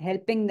more,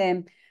 helping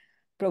them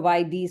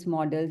provide these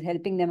models,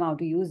 helping them how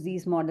to use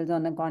these models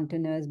on a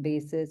continuous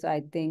basis. So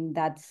I think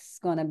that's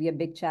going to be a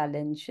big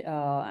challenge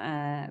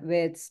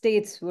where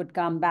states would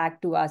come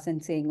back to us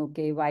and saying,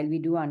 okay, while we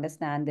do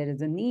understand there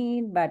is a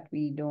need, but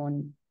we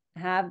don't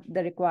have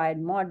the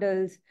required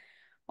models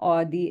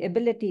or the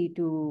ability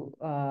to,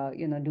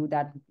 do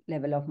that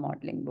level of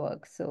modeling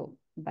work. So,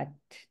 but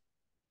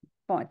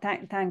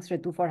thanks,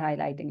 Ritu, for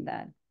highlighting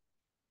that.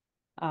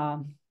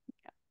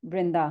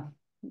 Brinda,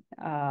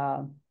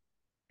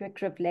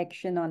 quick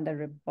reflection on the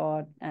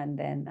report, and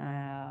then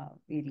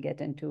we'll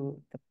get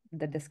into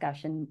the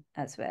discussion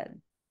as well.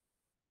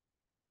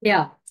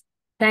 Yeah.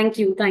 Thank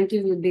you. Thank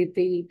you,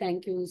 Deepthi.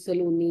 Thank you,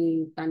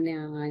 Saloni, Tanya,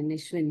 and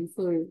Nishwin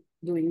for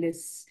doing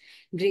this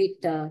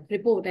great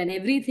report, and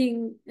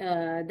everything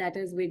that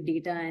is with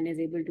data and is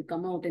able to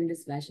come out in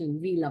this fashion.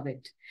 We love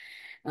it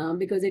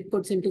because it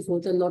puts into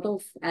forth a lot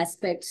of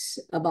aspects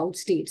about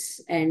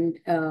states and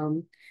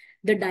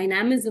the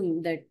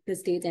dynamism that the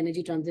state's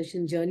energy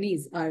transition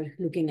journeys are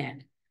looking at.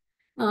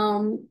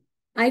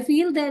 I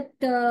feel that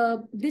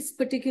this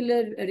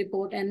particular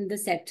report and the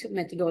set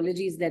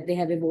methodologies that they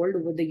have evolved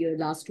over the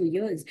last 2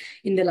 years,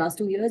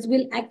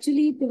 will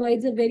actually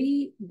provide a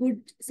very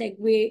good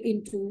segue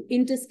into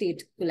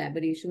interstate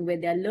collaboration, where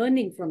they're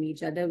learning from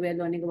each other. We're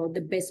learning about the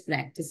best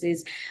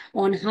practices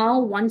on how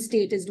one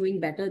state is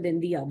doing better than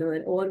the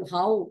other, or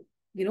how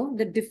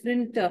the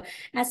different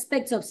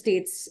aspects of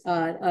states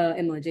are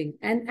emerging.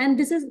 And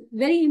this is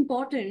very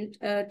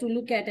important to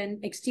look at,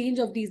 and exchange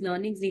of these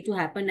learnings need to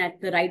happen at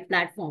the right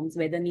platforms,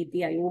 whether Niti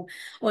Aayog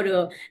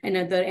or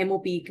another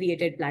MOP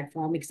created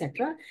platform,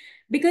 etc.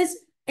 Because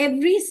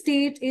every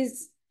state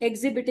is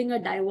exhibiting a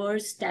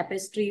diverse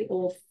tapestry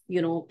of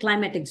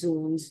climatic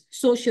zones,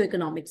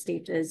 socioeconomic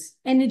status,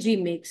 energy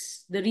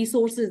mix, the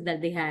resources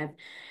that they have,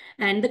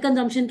 and the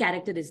consumption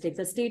characteristics.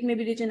 A state may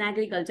be rich in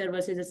agriculture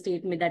versus a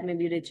state that may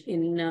be rich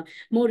in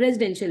more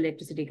residential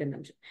electricity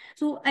consumption.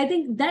 So I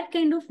think that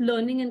kind of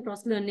learning and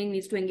cross-learning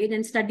needs to engage,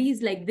 and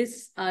studies like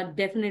this are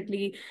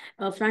definitely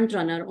a front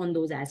runner on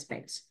those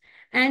aspects.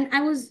 And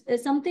I was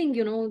something,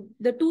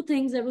 the two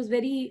things that was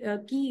very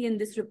key in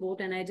this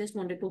report, and I just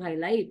wanted to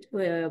highlight,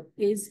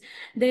 is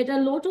that a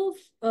lot of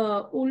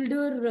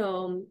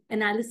older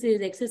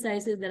analysis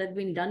exercises that have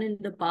been done in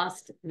the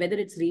past, whether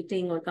it's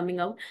rating or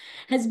coming out,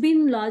 has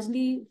been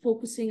largely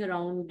focusing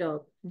around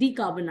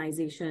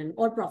decarbonization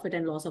or profit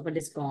and loss of a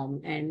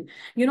discom, and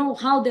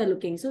how they're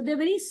looking. So they're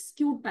very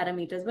skewed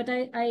parameters, but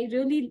I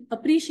really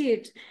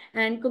appreciate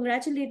and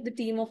congratulate the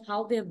team of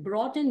how they have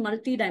brought in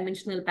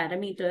multi-dimensional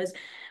parameters,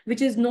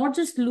 which is not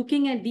just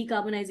looking at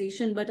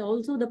decarbonization, but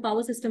also the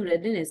power system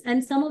readiness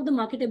and some of the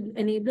market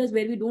enablers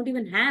where we don't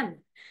even have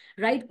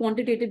right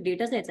quantitative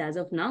data sets as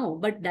of now.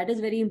 But that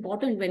is very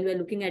important when we're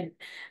looking at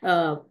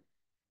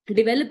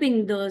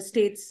developing the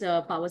state's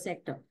power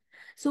sector.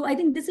 So I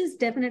think this is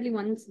definitely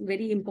one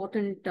very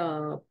important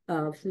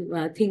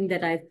thing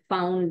that I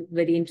found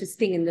very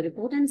interesting in the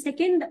report. And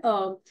second,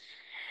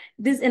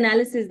 this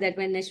analysis that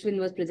when Nishwin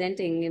was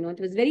presenting, it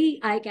was very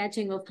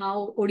eye-catching of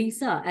how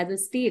Odisha, as a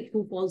state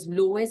who falls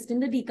lowest in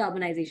the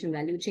decarbonization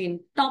value chain,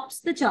 tops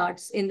the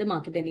charts in the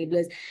market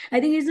enablers. I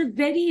think it's a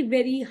very,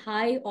 very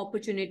high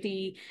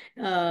opportunity,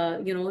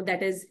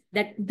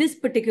 that this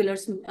particular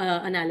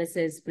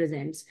analysis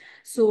presents.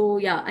 So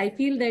yeah, I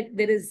feel that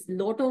there is a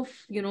lot of,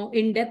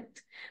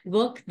 in-depth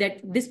work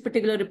that this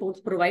particular reports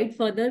provide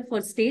further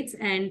for states,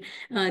 and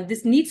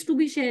this needs to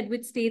be shared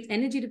with states,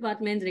 energy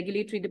departments,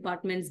 regulatory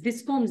departments,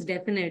 discoms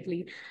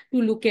definitely,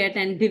 to look at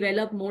and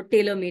develop more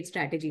tailor-made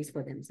strategies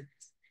for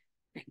themselves.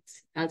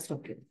 Thanks. I'll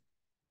stop here.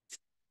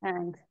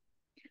 Thanks.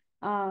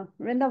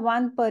 Rinda,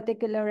 one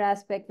particular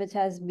aspect which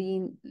has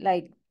been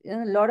like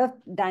a lot of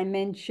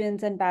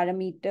dimensions and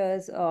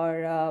parameters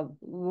or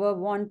were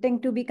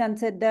wanting to be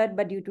considered,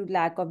 but due to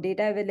lack of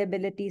data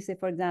availability, say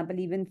for example,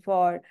 even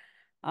for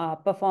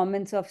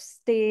performance of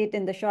state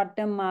in the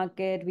short-term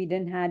market, we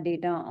didn't have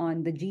data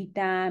on the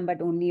GTAM,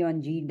 but only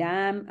on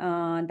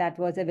GDAM that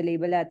was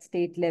available at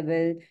state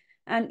level.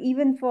 And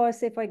even for,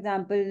 say, for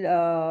example,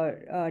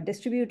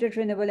 distributed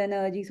renewable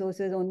energy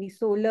sources, only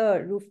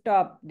solar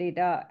rooftop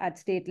data at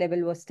state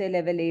level was still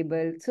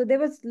available. So there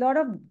was a lot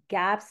of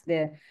gaps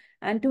there.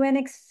 And to an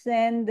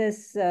extent,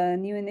 this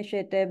new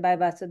initiative by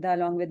Vasudha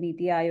along with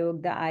Niti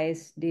Aayog, the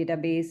IS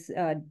database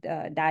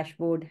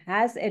dashboard,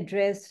 has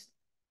addressed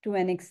to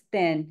an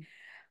extent.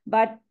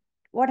 But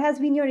what has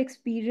been your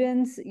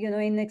experience,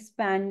 in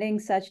expanding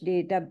such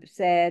data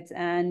sets,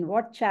 and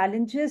what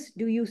challenges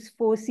do you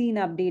foresee in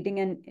updating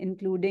and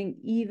including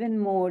even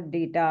more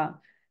data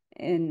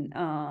in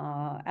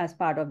as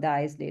part of the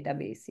ICE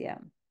database. Yeah.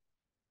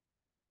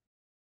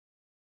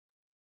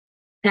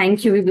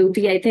 Thank you,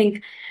 Vibhuti. I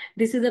think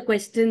this is a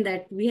question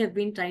that we have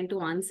been trying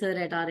to answer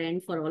at our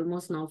end for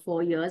almost now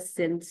 4 years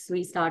since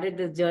we started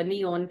this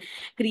journey on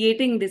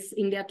creating this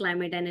India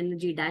Climate and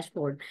Energy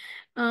Dashboard.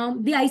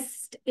 The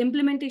ICE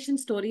implementation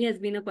story has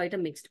been quite a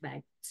mixed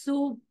bag.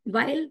 So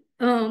while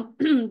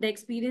the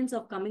experience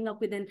of coming up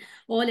with an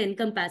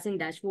all-encompassing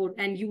dashboard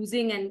and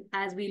using, and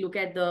as we look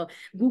at the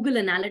Google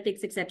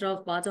Analytics, etc.,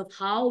 of parts of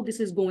how this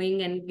is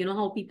going and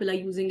how people are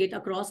using it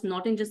across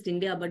not in just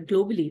India but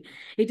globally,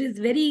 it is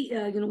very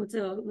it's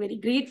a very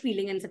great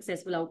feeling and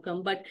successful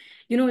outcome. But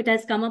it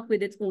has come up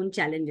with its own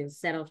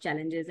set of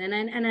challenges,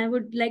 and I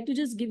would like to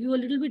just give you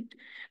a little bit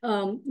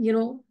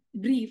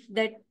brief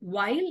that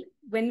while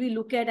when we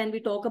look at and we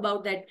talk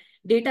about that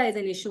data is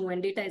an issue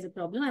and data is a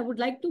problem, I would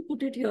like to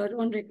put it here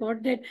on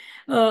record that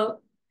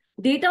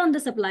data on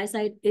the supply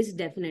side is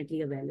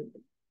definitely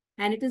available.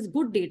 And it is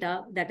good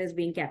data that is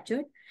being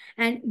captured.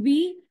 And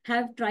we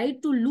have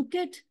tried to look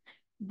at,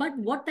 but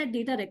what that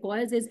data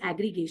requires is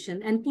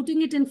aggregation and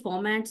putting it in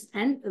formats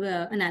and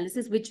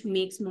analysis which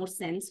makes more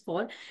sense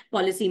for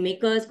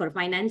policymakers, for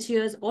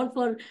financiers, or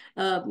for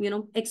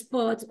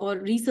experts or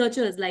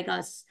researchers like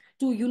us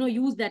to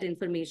use that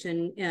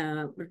information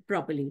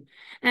properly.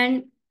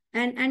 And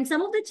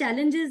some of the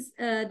challenges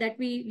that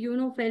we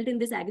felt in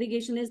this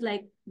aggregation is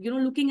like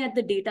looking at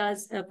the data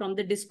from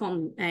the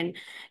DISCOM, and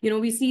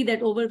we see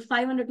that over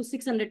 500 to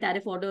 600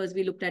 tariff orders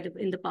we looked at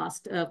in the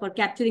past for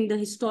capturing the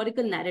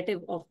historical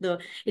narrative of the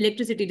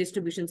electricity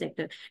distribution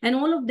sector, and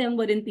all of them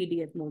were in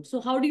PDF mode.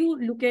 So how do you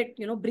look at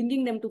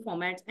bringing them to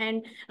formats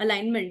and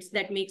alignments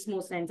that makes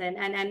more sense? And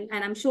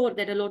I'm sure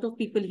that a lot of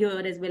people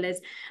here as well as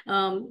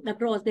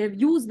across, they have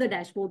used the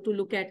dashboard to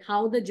look at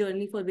how the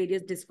journey for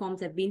various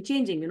DISCOMs have been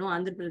changing,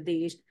 Andhra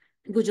Pradesh,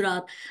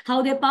 Gujarat,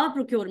 how their power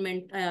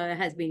procurement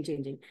has been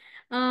changing.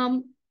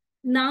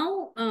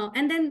 Now,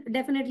 and then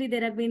definitely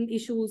there have been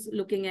issues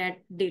looking at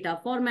data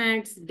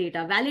formats,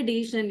 data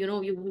validation.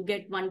 You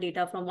get one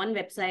data from one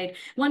website,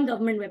 one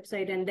government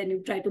website, and then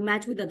you try to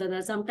match with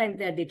other. Sometimes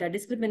there are data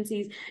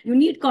discrepancies. You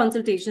need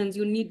consultations,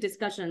 you need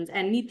discussions,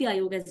 and Niti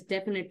Aayog has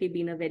definitely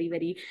been a very,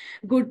 very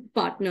good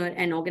partner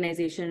and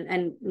organization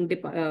and,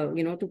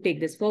 to take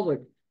this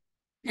forward.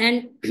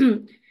 And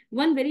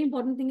one very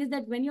important thing is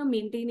that when you're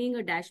maintaining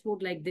a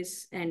dashboard like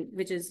this, and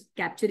which is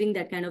capturing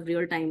that kind of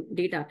real-time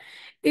data,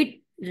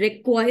 it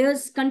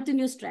requires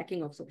continuous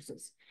tracking of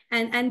sources.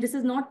 And this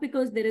is not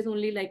because there is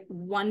only like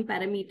one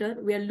parameter.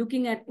 We are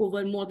looking at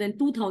over more than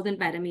 2,000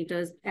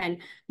 parameters and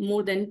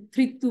more than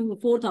 3,000 to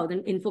 4,000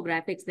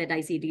 infographics that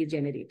ICT is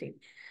generating.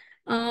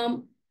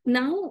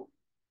 Now,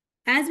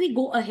 as we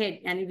go ahead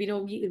and we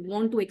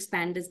want to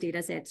expand this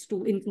data sets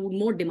to include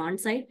more demand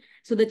side.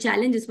 So the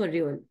challenge is for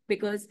real,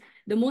 because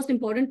the most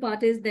important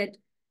part is that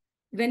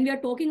when we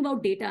are talking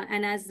about data,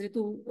 and as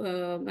Ritu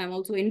I'm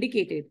also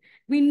indicated,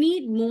 we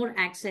need more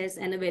access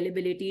and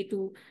availability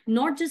to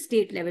not just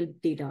state level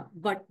data,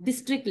 but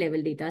district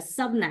level data,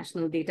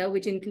 subnational data,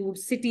 which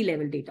includes city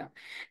level data.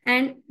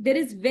 And there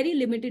is very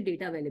limited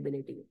data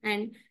availability.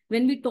 And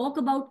when we talk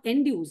about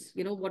end use,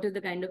 what is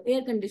the kind of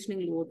air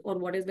conditioning load, or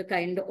what is the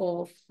kind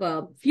of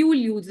fuel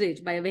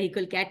usage by a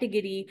vehicle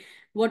category,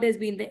 what has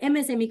been the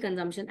MSME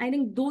consumption, I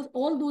think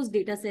all those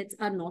data sets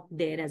are not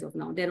there as of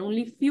now. There are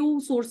only few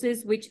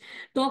sources which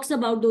talks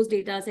about those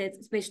data sets,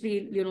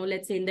 especially,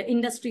 let's say in the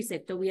industry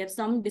sector, we have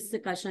some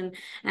discussion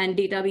and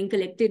data being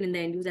collected in the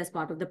end use as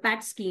part of the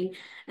PAT scheme.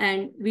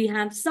 And we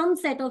have some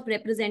set of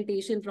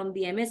representation from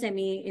the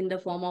MSME in the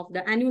form of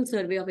the annual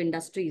survey of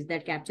industries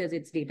that captures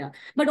its data.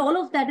 But all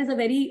of that is a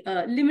very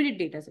limited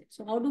data set.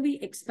 So how do we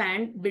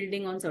expand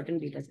building on certain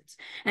data sets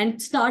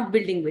and start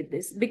building with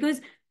this?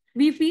 Because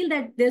we feel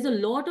that there's a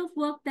lot of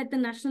work that the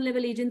national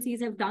level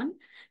agencies have done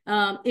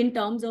in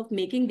terms of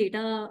making data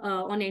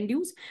on end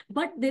use,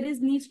 but there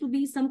needs to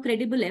be some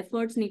credible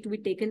efforts need to be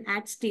taken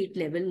at state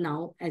level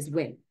now as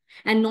well,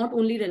 and not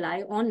only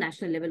rely on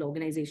national level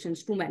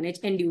organizations to manage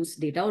end use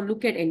data or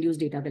look at end use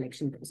data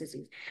collection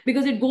processes,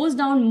 because it goes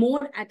down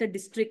more at a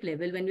district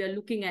level when we are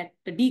looking at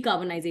the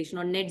decarbonization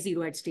or net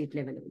zero at state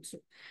level also.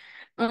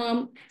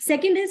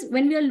 Second is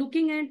when we are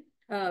looking at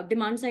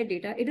demand side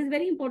data, it is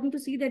very important to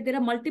see that there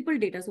are multiple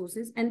data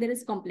sources and there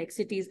is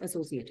complexities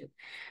associated.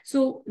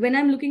 So when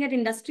I'm looking at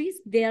industries,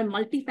 they are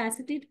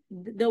multifaceted.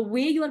 The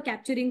way you are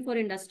capturing for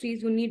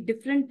industries, you need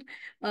different,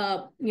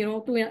 to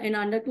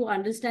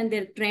understand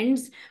their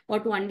trends or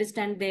to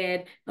understand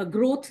their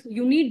growth,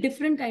 you need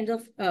different kinds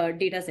of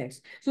data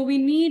sets. So we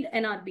need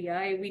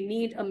NRBI, we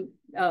need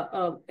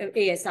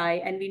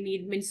ASI, and we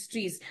need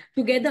ministries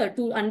together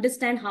to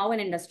understand how an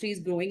industry is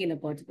growing in a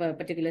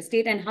particular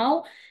state and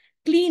how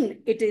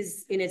clean it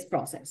is in its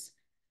process.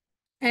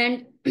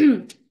 And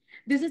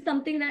this is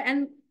something that,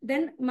 and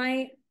then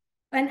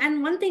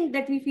and one thing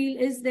that we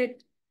feel is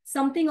that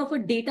something of a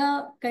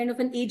data kind of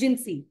an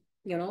agency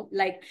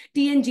like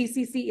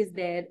TNGCC is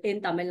there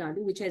in Tamil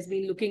Nadu, which has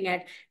been looking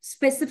at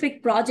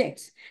specific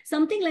projects.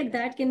 Something like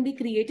that can be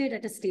created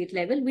at a state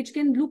level, which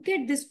can look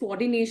at this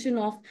coordination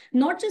of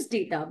not just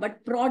data,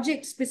 but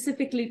projects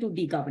specifically to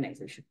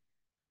decarbonization.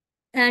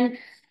 And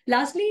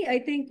lastly, I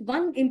think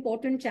one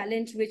important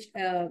challenge which,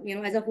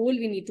 as a whole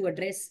we need to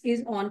address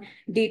is on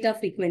data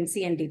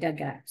frequency and data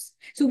gaps.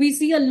 So we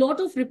see a lot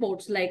of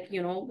reports like,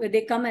 where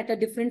they come at a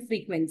different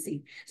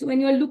frequency. So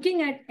when you're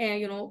looking at,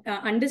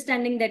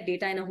 understanding that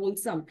data in a whole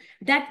sum,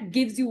 that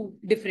gives you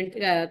different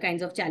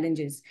kinds of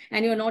challenges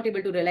and you're not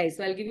able to realize.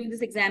 So I'll give you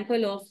this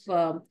example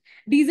of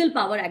diesel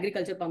power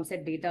agriculture pump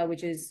set data,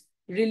 which is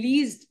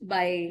released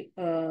by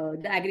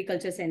the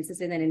agriculture census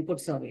in an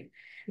input survey.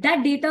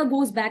 That data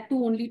goes back to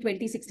only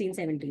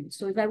 2016-17.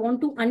 So if I want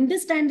to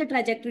understand the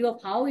trajectory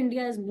of how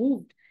India has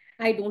moved,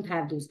 I don't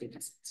have those data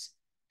sets.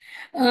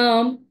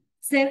 And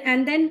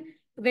then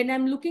when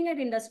I'm looking at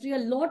industry, a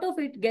lot of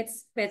it gets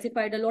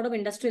specified, a lot of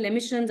industrial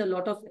emissions, a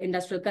lot of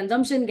industrial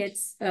consumption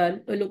gets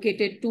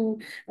allocated to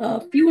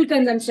fuel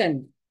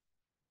consumption.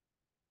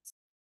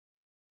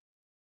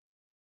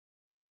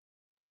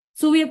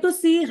 So we have to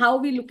see how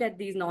we look at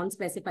these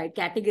non-specified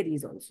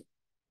categories also.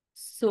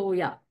 So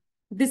yeah.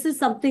 This is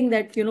something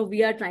that,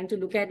 we are trying to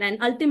look at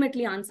and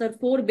ultimately answer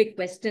 4 big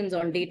questions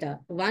on data.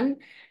 1,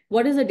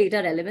 what is the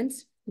data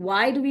relevance?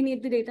 Why do we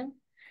need the data?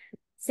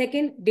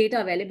 2nd,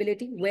 data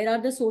availability. Where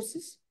are the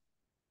sources?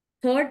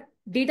 3rd,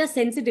 data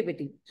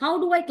sensitivity. How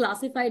do I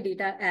classify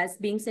data as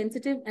being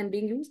sensitive and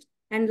being used?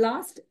 And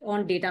last,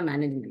 on data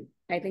management.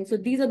 I think so.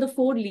 These are the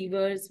 4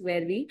 levers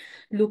where we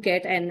look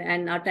at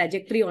and our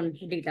trajectory on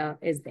data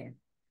is there.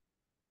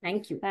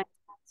 Thank you. Thanks,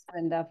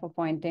 Vrinda, for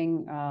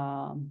pointing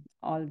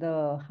all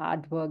the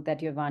hard work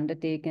that you've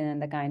undertaken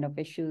and the kind of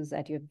issues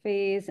that you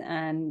face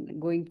and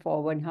going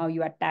forward, how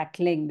you are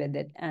tackling with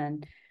it.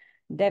 And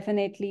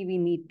definitely we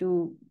need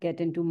to get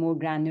into more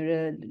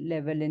granular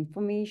level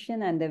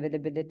information and the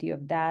availability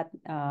of that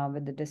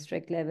with the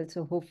district level.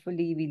 So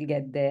hopefully we'll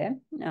get there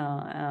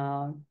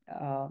and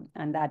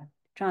that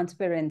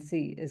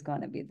transparency is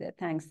going to be there.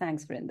 Thanks,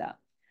 Vrinda.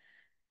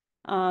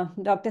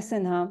 Dr.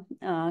 Sinha,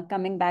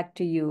 coming back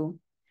to you.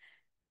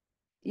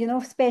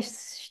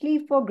 Especially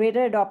for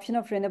greater adoption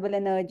of renewable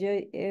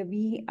energy,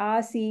 we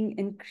are seeing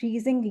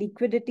increasing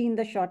liquidity in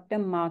the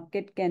short-term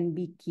market can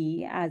be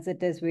key as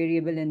it is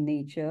variable in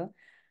nature.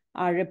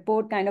 Our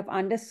report kind of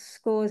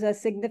underscores a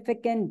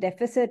significant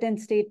deficit in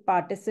state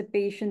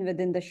participation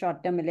within the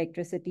short-term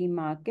electricity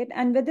market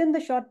and within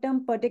the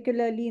short-term,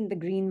 particularly in the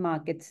green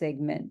market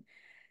segment.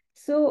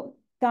 So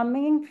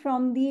coming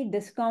from the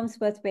DISCOM's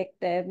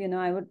perspective,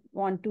 I would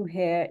want to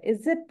hear,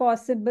 is it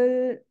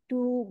possible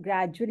to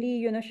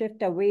gradually,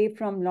 shift away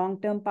from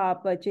long-term power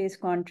purchase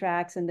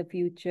contracts in the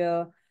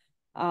future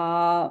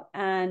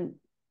and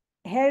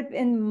help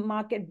in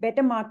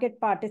better market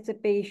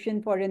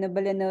participation for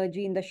renewable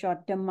energy in the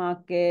short-term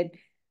market?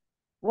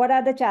 What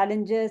are the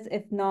challenges,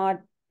 if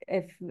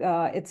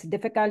it's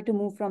difficult to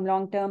move from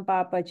long-term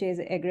power purchase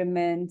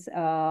agreements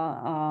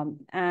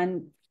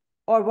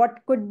or what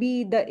could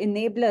be the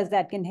enablers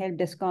that can help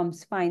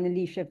DISCOMs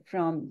finally shift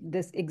from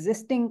this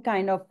existing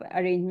kind of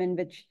arrangement,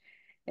 which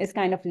is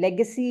kind of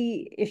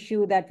legacy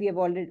issue that we have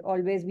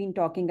always been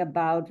talking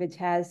about, which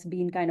has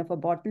been kind of a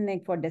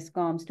bottleneck for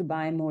DISCOMs to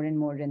buy more and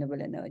more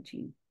renewable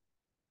energy?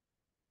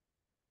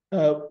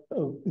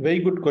 Very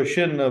good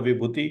question,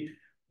 Vibhuti.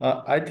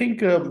 I think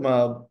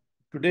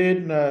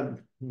today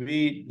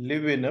we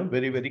live in a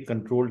very, very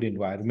controlled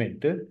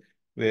environment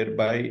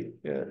whereby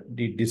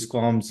the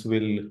DISCOMs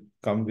will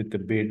come with a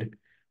bid,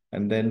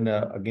 and then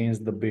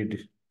against the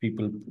bid,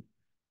 people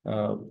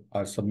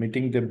are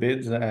submitting the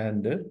bids,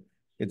 and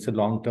it's a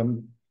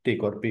long-term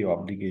take or pay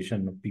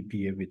obligation of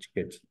PPA which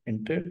gets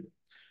entered.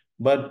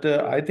 But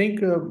I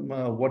think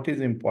what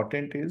is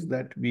important is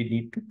that we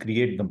need to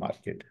create the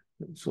market.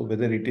 So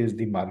whether it is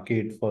the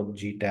market for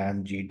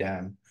GTAM,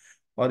 GDAM,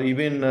 or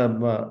even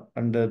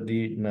under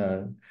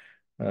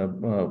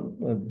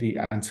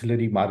the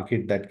ancillary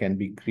market that can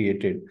be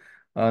created,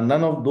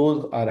 none of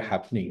those are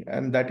happening.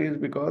 And that is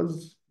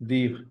because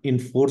the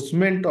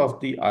enforcement of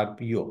the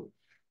RPO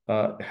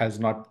has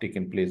not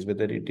taken place,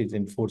 whether it is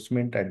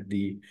enforcement at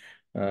the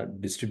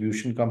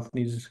distribution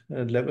companies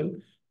level,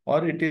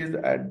 or it is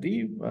at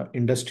the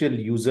industrial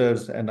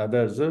users and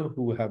others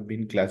who have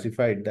been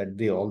classified that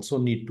they also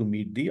need to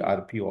meet the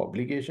RPO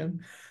obligation.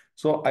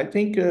 So I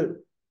think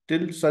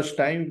till such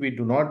time we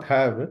do not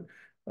have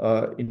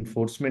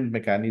enforcement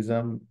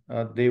mechanism,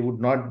 they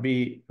would not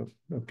be,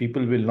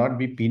 people will not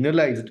be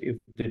penalized if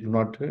they do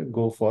not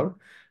go for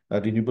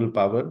renewable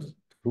power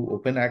through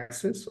open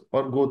access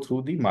or go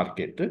through the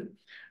market.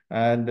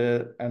 And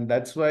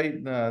that's why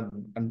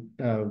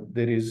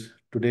there is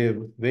today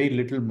very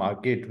little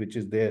market which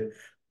is there,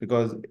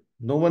 because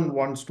no one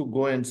wants to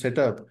go and set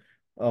up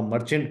a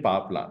merchant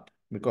power plant.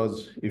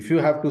 Because if you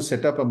have to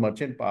set up a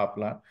merchant power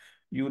plant,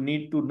 you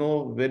need to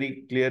know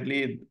very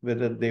clearly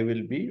whether there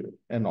will be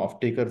an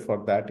off-taker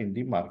for that in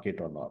the market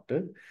or not.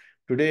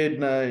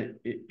 today,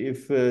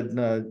 if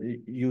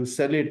you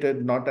sell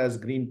it not as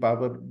green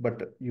power,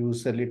 but you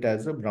sell it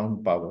as a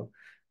brown power,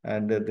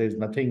 and there's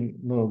nothing,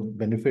 no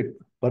benefit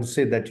per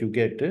se that you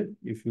get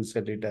if you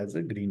sell it as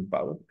a green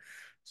power.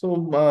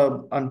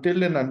 So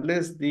until and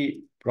unless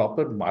the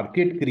proper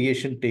market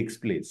creation takes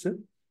place.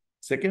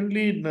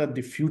 Secondly,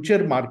 the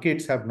future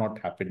markets have not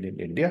happened in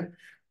India.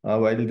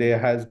 While there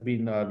has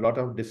been a lot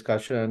of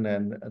discussion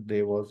and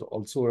there was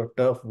also a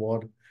turf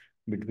war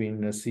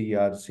between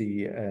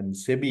CRC and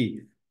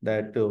SEBI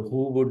that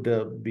who would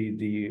be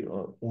the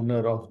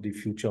owner of the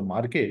future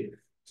market.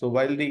 So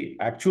while the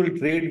actual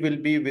trade will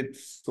be with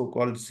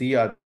so-called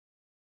CRC,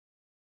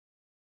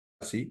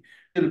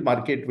 still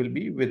market will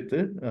be with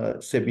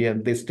SEBI,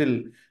 and they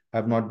still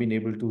have not been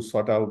able to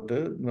sort out,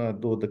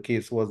 though the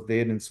case was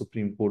there in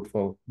Supreme Court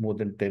for more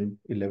than 10,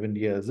 11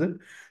 years.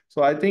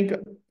 So I think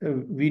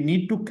we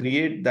need to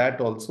create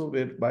that also,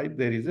 whereby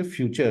there is a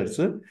futures,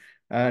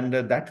 and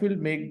that will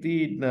make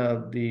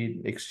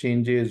the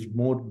exchanges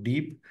more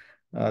deep.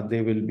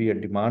 There will be a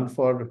demand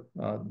for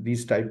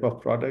these type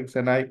of products,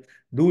 and I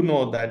do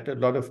know that a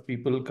lot of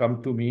people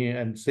come to me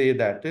and say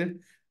that.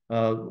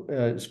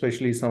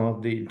 Especially some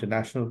of the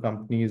international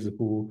companies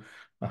who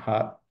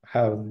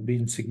have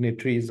been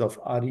signatories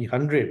of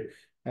RE100,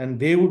 and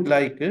they would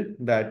like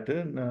that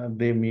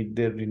they meet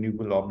their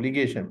renewable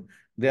obligation.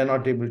 They are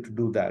not able to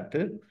do that.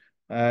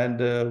 And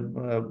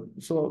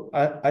so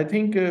I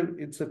think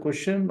it's a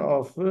question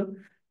of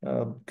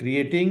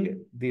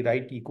creating the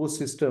right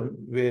ecosystem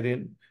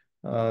wherein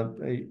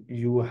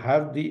you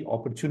have the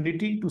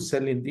opportunity to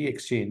sell in the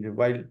exchange,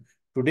 while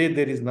today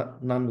there is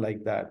none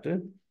like that.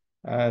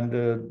 And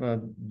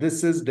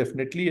this is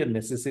definitely a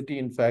necessity.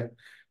 In fact,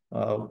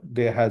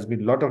 there has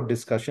been a lot of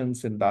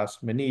discussions in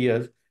last many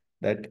years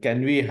that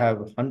can we have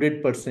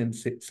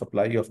 100%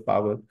 supply of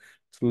power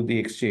through the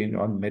exchange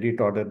on merit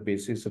order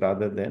basis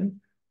rather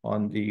than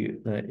on the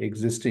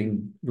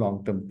existing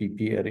long-term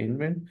PPA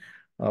arrangement.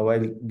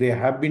 While there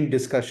have been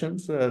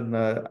discussions,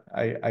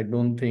 I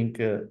don't think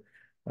the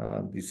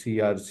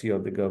CRC or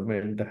the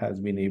government has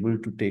been able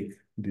to take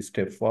this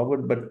step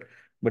forward.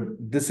 But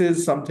this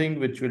is something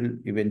which will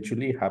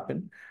eventually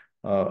happen.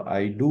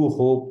 I do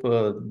hope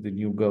the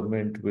new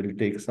government will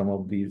take some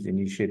of these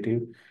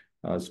initiatives,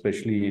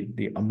 especially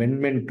the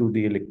amendment to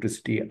the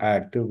Electricity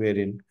Act,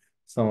 wherein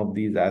some of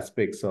these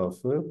aspects of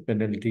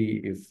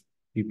penalty if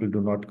people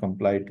do not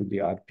comply to the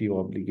RPO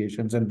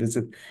obligations, and this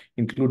is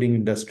including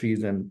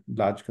industries and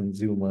large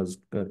consumers,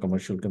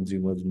 commercial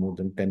consumers more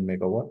than 10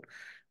 megawatt.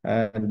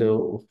 And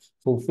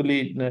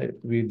hopefully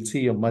we'll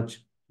see a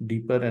much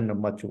deeper and a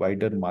much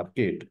wider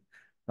market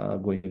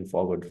going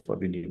forward for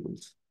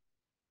renewables.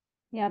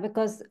 Yeah,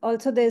 because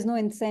also there's no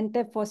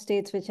incentive for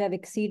states which have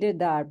exceeded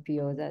the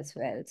RPOs as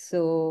well.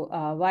 So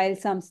while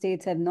some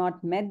states have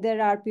not met their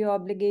RPO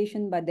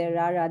obligation, but there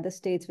are other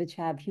states which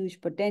have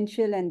huge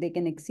potential and they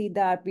can exceed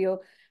the RPO,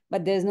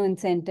 but there's no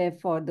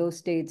incentive for those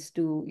states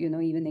to,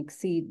 even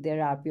exceed their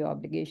RPO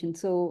obligation.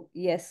 So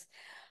yes,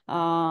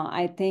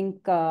 I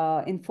think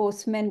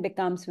enforcement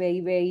becomes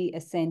very, very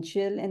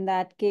essential in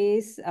that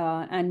case,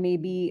 and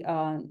maybe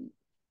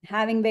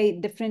having very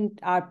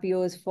different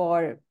RPOs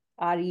for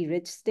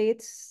RE-rich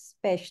states,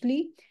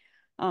 especially.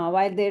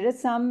 While there is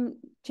some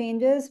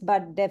changes,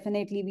 but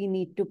definitely we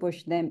need to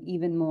push them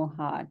even more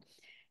hard.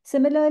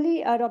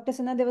 Similarly, Dr.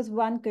 Sinha, there was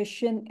one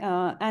question,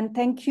 and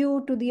thank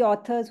you to the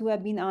authors who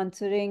have been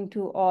answering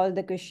to all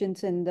the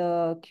questions in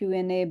the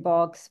Q&A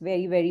box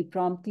very, very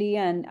promptly.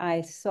 And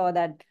I saw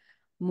that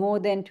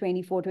more than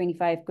 24,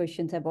 25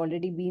 questions have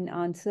already been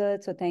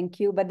answered. So thank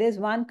you. But there's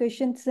one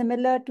question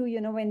similar to,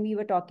 when we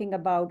were talking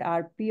about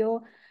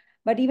RPO,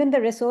 but even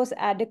the resource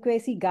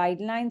adequacy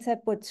guidelines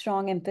have put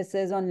strong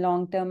emphasis on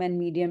long-term and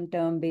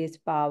medium-term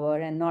based power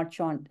and not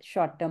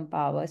short-term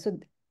power. So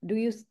do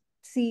you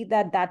see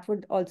that that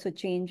would also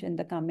change in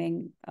the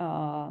coming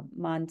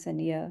months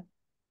and year?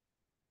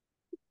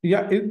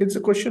 Yeah, it's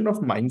a question of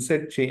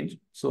mindset change.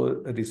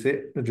 So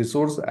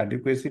resource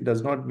adequacy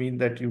does not mean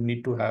that you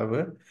need to have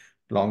a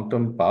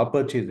long-term power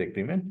purchase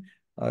agreement.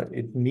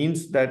 It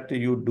means that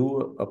you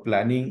do a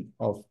planning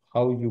of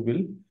how you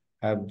will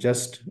have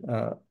just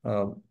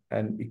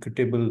an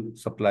equitable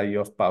supply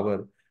of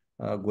power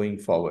going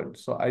forward.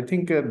 So I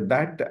think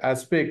that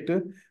aspect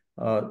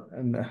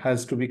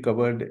has to be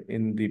covered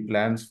in the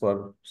plans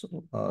for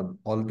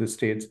all the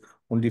states.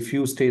 Only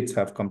few states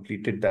have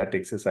completed that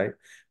exercise.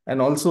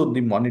 And also the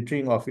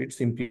monitoring of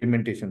its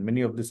implementation.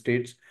 Many of the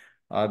states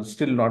are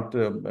still not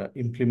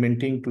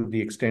implementing to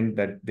the extent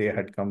that they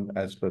had come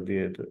as per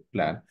their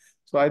plan.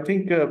 So I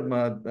think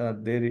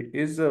there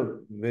is a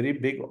very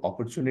big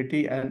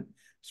opportunity, and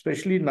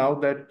especially now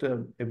that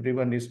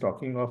everyone is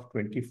talking of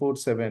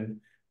 24/7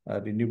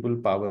 renewable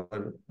power,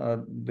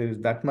 there is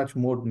that much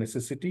more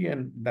necessity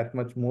and that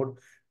much more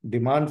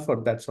demand for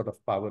that sort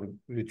of power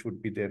which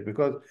would be there.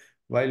 Because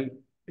while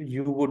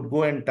you would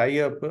go and tie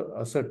up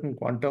a certain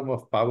quantum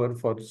of power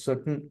for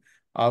certain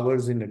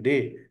hours in a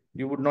day,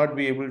 you would not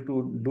be able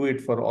to do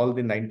it for all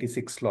the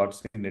 96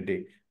 slots in a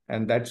day.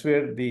 And that's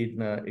where the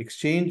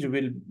exchange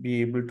will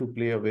be able to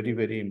play a very,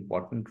 very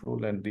important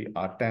role. And the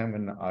RTAM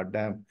and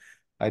RDAM,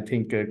 I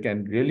think,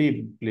 can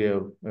really play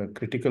a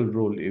critical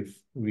role if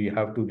we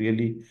have to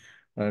really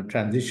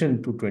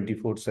transition to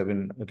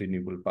 24/7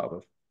 renewable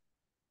power.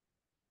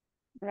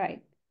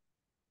 Right.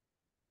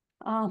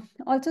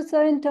 Also,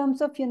 sir, in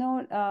terms of,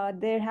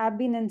 there have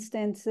been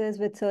instances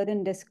with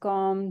certain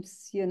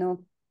discoms,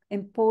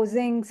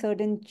 imposing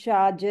certain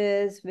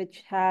charges,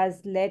 which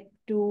has led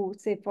to,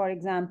 say, for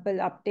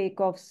example,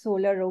 uptake of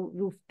solar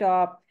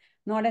rooftop,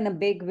 not in a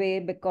big way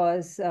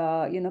because,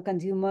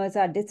 consumers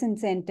are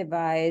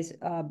disincentivized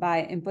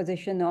by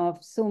imposition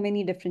of so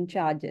many different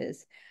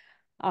charges.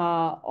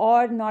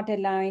 Or not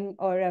allowing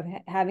or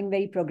having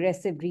very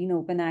progressive green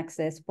open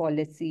access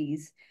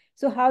policies.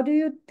 So how do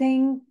you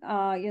think,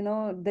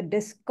 the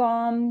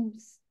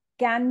discoms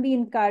can be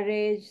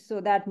encouraged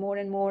so that more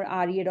and more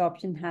RE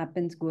adoption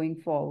happens going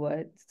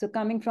forward? So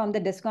coming from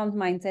the discoms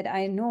mindset,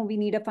 I know we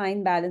need a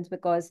fine balance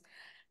because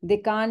they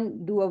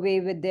can't do away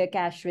with their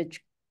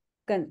cash-rich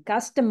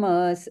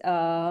customers.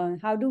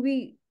 How do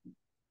we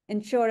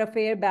ensure a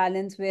fair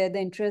balance where the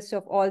interests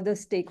of all the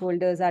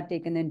stakeholders are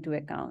taken into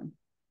account?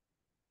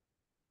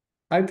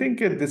 I think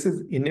this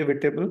is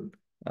inevitable.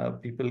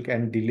 People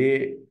can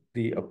delay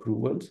the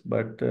approvals,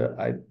 but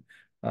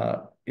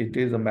it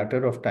is a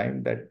matter of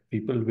time that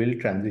people will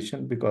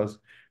transition, because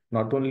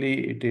not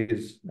only it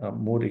is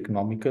more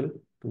economical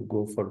to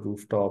go for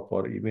rooftop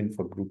or even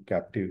for group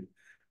captive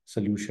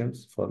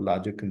solutions for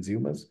larger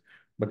consumers,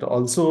 but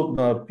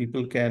also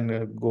people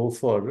can go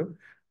for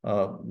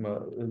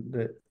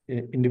the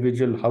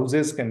individual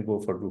houses can go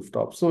for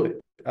rooftop. So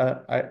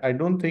I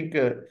don't think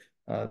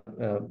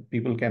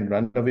people can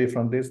run away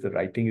from this. The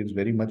writing is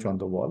very much on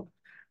the wall.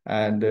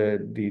 And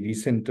the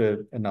recent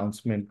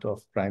announcement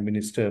of Prime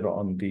Minister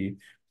on the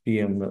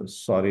PM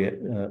Sorry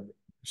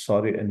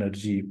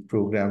Energy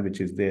program, which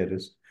is there,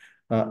 is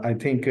I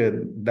think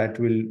that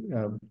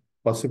will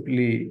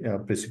possibly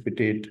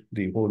precipitate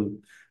the whole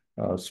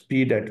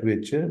speed at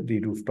which the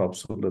rooftop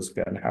solars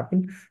can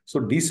happen. So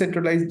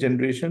decentralized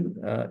generation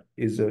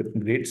is a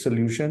great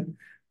solution.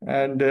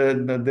 And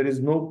there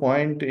is no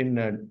point in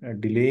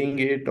delaying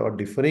it or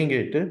deferring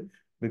it,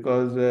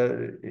 because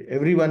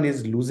everyone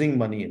is losing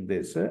money in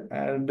this.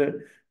 And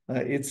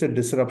it's a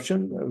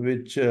disruption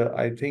which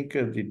I think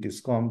the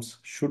discoms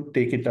should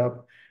take it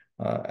up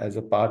as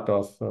a part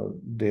of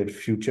their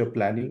future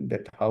planning,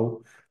 that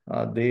how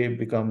they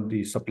become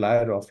the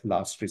supplier of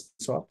last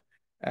resort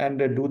and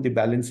do the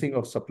balancing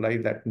of supply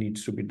that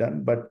needs to be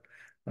done. But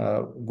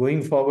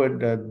going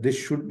forward, this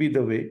should be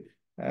the way.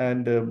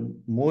 And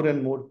more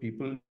and more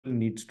people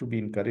needs to be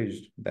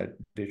encouraged that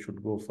they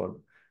should go for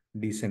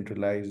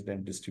decentralized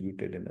and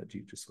distributed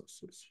energy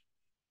resources.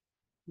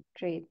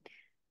 Great.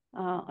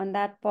 On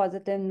that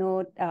positive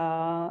note,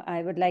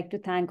 I would like to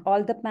thank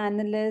all the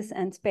panelists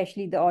and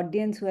especially the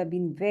audience who have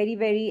been very,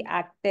 very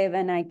active.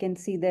 And I can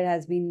see there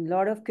has been a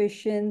lot of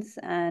questions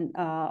and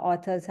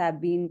authors have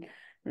been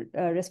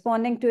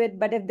responding to it.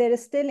 But if there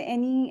is still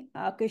any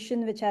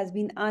question which has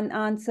been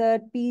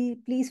unanswered,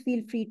 please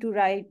feel free to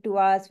write to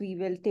us. We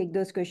will take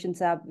those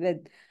questions up with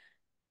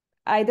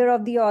either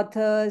of the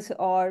authors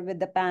or with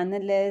the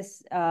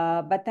panelists.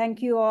 But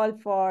thank you all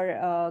for,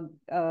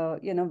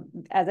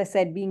 as I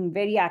said, being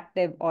very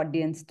active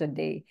audience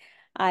today.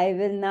 I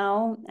will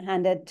now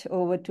hand it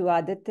over to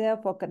Aditya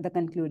for the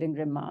concluding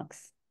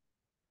remarks.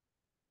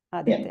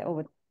 Aditya,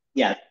 over.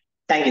 Yeah,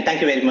 thank you.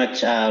 Thank you very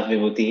much,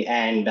 Vibhuti.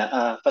 And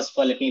first of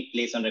all, let me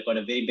place on record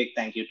a very big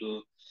thank you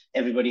to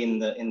everybody in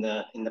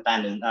the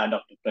panel,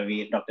 Dr.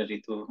 Praveer, Dr.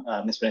 Ritu,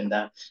 Ms.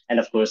 Brenda, and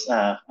of course,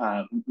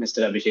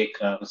 Mr. Abhishek,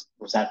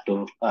 who's had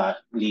to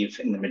leave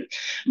in the middle.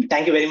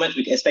 Thank you very much,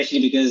 especially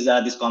because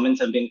these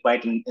comments have been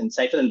quite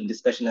insightful and the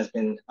discussion has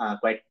been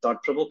quite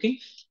thought-provoking.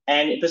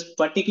 And it was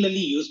particularly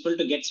useful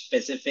to get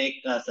specific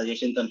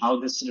suggestions on how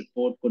this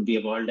report could be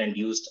evolved and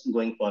used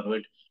going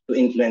forward to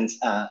influence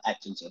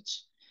actual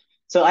change.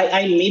 So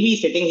I may be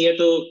sitting here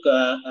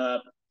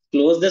to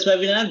close this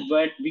webinar,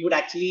 but we would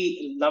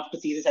actually love to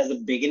see this as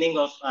the beginning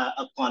of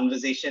a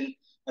conversation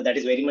that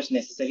is very much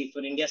necessary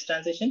for India's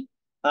transition.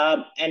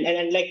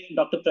 And like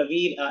Dr.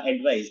 Praveer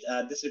advised,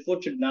 this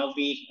report should now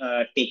be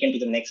taken to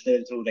the next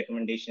level through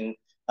recommendation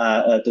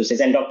to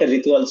states. And Dr.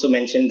 Ritu also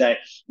mentioned that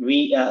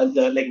we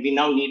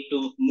now need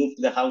to move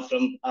the how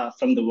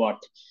from the what,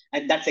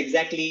 and that's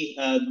exactly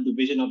the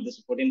vision of this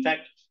report. In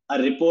fact,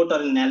 a report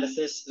or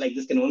analysis like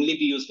this can only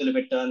be useful if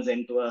it turns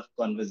into a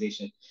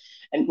conversation.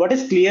 And what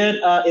is clear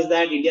is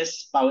that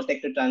India's power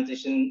sector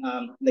transition,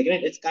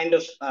 it's kind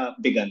of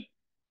begun.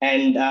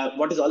 And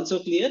what is also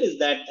clear is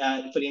that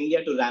for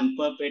India to ramp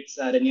up its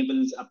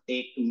renewables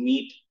uptake to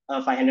meet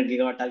a 500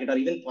 gigawatt target or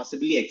even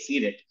possibly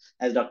exceed it,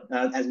 as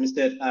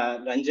Mr.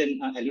 Ranjan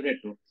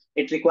alluded to,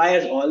 it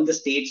requires all the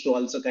states to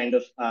also kind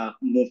of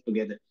move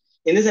together.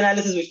 In this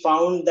analysis, we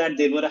found that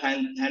there were a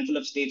handful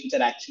of states which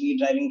are actually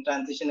driving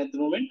transition at the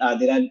moment.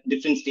 There are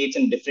different states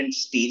in different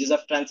stages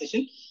of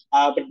transition.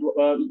 But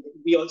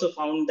we also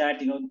found that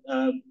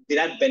there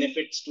are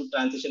benefits to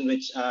transition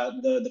which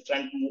the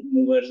front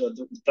movers or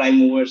the prime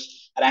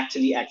movers are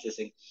actually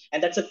accessing,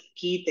 and that's a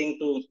key thing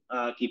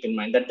to keep in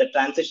mind, that the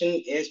transition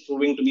is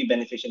proving to be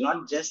beneficial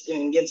not just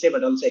in Indian state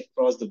but also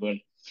across the world.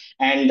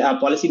 And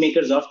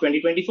policymakers of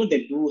 2024,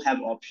 they do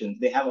have options.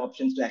 They have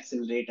options to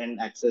accelerate and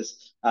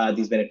access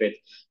these benefits.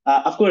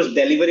 Of course,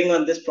 delivering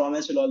on this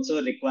promise will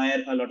also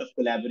require a lot of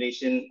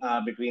collaboration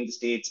between the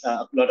states,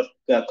 a lot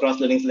of cross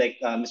learnings, like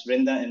Ms.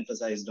 Brinda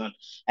emphasized on,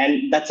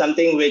 and that's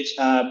something which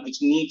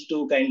needs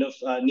to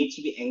needs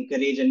to be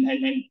encouraged, and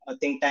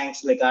think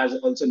tanks like ours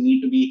also need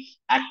to be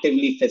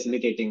actively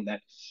facilitating that.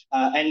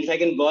 And if I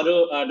can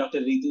borrow Dr.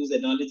 Ritu's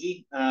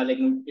analogy,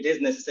 it is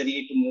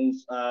necessary to move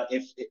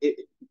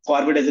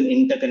forward as an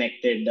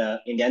interconnected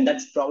India, and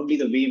that's probably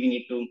the way we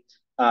need to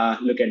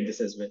look at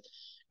this as well.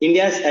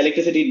 India's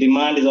electricity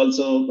demand is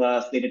also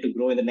slated to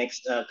grow in the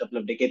next couple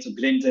of decades. So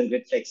grids and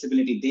grid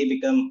flexibility, they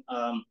become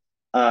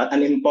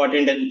an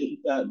important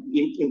and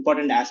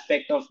important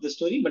aspect of the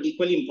story. But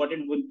equally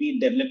important would be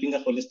developing a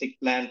holistic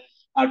plan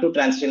to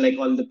transition, like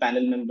all the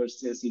panel members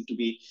seem to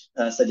be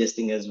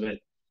suggesting as well.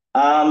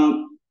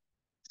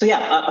 So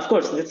yeah, of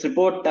course, this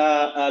report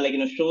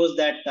shows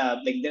that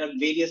there are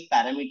various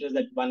parameters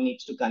that one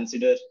needs to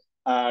consider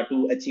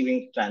to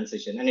achieving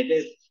transition, and it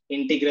is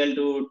integral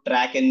to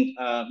track and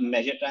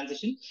measure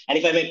transition. And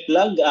if I may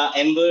plug,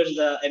 Ember's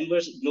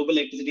Global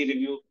Electricity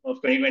Review of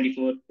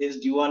 2024 is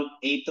due on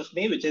 8th of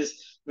May, which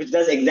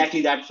does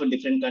exactly that for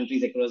different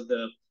countries across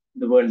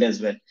the world as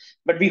well.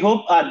 But we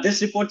hope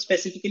this report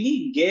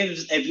specifically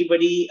gives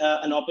everybody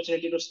an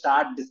opportunity to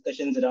start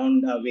discussions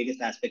around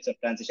various aspects of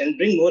transition and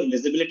bring more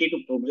visibility to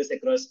progress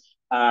across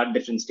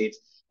different states.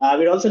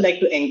 We'd also like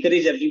to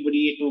encourage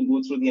everybody to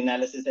go through the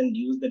analysis and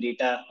use the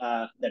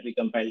data that we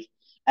compiled.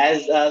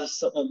 As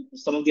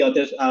some of the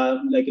authors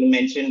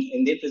mentioned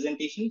in their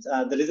presentations,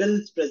 the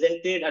results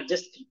presented are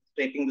just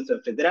scraping the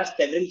surface. There are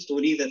several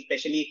stories,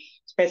 especially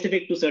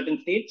specific to certain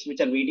states,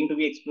 which are waiting to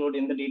be explored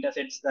in the data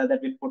sets that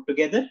we've put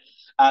together.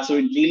 So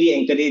we really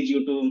encourage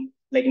you to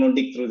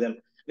dig through them.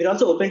 We're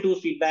also open to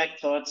feedback,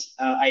 thoughts,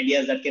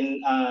 ideas that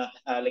can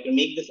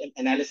make this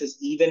analysis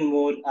even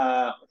more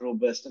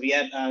robust. We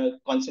are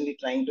constantly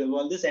trying to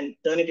evolve this and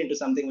turn it into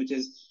something which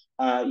is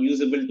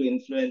usable to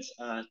influence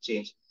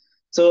change.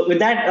 So with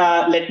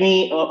that, let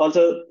me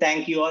also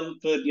thank you all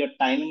for your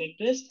time and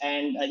interest,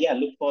 and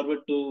look forward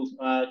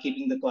to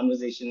keeping the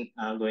conversation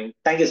going.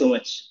 Thank you so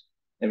much,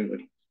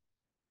 everybody.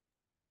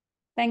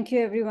 Thank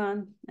you,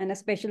 everyone. And a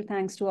special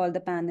thanks to all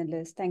the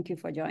panelists. Thank you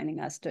for joining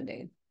us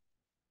today.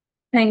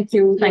 Thank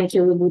you. Thank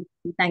you.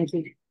 Thank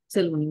you,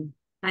 Saloni.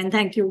 And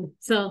thank you,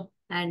 sir,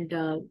 and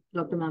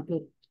Dr.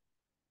 Maple.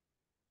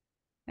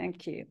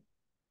 Thank you.